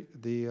about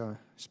the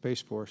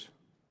Space Force?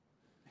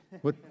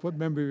 What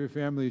member of your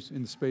family is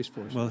in the Space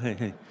Force? Well,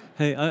 hey,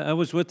 I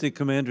was with the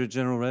Commander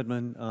General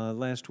Redmond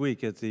last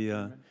week at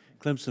the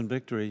Clemson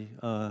victory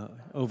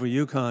over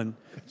Yukon.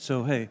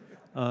 So hey,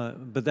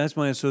 but that's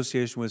my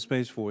association with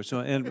Space Force.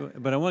 So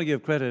but I want to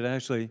give credit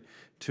actually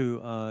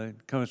to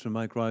Congressman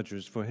Mike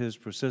Rogers for his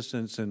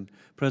persistence and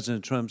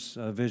President Trump's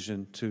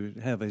vision to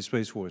have a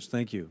Space Force.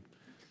 Thank you.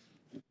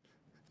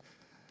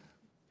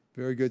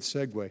 Very good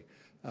segue.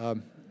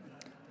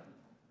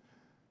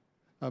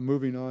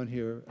 Moving on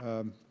here,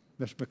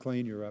 Ms.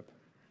 McLean, you're up.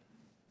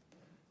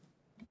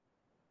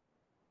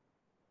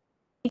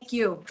 Thank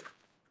you,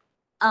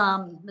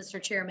 Mr.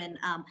 Chairman.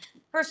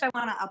 First, I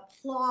want to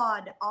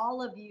applaud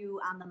all of you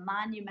on the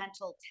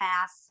monumental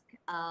task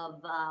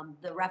of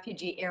the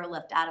refugee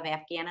airlift out of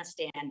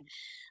Afghanistan.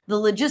 The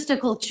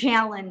logistical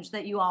challenge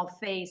that you all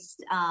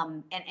faced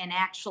and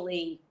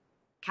actually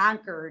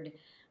conquered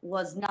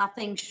was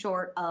nothing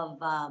short of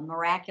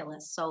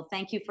miraculous. So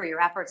thank you for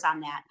your efforts on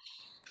that.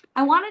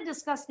 I want to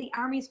discuss the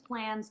Army's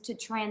plans to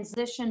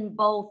transition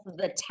both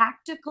the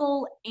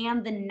tactical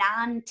and the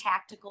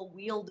non-tactical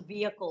wheeled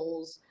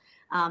vehicles,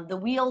 the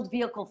wheeled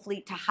vehicle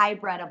fleet to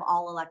hybrid of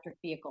all electric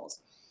vehicles.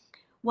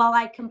 While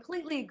I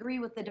completely agree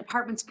with the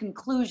department's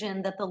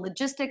conclusion that the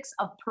logistics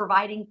of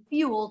providing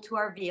fuel to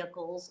our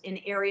vehicles in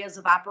areas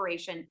of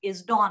operation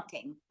is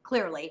daunting,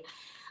 clearly,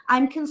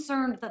 I'm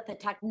concerned that the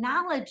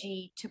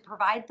technology to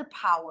provide the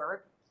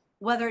power,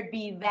 whether it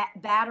be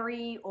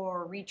battery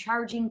or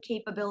recharging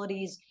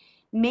capabilities,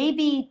 may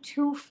be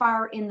too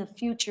far in the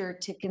future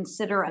to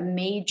consider a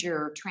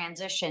major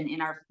transition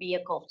in our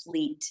vehicle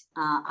fleet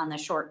on the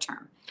short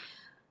term.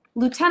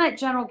 Lieutenant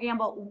General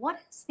Gamble, what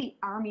is the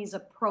Army's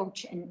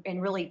approach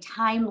and really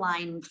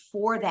timeline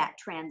for that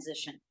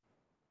transition?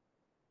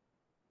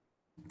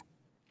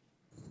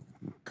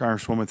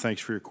 Congresswoman,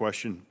 thanks for your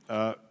question.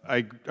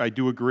 I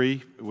do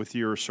agree with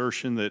your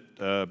assertion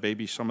that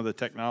maybe some of the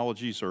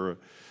technologies are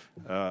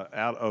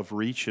out of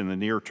reach in the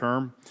near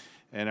term,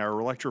 and our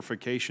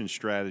electrification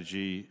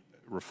strategy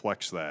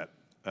reflects that.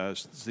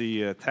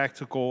 The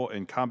Tactical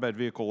and Combat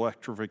Vehicle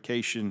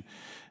Electrification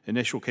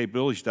Initial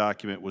Capabilities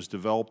document was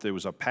developed. It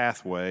was a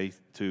pathway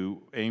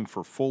to aim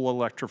for full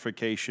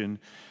electrification,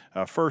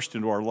 first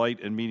into our light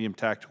and medium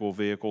tactical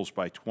vehicles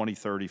by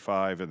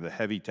 2035 and the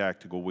heavy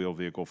tactical wheel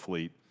vehicle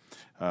fleet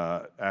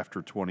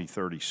after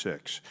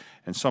 2036.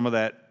 And some of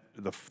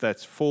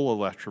that's full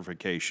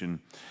electrification.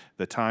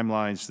 The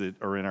timelines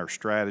that are in our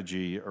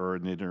strategy or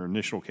in our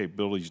initial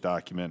capabilities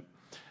document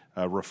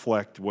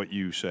reflect what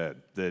you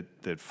said,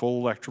 that full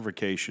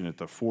electrification at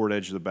the forward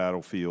edge of the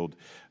battlefield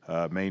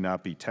may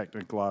not be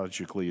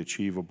technologically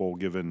achievable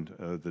given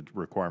the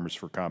requirements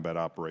for combat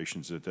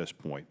operations at this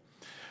point.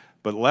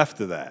 But left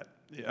of that,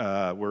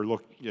 we're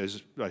looking,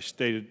 as I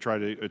tried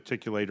to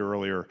articulate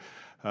earlier,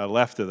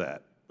 left of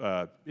that,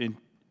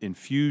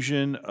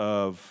 infusion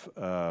of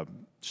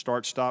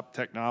start-stop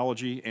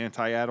technology,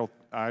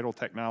 anti-idle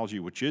technology,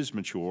 which is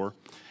mature,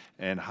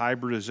 and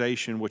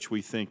hybridization, which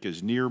we think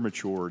is near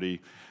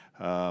maturity,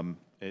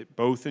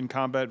 both in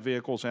combat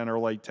vehicles and our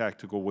light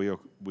tactical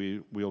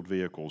wheeled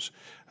vehicles.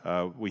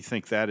 We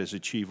think that is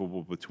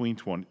achievable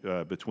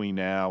between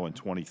now and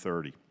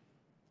 2030.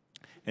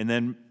 And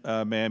then,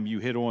 ma'am, you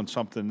hit on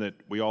something that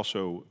we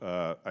also,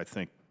 I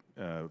think,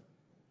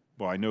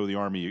 well, I know the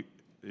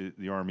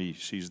Army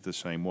sees it the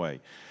same way.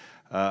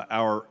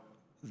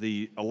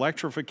 The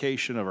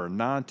electrification of our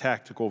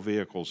non-tactical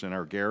vehicles in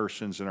our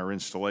garrisons and our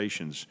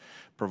installations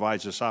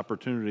provides us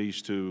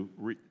opportunities to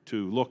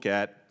look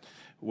at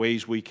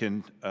ways we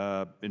can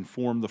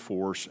inform the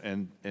force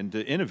and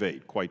to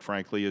innovate, quite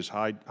frankly, as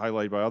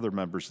highlighted by other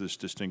members of this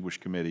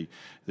distinguished committee.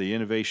 The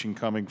innovation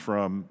coming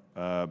from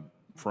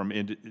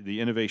the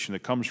innovation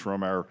that comes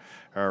from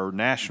our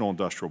national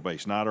industrial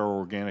base, not our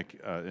organic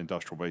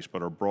industrial base,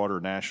 but our broader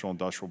national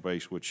industrial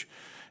base, which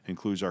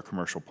includes our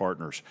commercial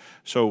partners.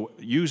 So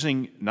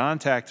using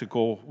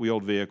non-tactical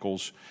wheeled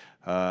vehicles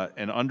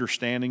and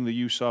understanding the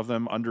use of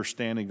them,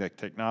 understanding that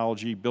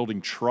technology,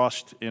 building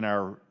trust in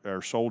our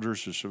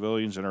soldiers, the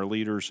civilians, and our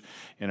leaders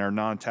in our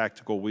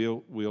non-tactical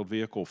wheeled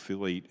vehicle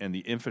fleet, and the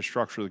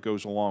infrastructure that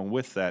goes along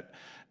with that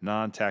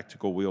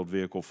non-tactical wheeled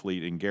vehicle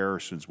fleet in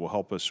garrisons will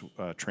help us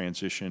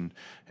transition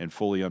and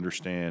fully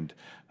understand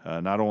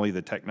not only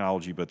the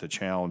technology but the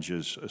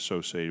challenges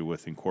associated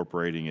with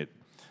incorporating it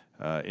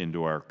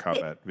into our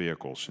combat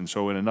vehicles. And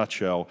so in a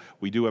nutshell,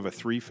 we do have a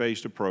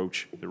three-phased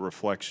approach that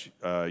reflects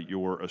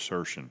your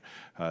assertion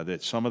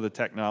that some of the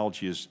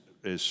technology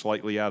is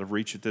slightly out of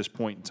reach at this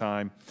point in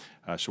time.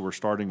 So we're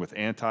starting with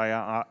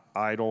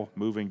anti-idle,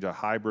 moving to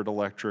hybrid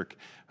electric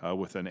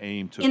with an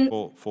aim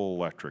to full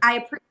electric.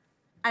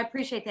 I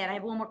appreciate that. I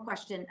have one more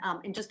question.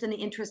 And just in the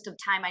interest of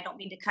time, I don't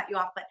mean to cut you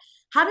off, but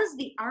how does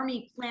the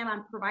Army plan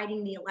on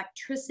providing the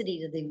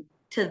electricity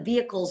to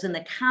vehicles in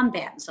the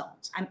combat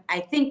zones? I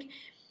think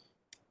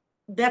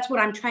that's what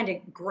I'm trying to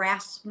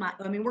grasp.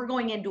 I mean, we're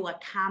going into a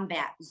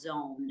combat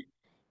zone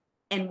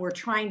and we're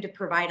trying to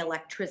provide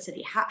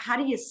electricity. How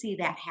do you see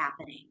that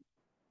happening?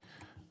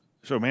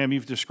 So, ma'am,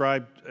 you've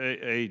described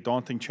a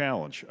daunting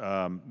challenge.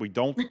 I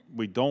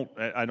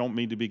don't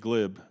mean to be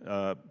glib,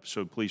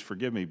 so please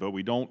forgive me, but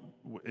we don't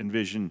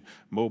envision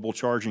mobile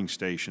charging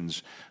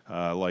stations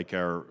like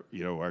our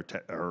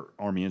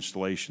Army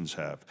installations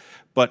have.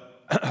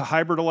 But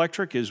hybrid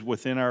electric is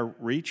within our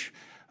reach.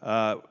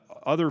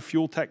 Other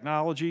fuel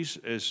technologies,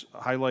 as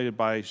highlighted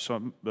by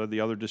some of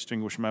the other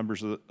distinguished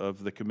members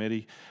of the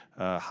committee,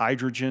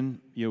 hydrogen,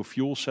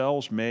 fuel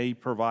cells may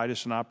provide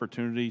us an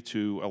opportunity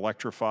to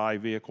electrify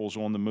vehicles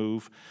on the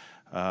move.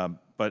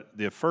 But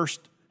the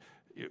first,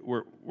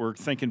 we're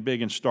thinking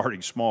big and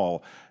starting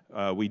small.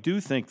 We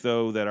do think,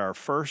 though, that our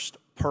first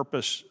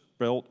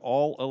purpose-built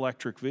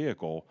all-electric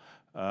vehicle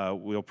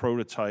we'll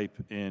prototype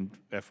in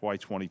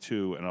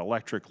FY22 an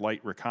electric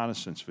light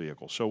reconnaissance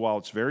vehicle. So while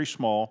it's very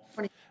small,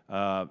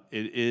 there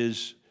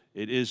is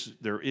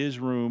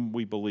room,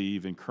 we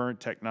believe, in current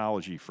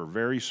technology for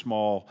very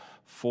small,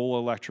 full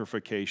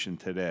electrification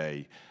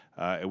today.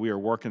 And we are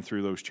working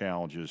through those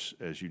challenges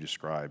as you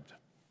described.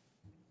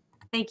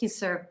 Thank you,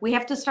 sir. We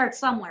have to start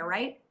somewhere,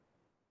 right?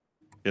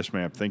 Yes,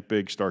 ma'am. Think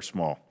big, start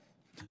small.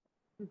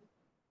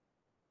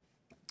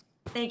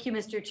 Thank you,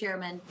 Mr.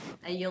 Chairman.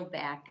 I yield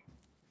back.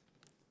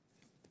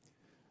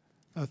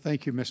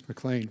 Thank you, Ms.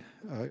 McLean.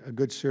 A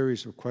good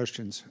series of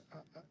questions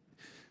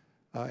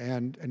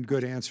and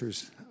good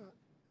answers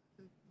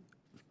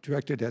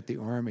directed at the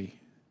Army.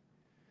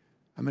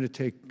 I'm going to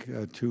take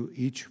to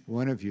each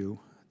one of you,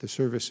 the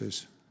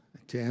services,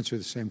 to answer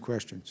the same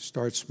question.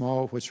 Start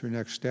small, what's your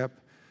next step?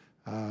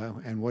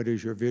 And what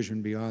is your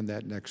vision beyond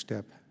that next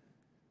step?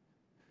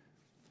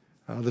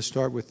 Let's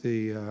start with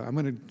the, I'm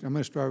going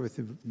to start with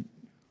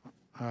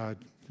the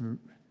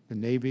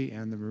Navy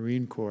and the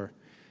Marine Corps.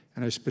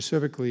 And I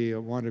specifically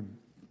want to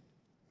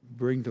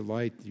bring to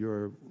light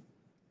your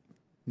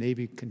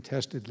Navy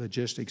Contested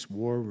Logistics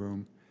War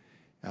Room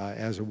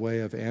as a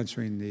way of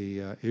answering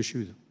the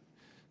issue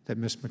that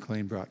Ms.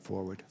 McLean brought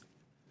forward.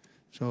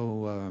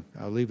 So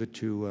I'll leave it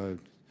to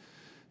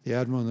the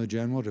Admiral and the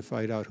General to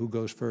find out who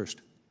goes first.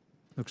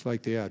 Looks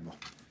like the Admiral.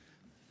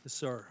 Yes,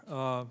 sir.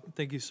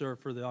 Thank you, sir,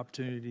 for the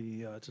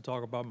opportunity to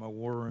talk about my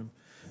war room.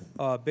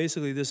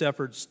 Basically, this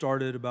effort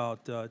started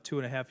about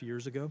 2.5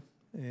 years ago.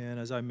 And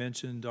as I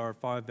mentioned, our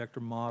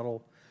 5-vector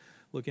model,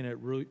 looking at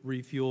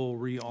refuel,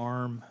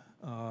 rearm,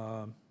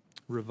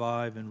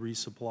 revive, and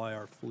resupply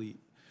our fleet.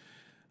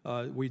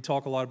 We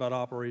talk a lot about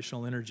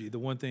operational energy. The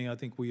one thing I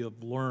think we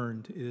have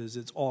learned is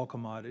it's all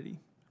commodity,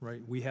 right?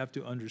 We have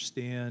to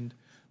understand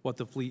what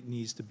the fleet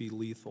needs to be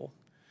lethal.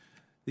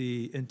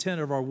 The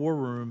intent of our war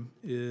room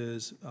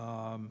is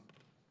to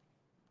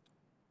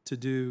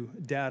do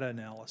data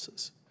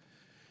analysis,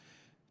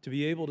 to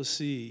be able to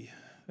see,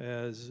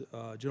 as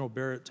General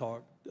Barrett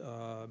talked,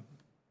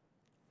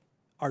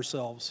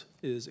 ourselves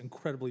is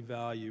incredibly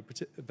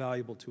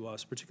valuable to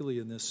us, particularly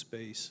in this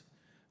space.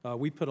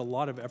 We put a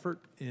lot of effort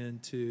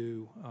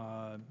into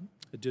a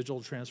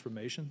digital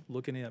transformation,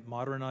 looking at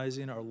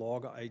modernizing our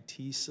log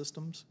IT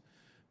systems,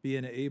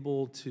 being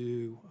able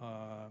to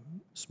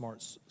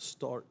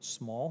start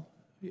small.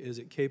 Is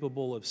it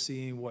capable of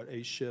seeing what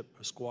a ship,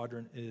 a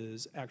squadron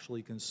is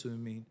actually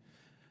consuming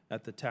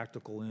at the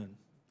tactical end?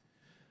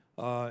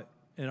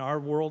 In our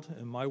world,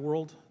 in my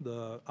world,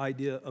 the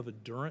idea of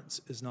endurance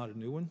is not a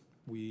new one.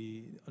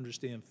 We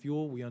understand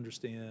fuel, we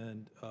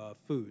understand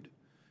food.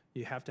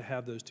 You have to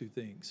have those two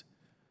things.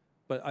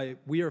 But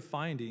we are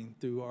finding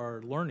through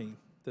our learning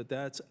that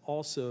that's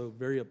also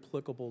very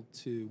applicable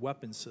to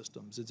weapon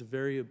systems. It's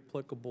very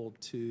applicable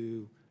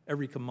to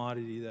every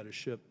commodity that a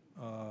ship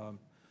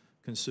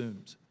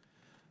consumes.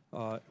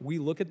 We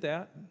look at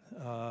that,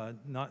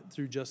 not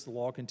through just the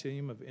law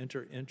continuum of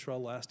intra,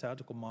 last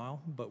tactical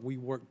mile, but we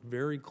work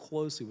very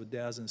closely with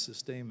DAS and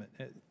sustainment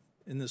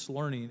in this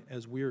learning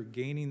as we are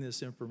gaining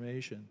this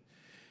information.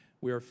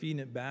 we are feeding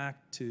it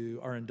back to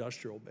our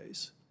industrial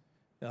base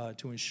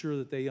to ensure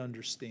that they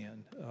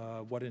understand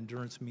what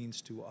endurance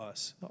means to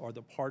us. Are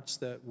the parts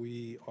that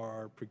we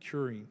are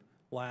procuring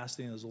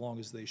lasting as long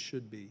as they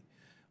should be?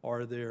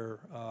 Are there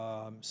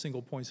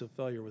single points of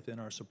failure within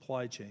our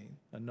supply chain?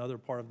 Another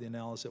part of the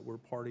analysis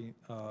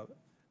that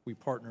we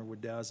partner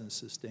with DAS and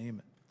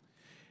sustainment.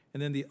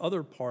 And then the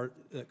other part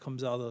that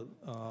comes out of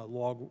the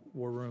log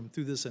war room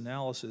through this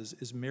analysis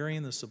is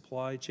marrying the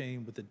supply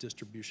chain with the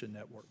distribution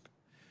network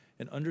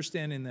and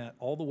understanding that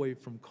all the way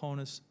from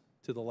CONUS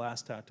to the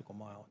last tactical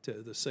mile,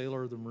 to the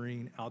sailor or the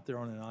Marine out there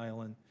on an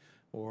island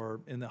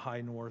or in the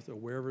high north or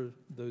wherever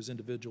those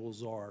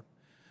individuals are,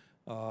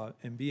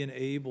 and being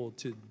able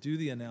to do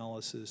the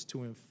analysis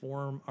to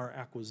inform our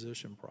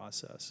acquisition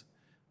process,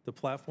 the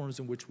platforms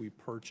in which we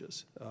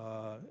purchase.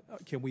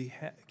 Can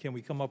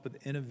we come up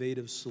with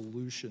innovative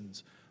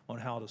solutions on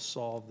how to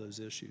solve those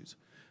issues?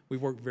 We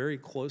work very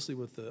closely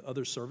with the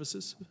other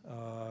services.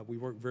 We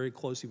work very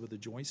closely with the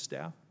joint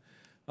staff.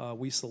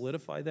 We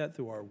solidify that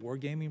through our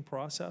wargaming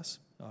process.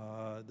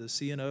 The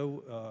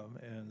CNO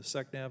and the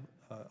SecNav,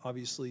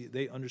 obviously,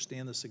 they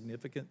understand the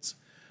significance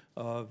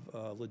of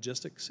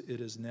logistics. It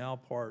is now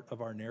part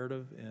of our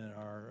narrative in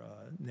our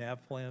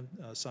NAV plan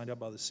signed up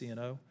by the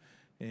CNO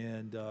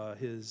and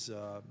his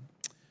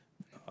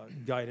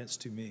guidance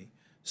to me.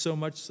 So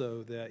much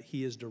so that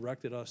he has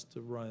directed us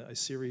to run a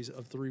series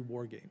of 3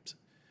 war games.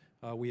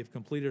 We have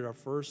completed our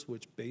first,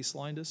 which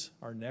baselined us.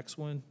 Our next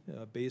one,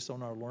 based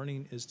on our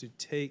learning, is to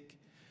take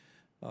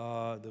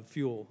the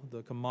fuel,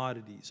 the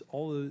commodities,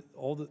 all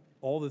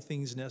the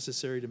things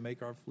necessary to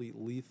make our fleet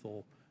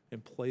lethal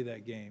and play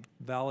that game,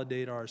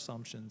 validate our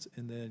assumptions,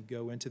 and then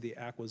go into the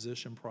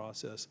acquisition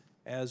process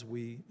as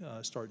we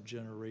start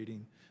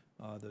generating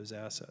those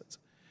assets.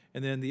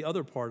 And then the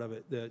other part of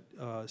it that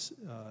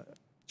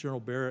General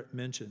Barrett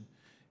mentioned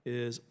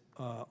is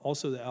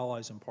also the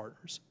allies and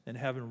partners and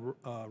having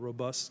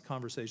robust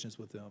conversations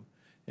with them.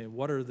 And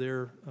what are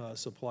their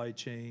supply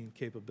chain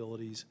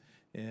capabilities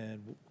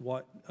and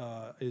what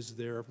is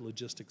their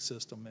logistics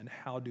system and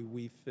how do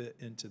we fit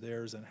into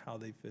theirs and how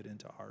they fit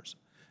into ours.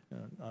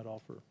 And I'd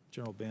offer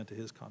General Banta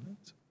his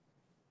comments.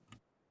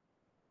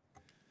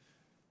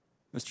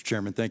 Mr.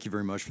 Chairman, thank you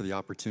very much for the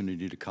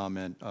opportunity to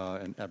comment,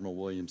 and Admiral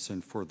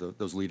Williamson for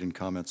those lead-in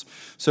comments.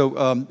 So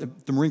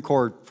the Marine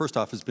Corps, first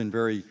off, has been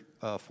very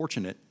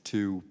fortunate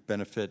to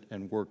benefit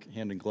and work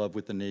hand in glove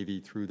with the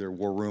Navy through their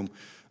war room.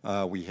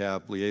 We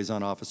have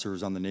liaison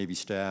officers on the Navy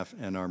staff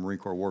and our Marine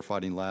Corps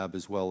Warfighting Lab,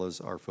 as well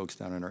as our folks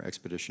down in our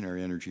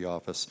Expeditionary Energy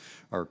Office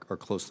are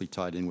closely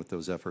tied in with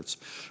those efforts.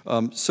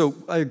 So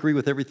I agree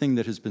with everything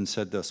that has been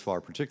said thus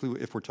far,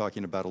 particularly if we're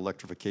talking about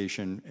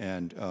electrification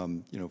and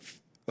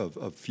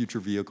of future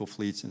vehicle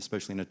fleets, and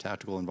especially in a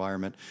tactical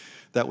environment.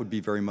 That would be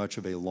very much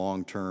of a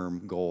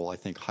long-term goal. I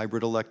think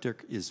hybrid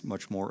electric is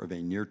much more of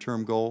a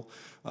near-term goal.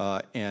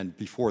 And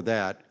before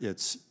that,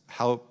 it's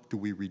how do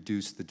we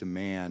reduce the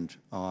demand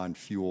on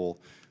fuel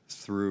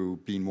through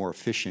being more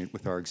efficient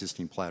with our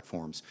existing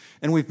platforms.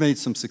 And we've made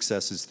some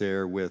successes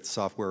there with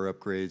software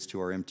upgrades to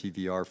our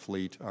MTVR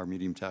fleet, our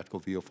medium tactical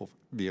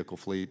vehicle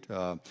fleet,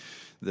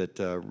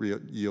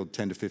 that yield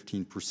 10 to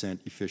 15%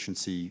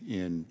 efficiency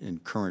in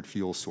current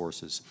fuel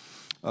sources.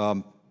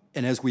 And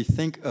as we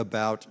think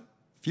about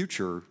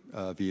future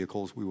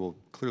vehicles, we will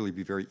clearly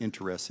be very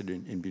interested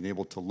in being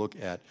able to look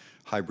at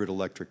hybrid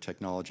electric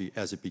technology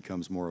as it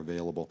becomes more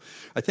available.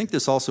 I think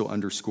this also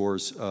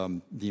underscores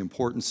the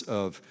importance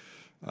of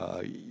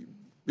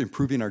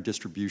improving our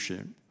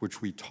distribution,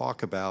 which we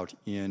talk about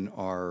in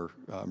our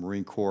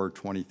Marine Corps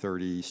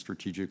 2030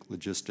 Strategic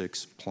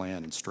Logistics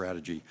Plan and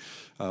Strategy.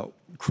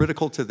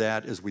 Critical to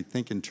that as we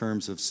think in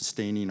terms of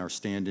sustaining our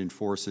stand-in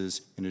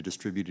forces in a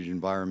distributed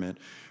environment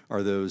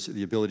are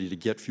the ability to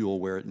get fuel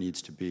where it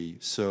needs to be.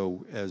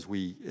 So as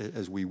we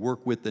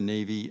work with the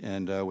Navy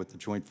and with the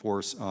Joint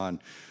Force on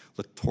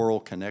littoral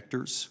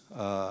connectors,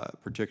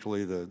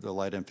 particularly the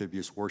light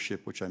amphibious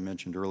warship, which I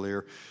mentioned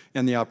earlier,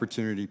 and the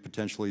opportunity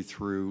potentially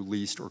through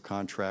leased or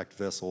contract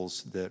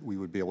vessels that we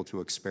would be able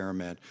to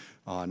experiment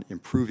on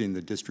improving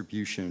the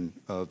distribution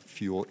of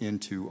fuel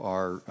into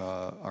our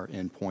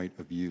endpoint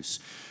of use.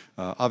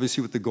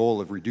 Obviously with the goal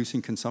of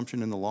reducing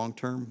consumption in the long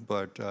term,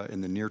 but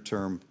in the near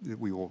term,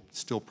 we will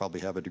still probably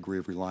have a degree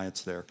of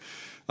reliance there.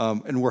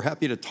 And we're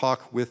happy to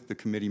talk with the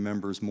committee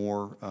members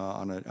more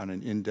on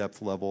an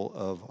in-depth level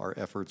of our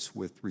efforts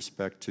with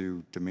respect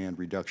to demand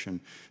reduction,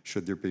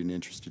 should there be an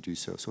interest to do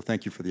so. So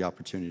thank you for the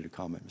opportunity to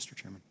comment, Mr.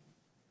 Chairman.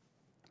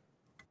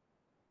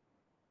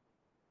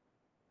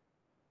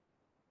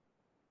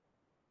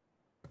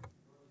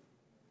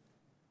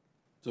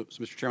 So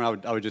Mr.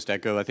 Chairman, I would just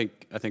echo. I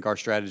think our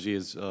strategy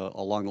is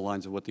along the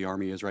lines of what the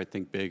Army is, right?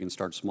 Think big and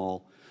start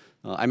small.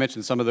 I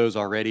mentioned some of those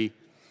already.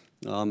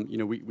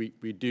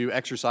 We do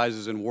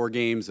exercises and war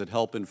games that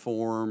help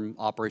inform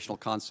operational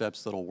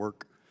concepts that'll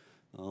work.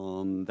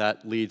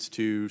 That leads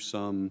to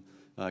some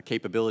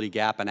capability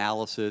gap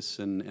analysis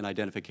and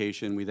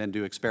identification. We then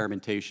do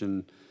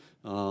experimentation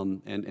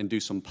and do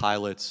some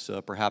pilots,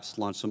 perhaps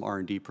launch some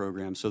R&D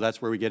programs. So that's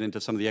where we get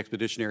into some of the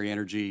expeditionary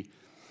energy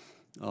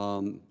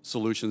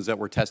solutions that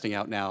we're testing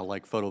out now,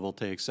 like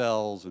photovoltaic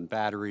cells and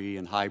battery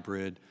and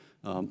hybrid,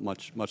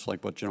 much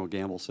like what General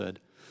Gamble said.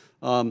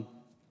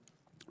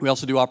 We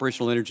also do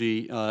operational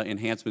energy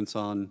enhancements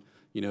on,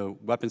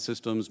 weapon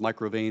systems,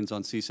 microvanes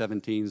on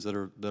C-17s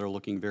that are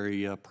looking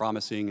very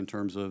promising in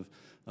terms of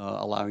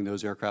allowing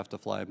those aircraft to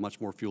fly much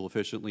more fuel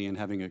efficiently and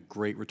having a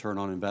great return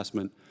on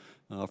investment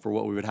for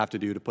what we would have to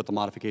do to put the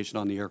modification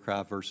on the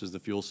aircraft versus the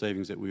fuel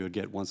savings that we would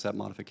get once that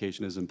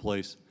modification is in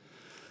place.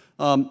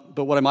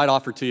 But what I might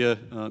offer to you,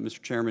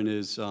 Mr. Chairman,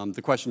 is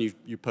the question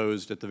you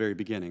posed at the very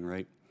beginning,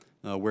 right?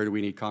 Where do we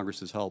need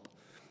Congress's help?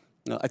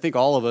 I think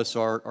all of us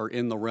are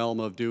in the realm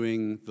of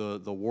doing the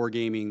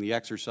wargaming, the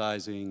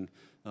exercising,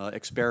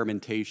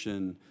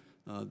 experimentation.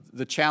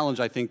 The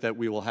challenge I think that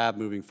we will have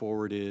moving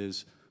forward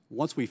is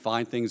once we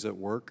find things that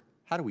work,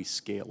 how do we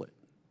scale it?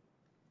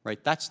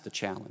 Right? That's the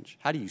challenge.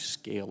 How do you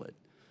scale it?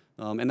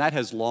 And that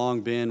has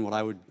long been what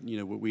what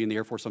we in the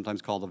Air Force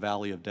sometimes call the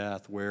valley of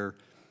death, where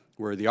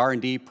the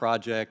R&D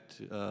project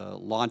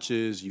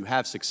launches, you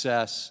have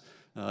success,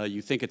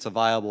 you think it's a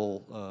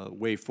viable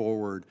way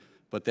forward,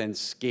 but then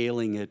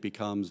scaling it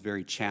becomes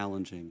very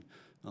challenging.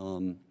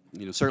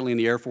 Certainly in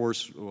the Air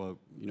Force,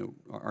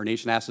 our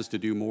nation asks us to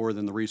do more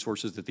than the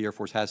resources that the Air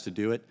Force has to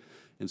do it.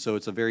 And so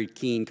it's a very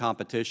keen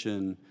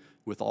competition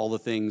with all the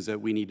things that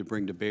we need to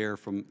bring to bear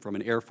from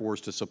an Air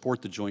Force to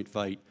support the joint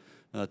fight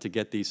to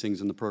get these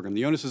things in the program.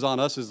 The onus is on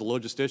us as the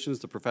logisticians,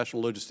 the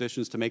professional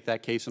logisticians, to make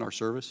that case in our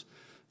service,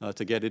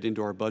 to get it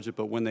into our budget.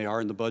 But when they are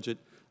in the budget,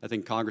 I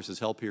think Congress's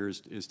help here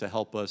is to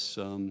help us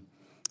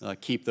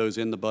keep those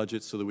in the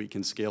budget so that we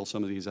can scale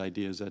some of these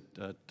ideas at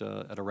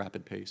a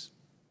rapid pace.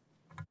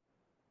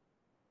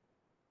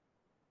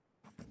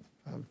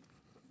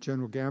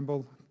 General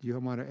Gamble, do you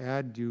want to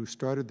add? You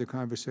started the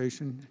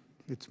conversation.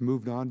 It's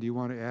moved on. Do you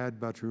want to add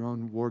about your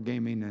own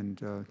wargaming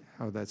and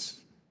how that's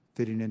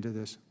fitting into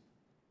this?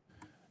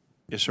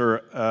 Yes,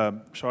 sir.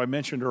 So I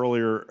mentioned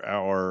earlier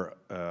our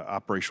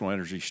operational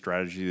energy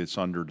strategy that's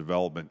under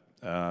development.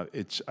 I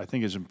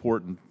think it's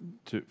important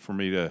for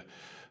me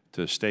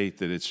to state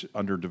that it's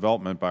under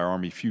development by our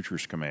Army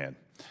Futures Command.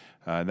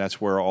 And that's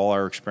where all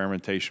our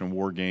experimentation and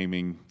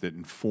wargaming that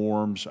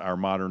informs our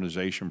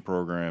modernization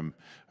program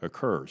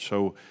occurs.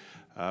 So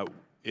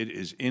it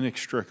is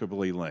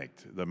inextricably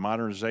linked. The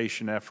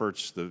modernization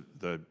efforts, the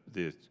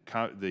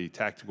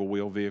tactical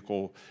wheel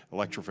vehicle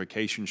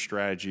electrification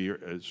strategy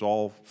is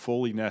all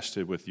fully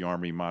nested with the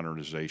Army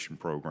modernization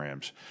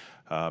programs.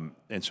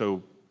 And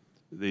so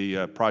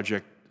the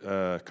Project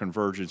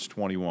Convergence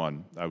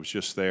 21, I was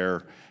just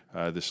there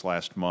this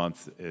last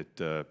month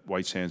at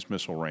White Sands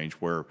Missile Range,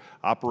 where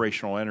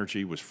operational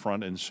energy was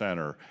front and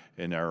center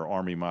in our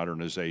Army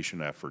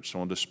modernization efforts. So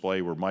on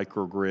display were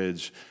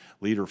microgrids,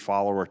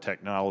 leader-follower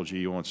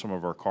technology on some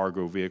of our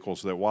cargo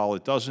vehicles that while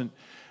it doesn't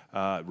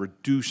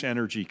reduce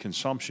energy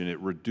consumption, it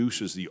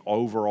reduces the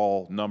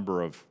overall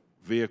number of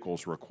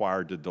vehicles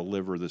required to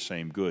deliver the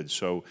same goods.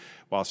 So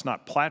while it's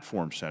not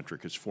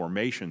platform-centric, it's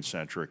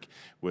formation-centric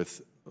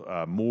with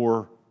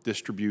more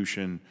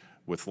distribution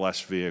with less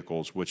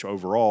vehicles, which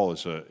overall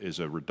is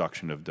a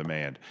reduction of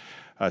demand.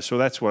 So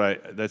that's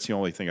the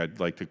only thing I'd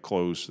like to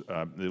close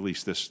at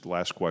least this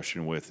last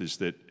question with, is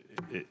that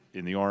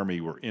in the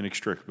Army we're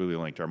inextricably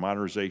linked. Our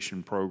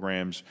modernization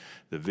programs,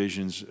 the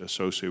visions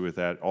associated with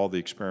that, all the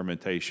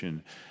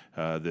experimentation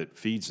that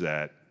feeds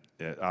that,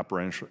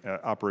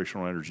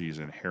 operational energy is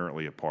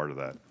inherently a part of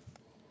that.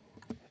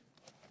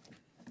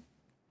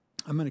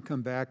 I'm going to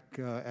come back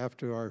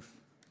after our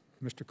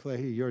Mr.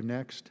 Clahy. You're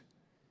next,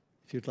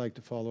 if you'd like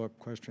to follow up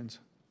questions.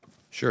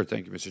 Sure,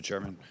 thank you, Mr.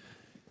 Chairman.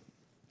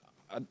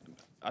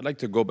 I'd like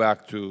to go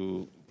back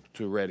to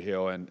Red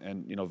Hill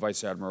and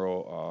Vice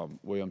Admiral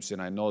Williamson.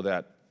 I know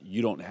that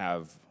you don't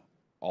have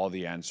all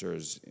the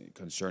answers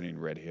concerning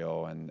Red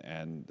Hill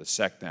and the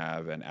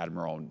SECNAV, and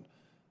Admiral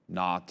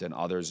Knott and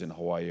others in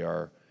Hawaii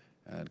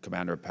and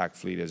Commander of Pac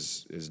Fleet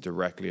is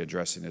directly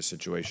addressing this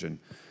situation.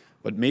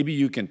 But maybe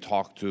you can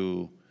talk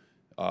to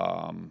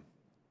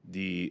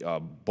the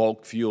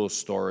bulk fuel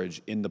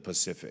storage in the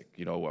Pacific.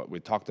 We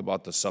talked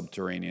about the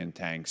subterranean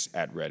tanks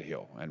at Red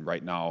Hill, and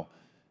right now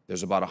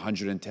there's about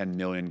 110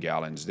 million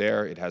gallons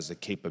there. It has the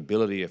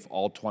capability, if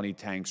all 20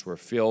 tanks were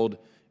filled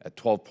at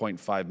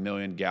 12.5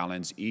 million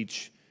gallons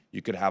each,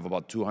 you could have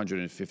about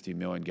 250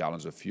 million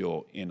gallons of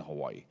fuel in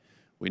Hawaii.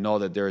 We know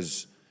that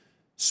there's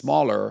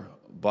smaller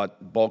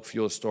but bulk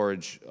fuel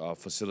storage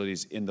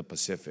facilities in the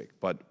Pacific.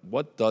 But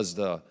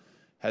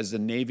has the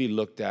Navy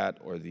looked at,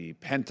 or the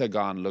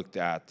Pentagon looked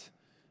at,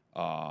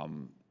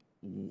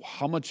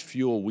 how much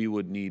fuel we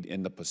would need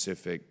in the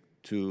Pacific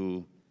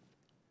to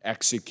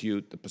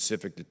execute the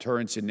Pacific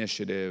Deterrence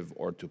Initiative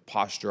or to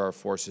posture our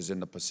forces in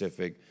the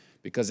Pacific?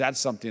 Because that's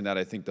something that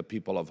I think the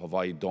people of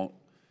Hawaii don't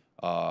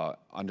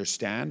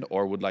understand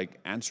or would like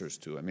answers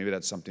to. And maybe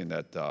that's something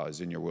that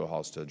is in your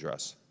wheelhouse to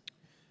address.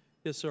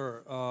 Yes,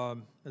 sir.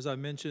 As I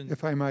mentioned...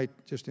 If I might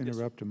just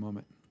interrupt a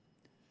moment.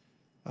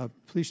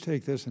 Please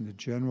take this in a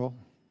general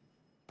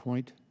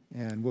point,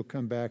 and we'll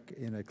come back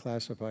in a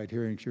classified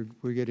hearing.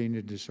 We're getting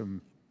into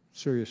some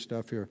serious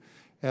stuff here.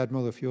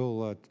 Admiral, if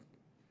you'll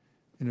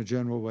in a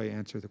general way,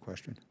 answer the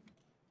question.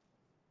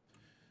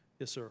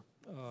 Yes, sir,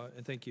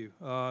 and thank you.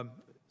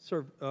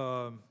 Sir,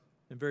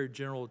 in very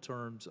general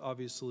terms,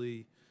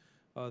 obviously,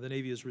 the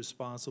Navy is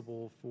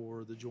responsible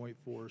for the Joint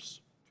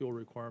Force fuel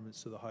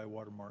requirements to the high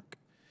water mark.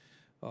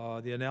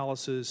 The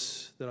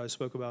analysis that I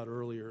spoke about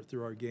earlier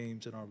through our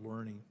games and our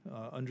learning,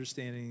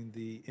 understanding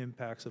the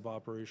impacts of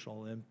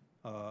operational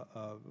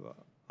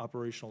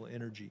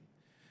energy.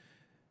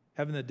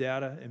 Having the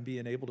data and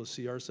being able to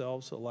see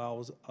ourselves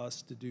allows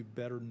us to do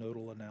better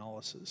nodal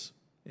analysis.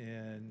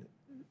 And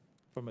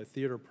from a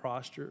theater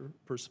posture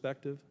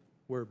perspective,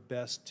 where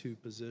best to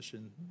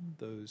position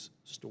those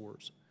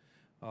stores.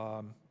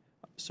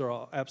 So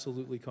I'll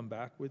absolutely come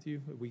back with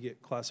you. We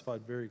get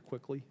classified very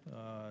quickly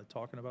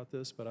talking about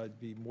this, but I'd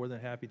be more than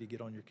happy to get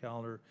on your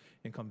calendar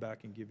and come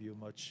back and give you a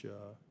much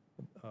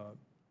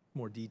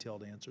more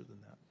detailed answer than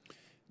that.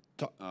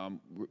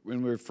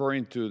 When we're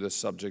referring to the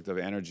subject of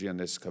energy on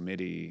this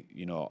committee,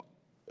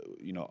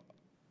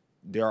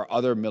 there are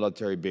other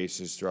military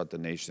bases throughout the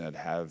nation that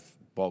have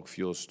bulk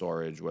fuel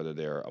storage, whether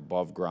they're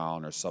above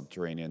ground or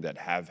subterranean, that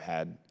have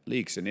had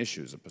leaks and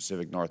issues. The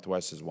Pacific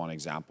Northwest is one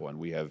example, and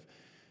we have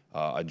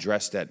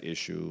addressed that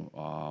issue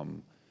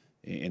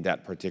in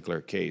that particular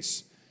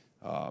case.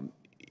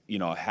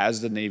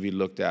 Has the Navy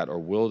looked at, or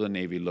will the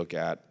Navy look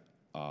at,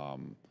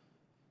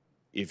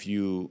 if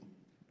you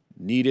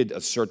needed a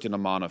certain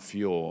amount of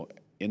fuel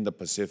in the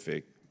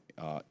Pacific,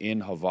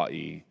 in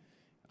Hawaii,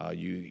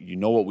 you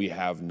know what we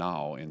have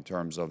now in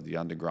terms of the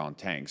underground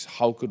tanks.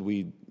 How could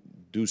we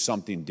do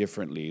something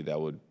differently that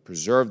would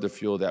preserve the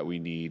fuel that we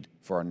need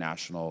for our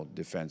national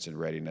defense and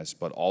readiness,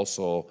 but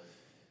also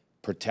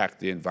protect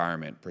the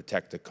environment,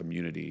 protect the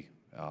community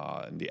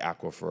and the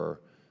aquifer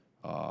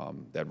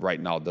that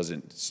right now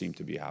doesn't seem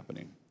to be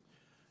happening?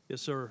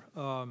 Yes, sir.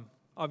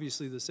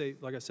 Obviously,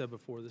 like I said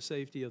before, the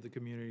safety of the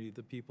community,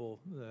 the people,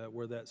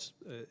 where that's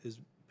is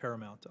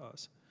paramount to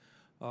us.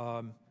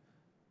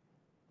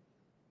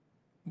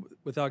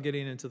 Without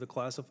getting into the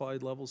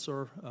classified level,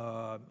 sir,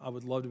 I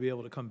would love to be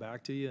able to come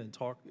back to you and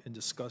talk and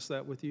discuss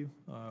that with you.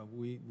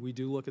 We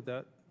do look at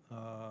that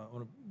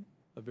on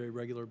a very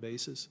regular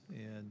basis,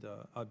 and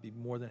I'd be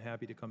more than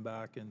happy to come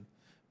back and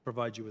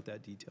provide you with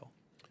that detail.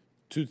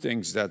 Two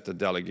things that the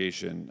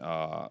delegation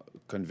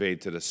conveyed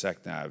to the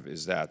SECNAV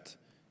is that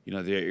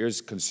there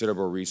is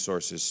considerable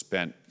resources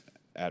spent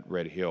at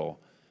Red Hill,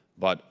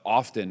 but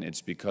often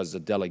it's because the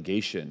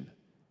delegation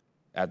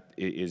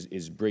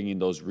is bringing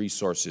those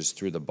resources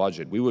through the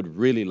budget. We would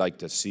really like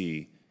to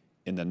see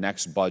in the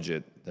next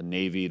budget the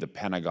Navy, the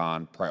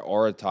Pentagon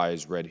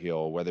prioritize Red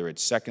Hill, whether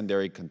it's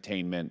secondary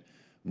containment,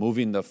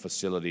 moving the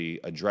facility,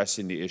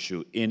 addressing the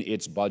issue in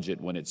its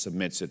budget when it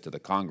submits it to the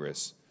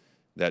Congress.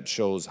 That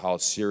shows how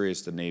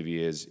serious the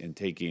Navy is in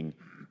taking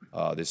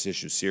this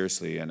issue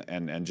seriously.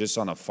 And just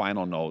on a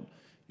final note,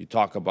 you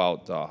talk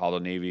about how the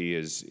Navy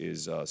is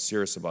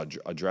serious about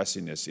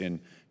addressing this. In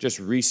just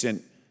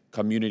recent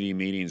community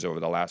meetings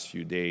over the last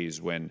few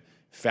days, when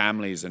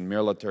families and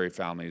military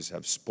families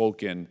have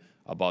spoken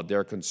about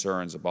their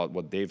concerns about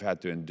what they've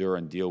had to endure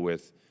and deal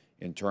with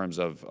in terms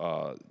of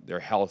their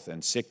health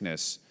and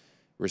sickness,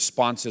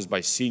 responses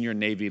by senior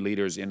Navy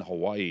leaders in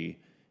Hawaii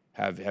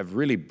have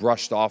really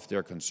brushed off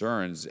their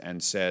concerns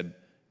and said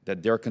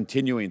that they're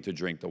continuing to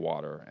drink the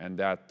water and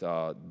that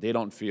they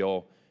don't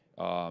feel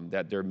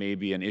that there may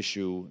be an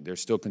issue. They're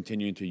still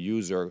continuing to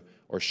use or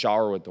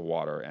shower with the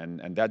water.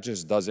 And that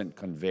just doesn't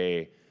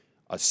convey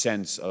a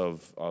sense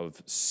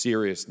of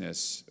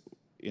seriousness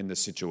in the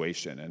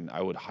situation. And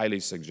I would highly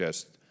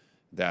suggest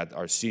that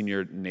our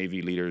senior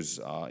Navy leaders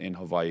in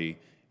Hawaii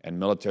and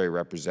military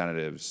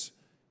representatives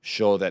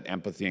show that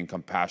empathy and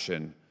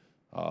compassion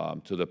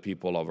to the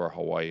people of our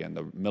Hawaii and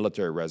the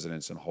military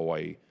residents in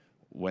Hawaii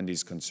when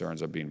these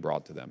concerns are being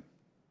brought to them.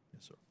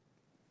 Yes, sir.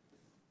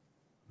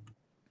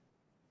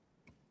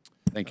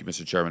 Thank you,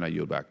 Mr. Chairman. I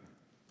yield back.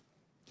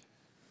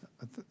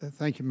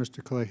 Thank you,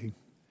 Mr. Kalehi.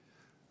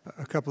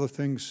 A couple of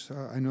things.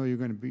 I know you're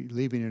going to be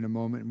leaving in a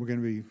moment, and we're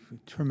going to be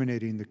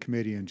terminating the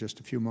committee in just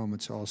a few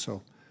moments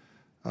also.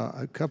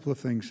 A couple of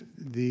things.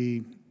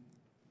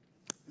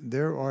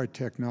 There are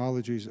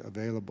technologies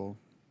available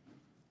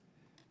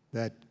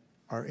that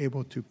are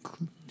able to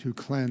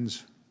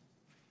cleanse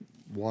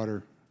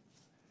water,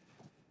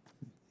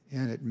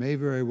 and it may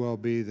very well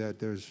be that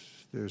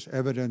there's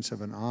evidence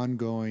of an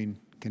ongoing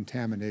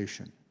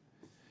contamination,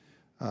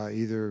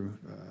 either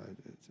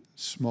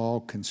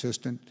small,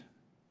 consistent,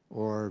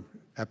 or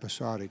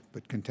episodic,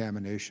 but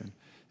contamination.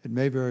 It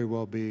may very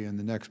well be in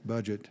the next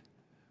budget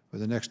or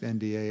the next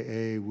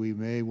NDAA, we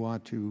may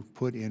want to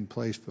put in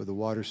place for the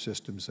water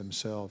systems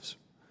themselves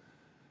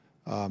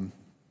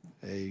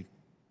a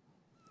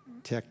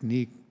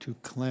technique to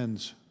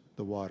cleanse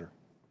the water.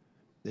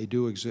 They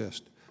do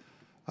exist.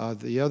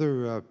 The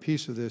other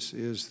piece of this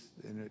is,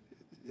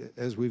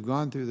 as we've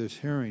gone through this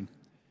hearing,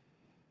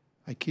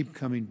 I keep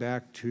coming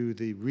back to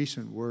the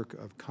recent work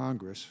of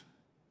Congress,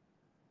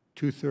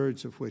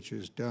 2/3 of which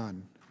is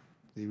done.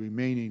 The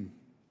remaining,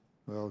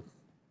 well,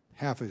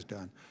 half is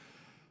done.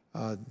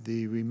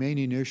 The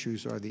remaining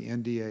issues are the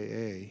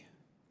NDAA,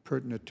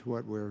 pertinent to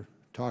what we're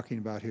talking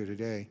about here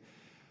today,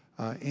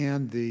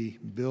 and the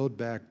Build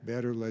Back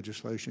Better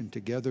legislation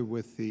together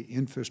with the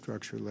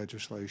infrastructure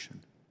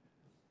legislation.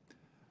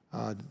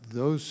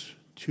 Those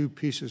two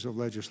pieces of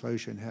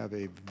legislation have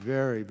a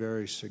very,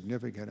 very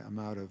significant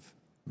amount of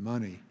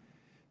money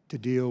to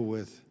deal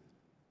with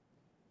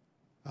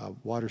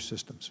water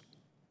systems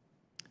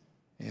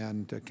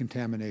and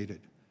contaminated.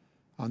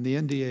 On the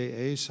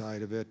NDAA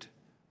side of it,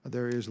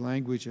 there is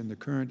language in the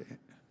current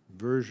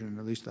version,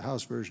 at least the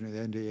House version of the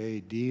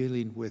NDAA,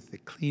 dealing with the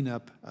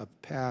cleanup of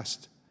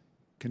past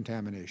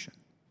contamination.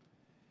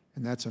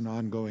 And that's an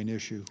ongoing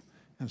issue.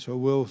 And so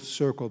we'll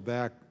circle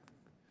back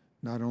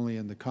not only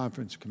in the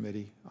conference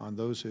committee on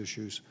those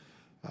issues.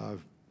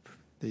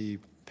 The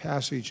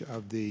passage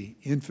of the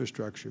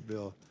infrastructure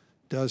bill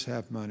does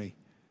have money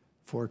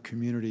for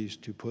communities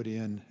to put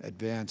in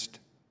advanced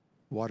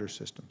water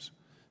systems.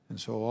 And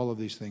so all of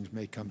these things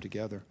may come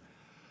together.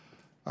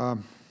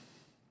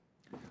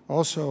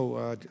 Also,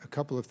 a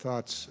couple of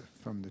thoughts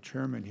from the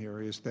chairman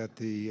here is that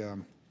the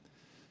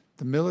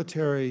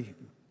military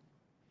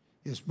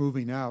is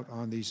moving out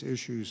on these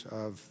issues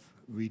of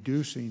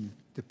reducing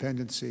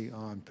dependency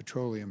on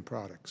petroleum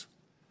products.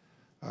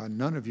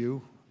 None of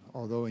you,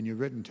 although in your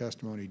written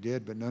testimony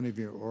did, but none of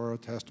your oral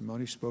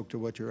testimony spoke to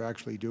what you're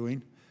actually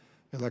doing.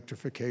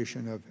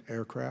 Electrification of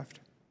aircraft,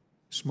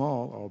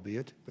 small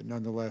albeit, but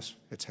nonetheless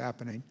it's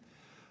happening.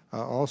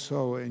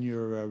 Also in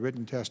your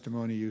written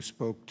testimony you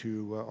spoke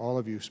to, all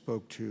of you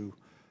spoke to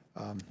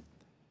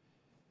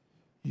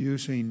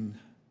using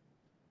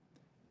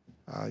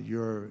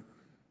your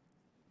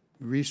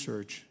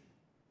research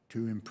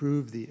to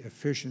improve the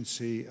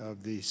efficiency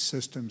of the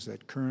systems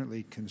that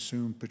currently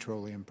consume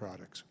petroleum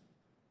products.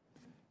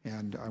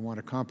 And I want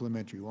to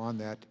compliment you on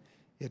that.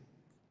 It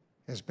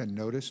has been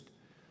noticed.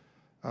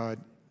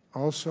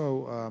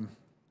 Also,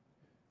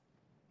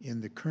 in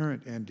the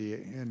current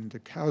NDA, in the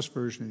House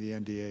version of the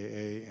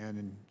NDAA and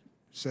in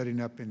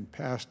setting up in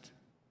past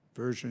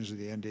versions of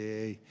the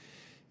NDAA,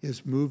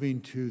 is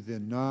moving to the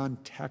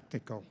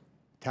non-tactical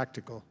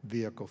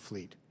vehicle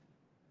fleet.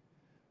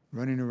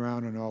 Running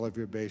around on all of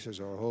your bases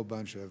are a whole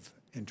bunch of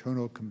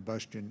internal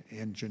combustion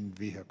engine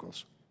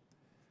vehicles.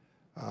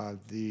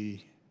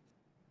 It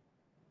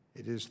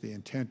is the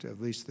intent,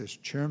 at least this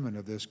chairman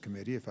of this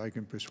committee, if I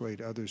can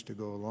persuade others to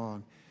go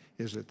along,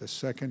 is that the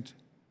second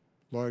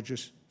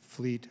largest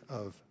fleet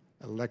of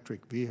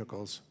electric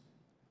vehicles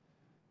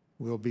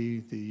will be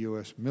the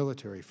U.S.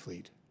 military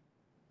fleet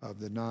of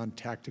the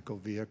non-tactical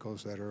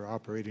vehicles that are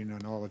operating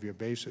on all of your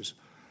bases.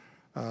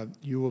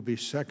 You will be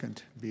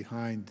second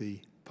behind the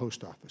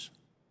post office.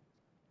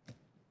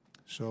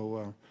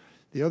 So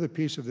the other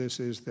piece of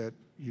this is that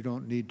you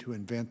don't need to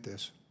invent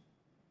this.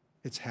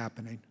 It's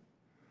happening.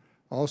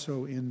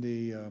 Also in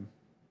the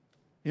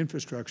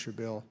infrastructure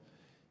bill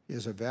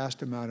is a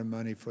vast amount of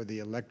money for the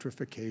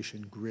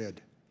electrification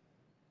grid.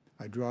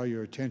 I draw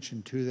your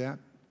attention to that.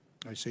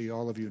 I see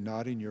all of you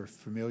nodding. You're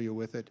familiar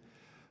with it.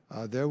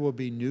 There will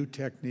be new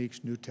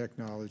techniques, new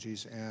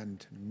technologies,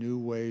 and new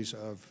ways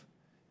of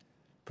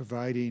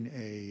providing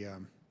a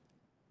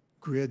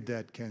grid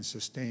that can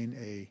sustain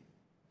a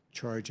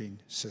charging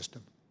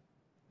system.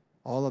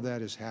 All of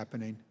that is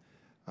happening.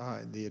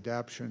 The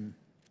adoption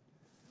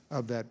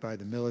of that by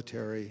the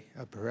military,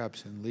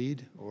 perhaps in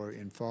lead or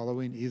in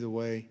following, either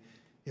way,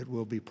 it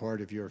will be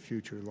part of your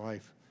future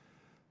life.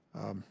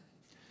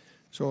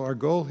 So our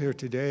goal here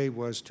today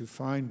was to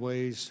find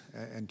ways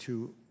and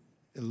to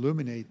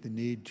illuminate the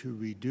need to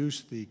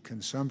reduce the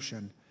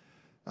consumption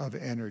of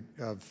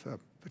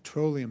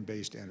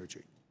petroleum-based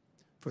energy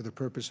for the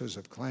purposes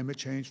of climate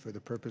change, for the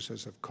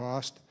purposes of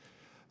cost,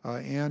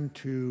 and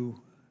to,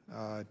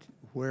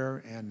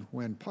 where and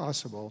when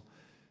possible,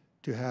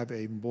 to have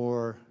a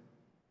more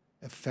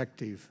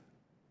effective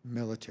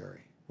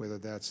military, whether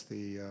that's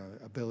the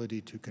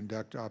ability to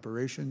conduct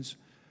operations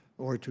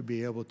or to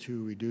be able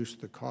to reduce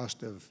the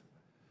cost of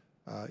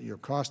your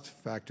cost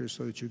factors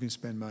so that you can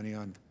spend money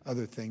on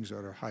other things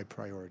that are high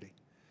priority.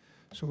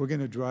 So we're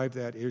going to drive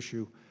that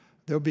issue.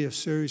 There'll be a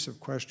series of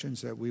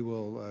questions that we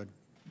will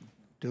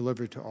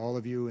deliver to all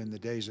of you in the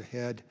days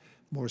ahead,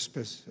 more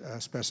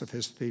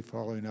specificity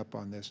following up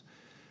on this.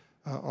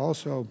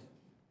 Also,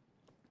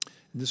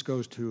 and this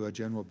goes to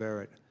General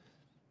Barrett,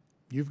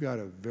 you've got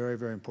a very,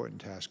 very important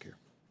task here.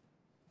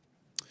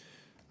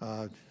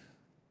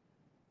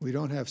 We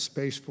don't have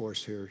Space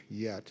Force here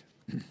yet,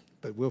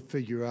 but we'll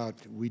figure out.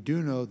 We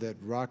do know that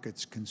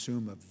rockets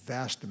consume a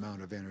vast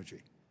amount of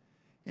energy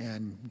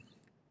and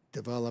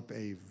develop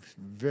a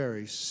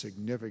very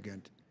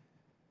significant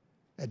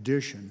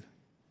addition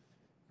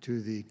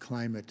to the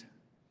climate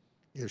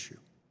issue.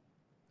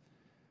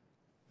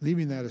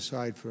 Leaving that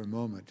aside for a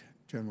moment,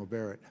 General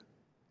Barrett,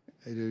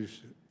 it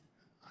is,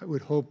 I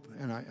would hope,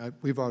 and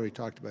we've already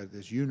talked about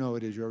this, you know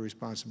it is your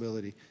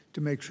responsibility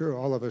to make sure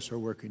all of us are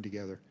working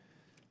together,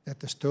 that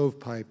the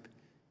stovepipe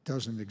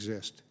doesn't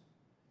exist,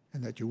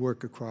 and that you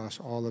work across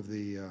all of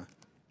the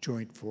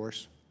joint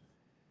force.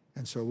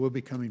 And so we'll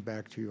be coming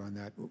back to you on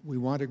that. We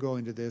want to go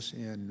into this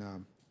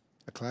in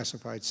a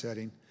classified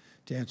setting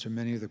to answer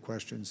many of the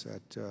questions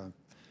that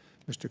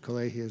Mr.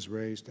 Kalehi has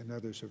raised and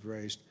others have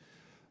raised,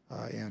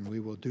 and we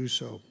will do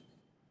so.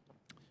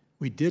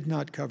 We did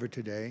not cover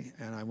today,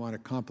 and I want to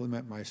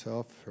compliment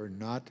myself for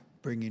not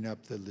bringing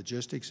up the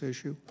logistics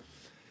issue.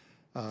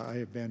 I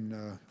have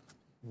been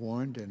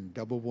warned and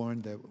double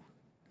warned that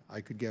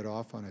I could get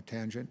off on a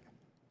tangent.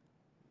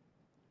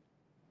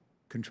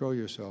 Control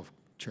yourself,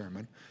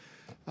 Chairman.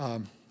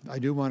 I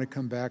do want to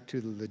come back to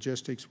the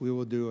logistics. We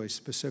will do a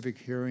specific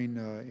hearing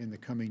in the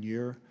coming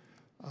year,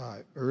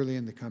 early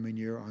in the coming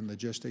year, on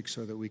logistics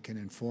so that we can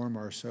inform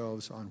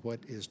ourselves on what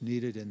is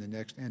needed in the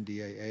next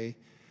NDAA.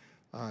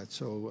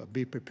 So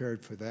be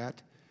prepared for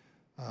that.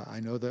 I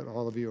know that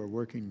all of you are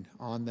working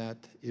on that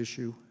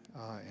issue,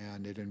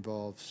 and it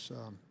involves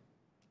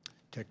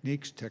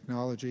techniques,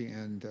 technology,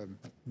 and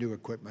new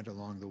equipment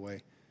along the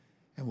way.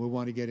 And we'll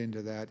want to get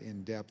into that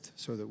in depth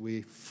so that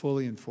we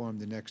fully inform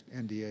the next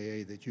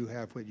NDAA that you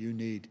have what you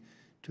need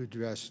to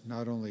address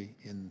not only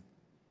in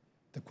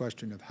the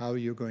question of how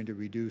you're going to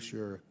reduce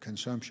your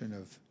consumption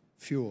of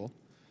fuel,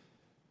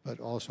 but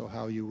also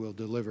how you will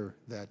deliver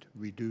that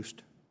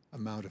reduced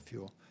amount of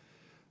fuel.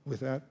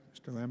 With that,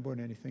 Mr. Lamborn,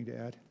 anything to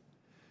add?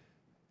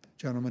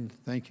 Gentlemen,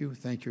 thank you.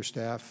 Thank your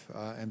staff.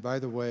 And by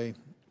the way,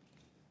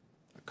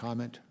 a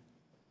comment.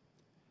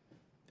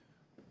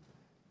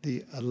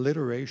 The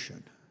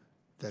alliteration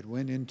that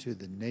went into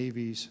the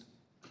Navy's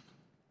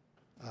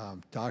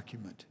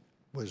document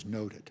was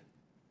noted.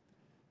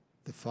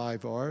 The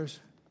 5 R's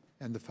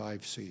and the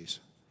 5 C's.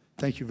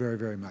 Thank you very,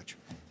 very much.